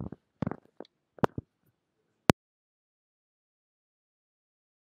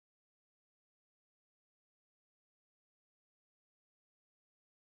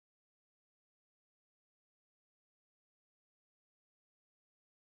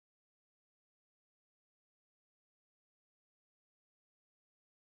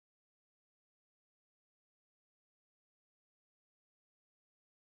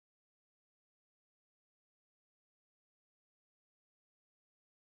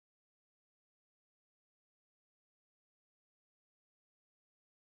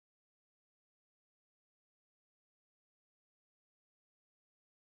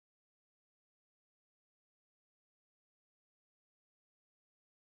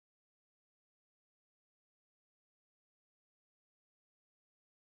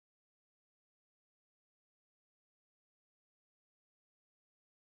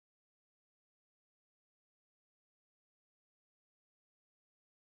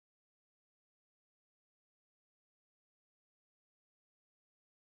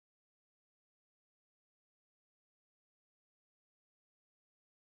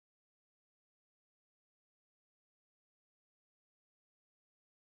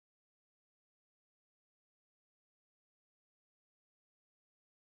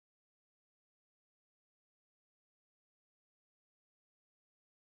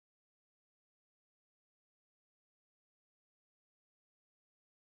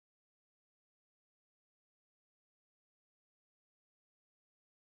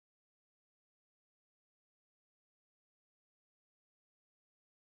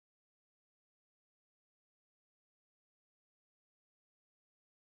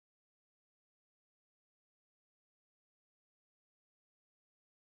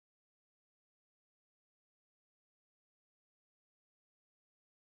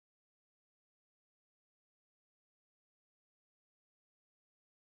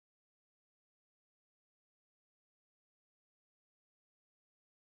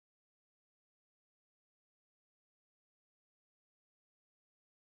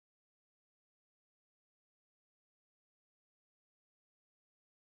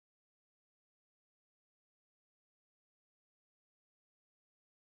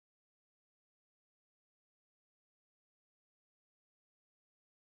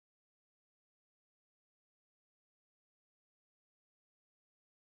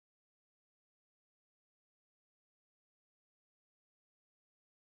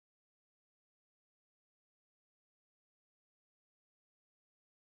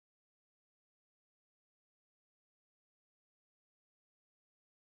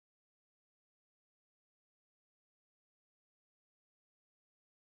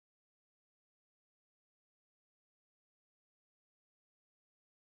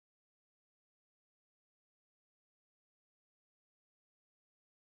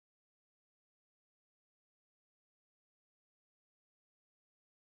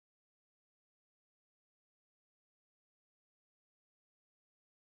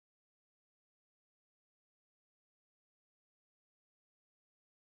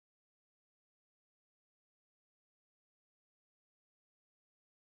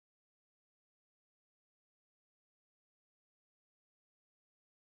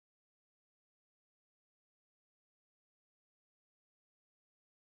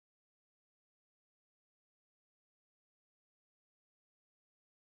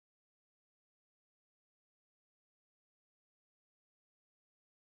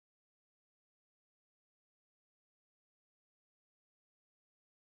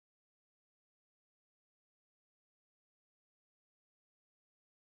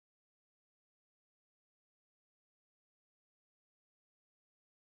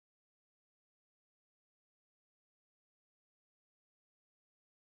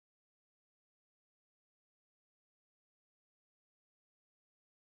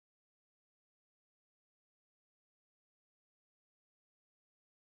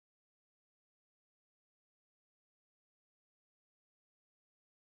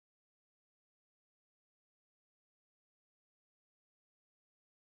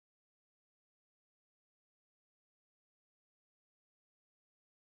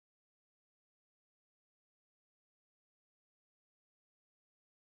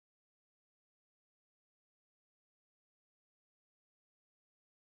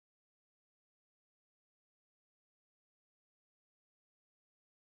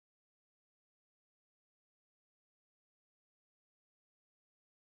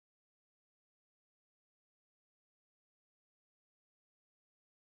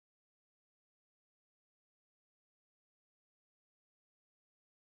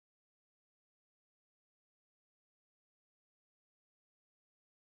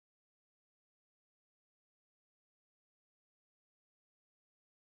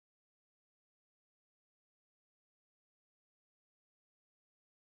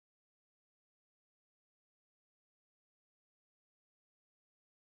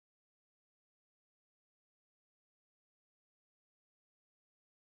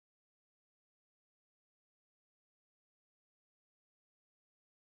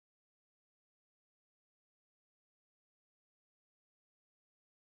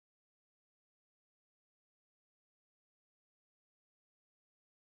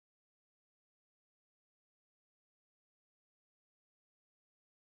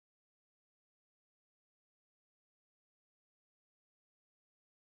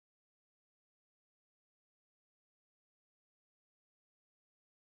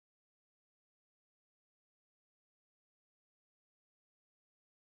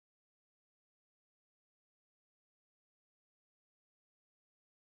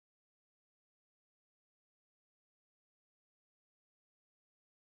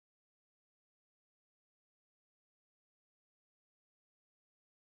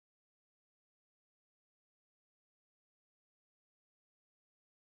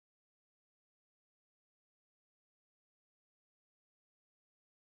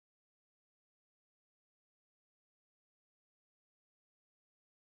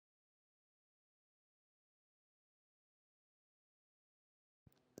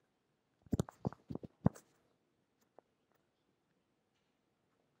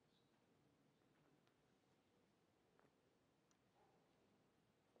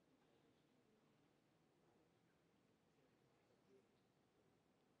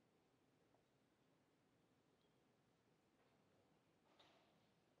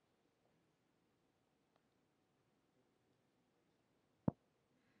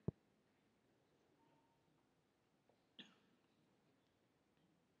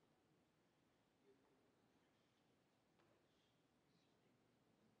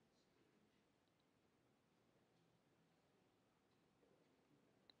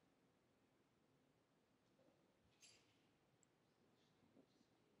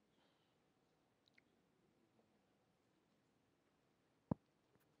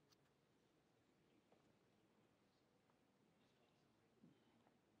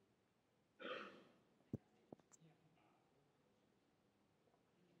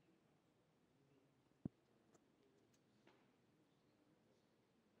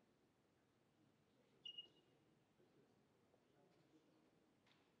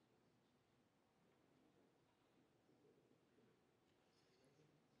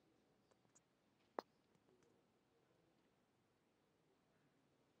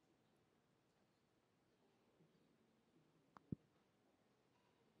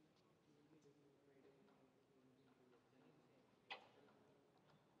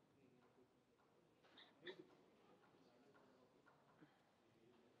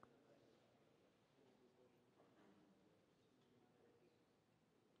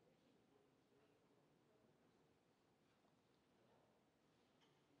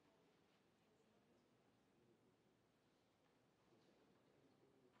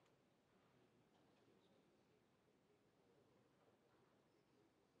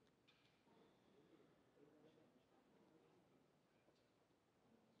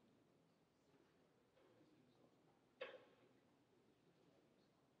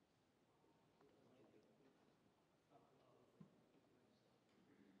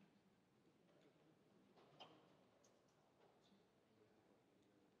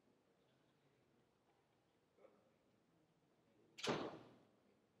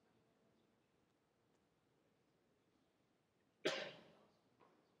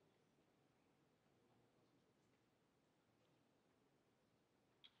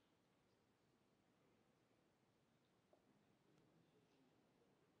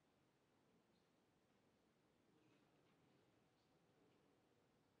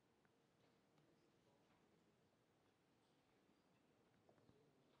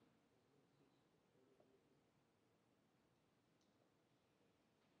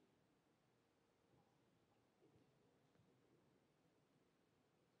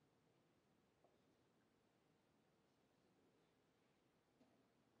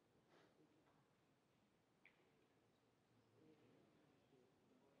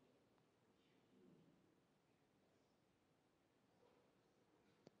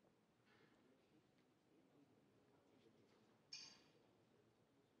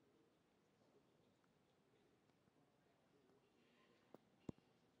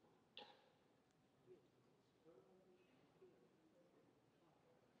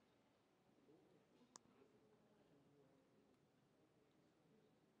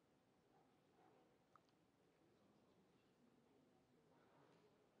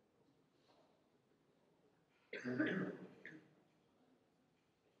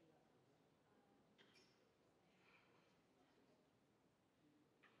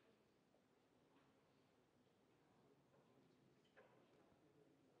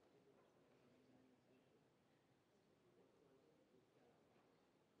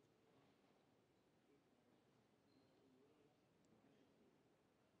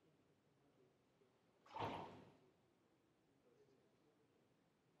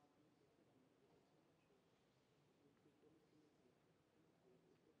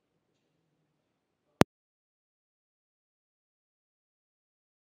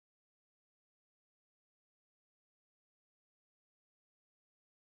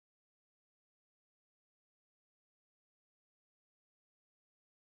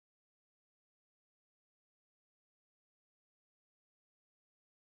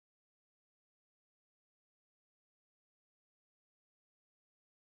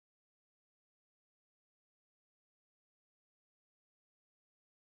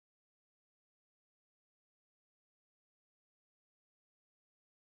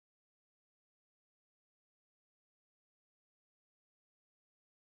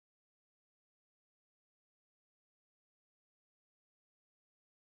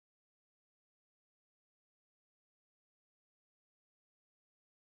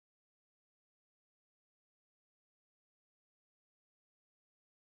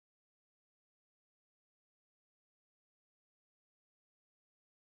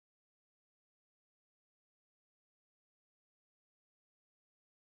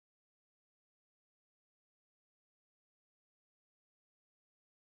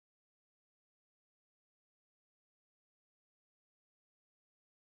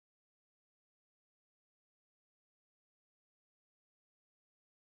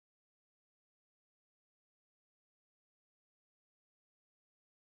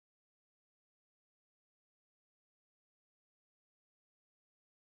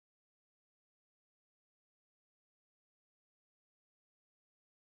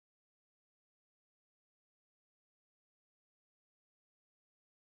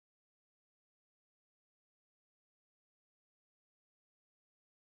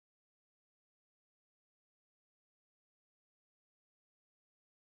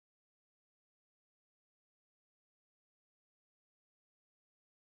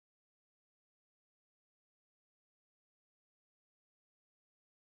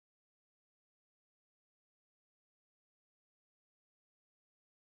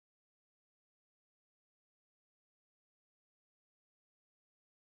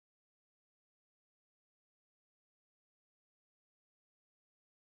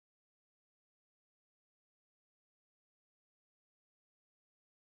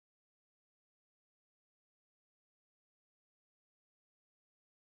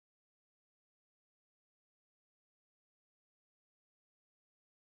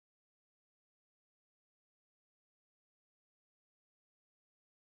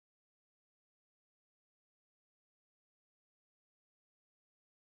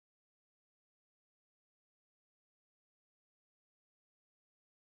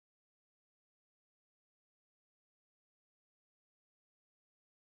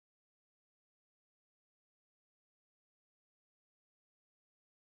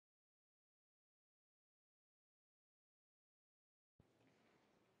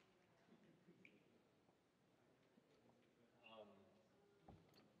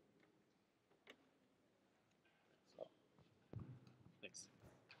Thanks.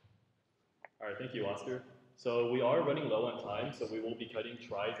 All right, thank you, Oscar. So we are running low on time, so we will be cutting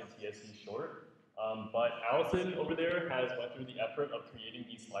tries and TSC short. But Allison over there has went through the effort of creating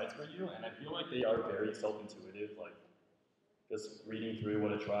these slides for you, and I feel like they are very self-intuitive, like just reading through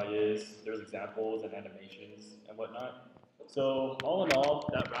what a try is. There's examples and animations and whatnot. So all in all,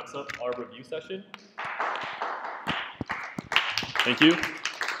 that wraps up our review session. Thank you.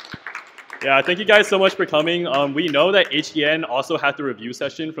 Yeah, thank you guys so much for coming. We know that HEN also had the review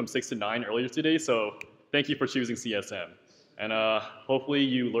session from 6 to 9 earlier today, so thank you for choosing CSM. And hopefully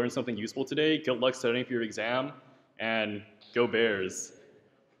you learned something useful today. Good luck studying for your exam, and go Bears.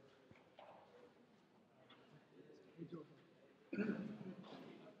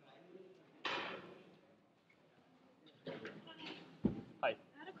 Hi. I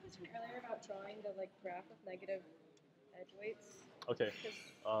had a question earlier about drawing the graph of negative edge weights. Okay.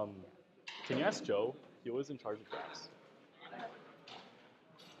 Can you ask Joe? He was in charge of graphs.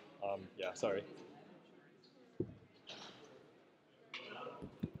 Yeah, sorry.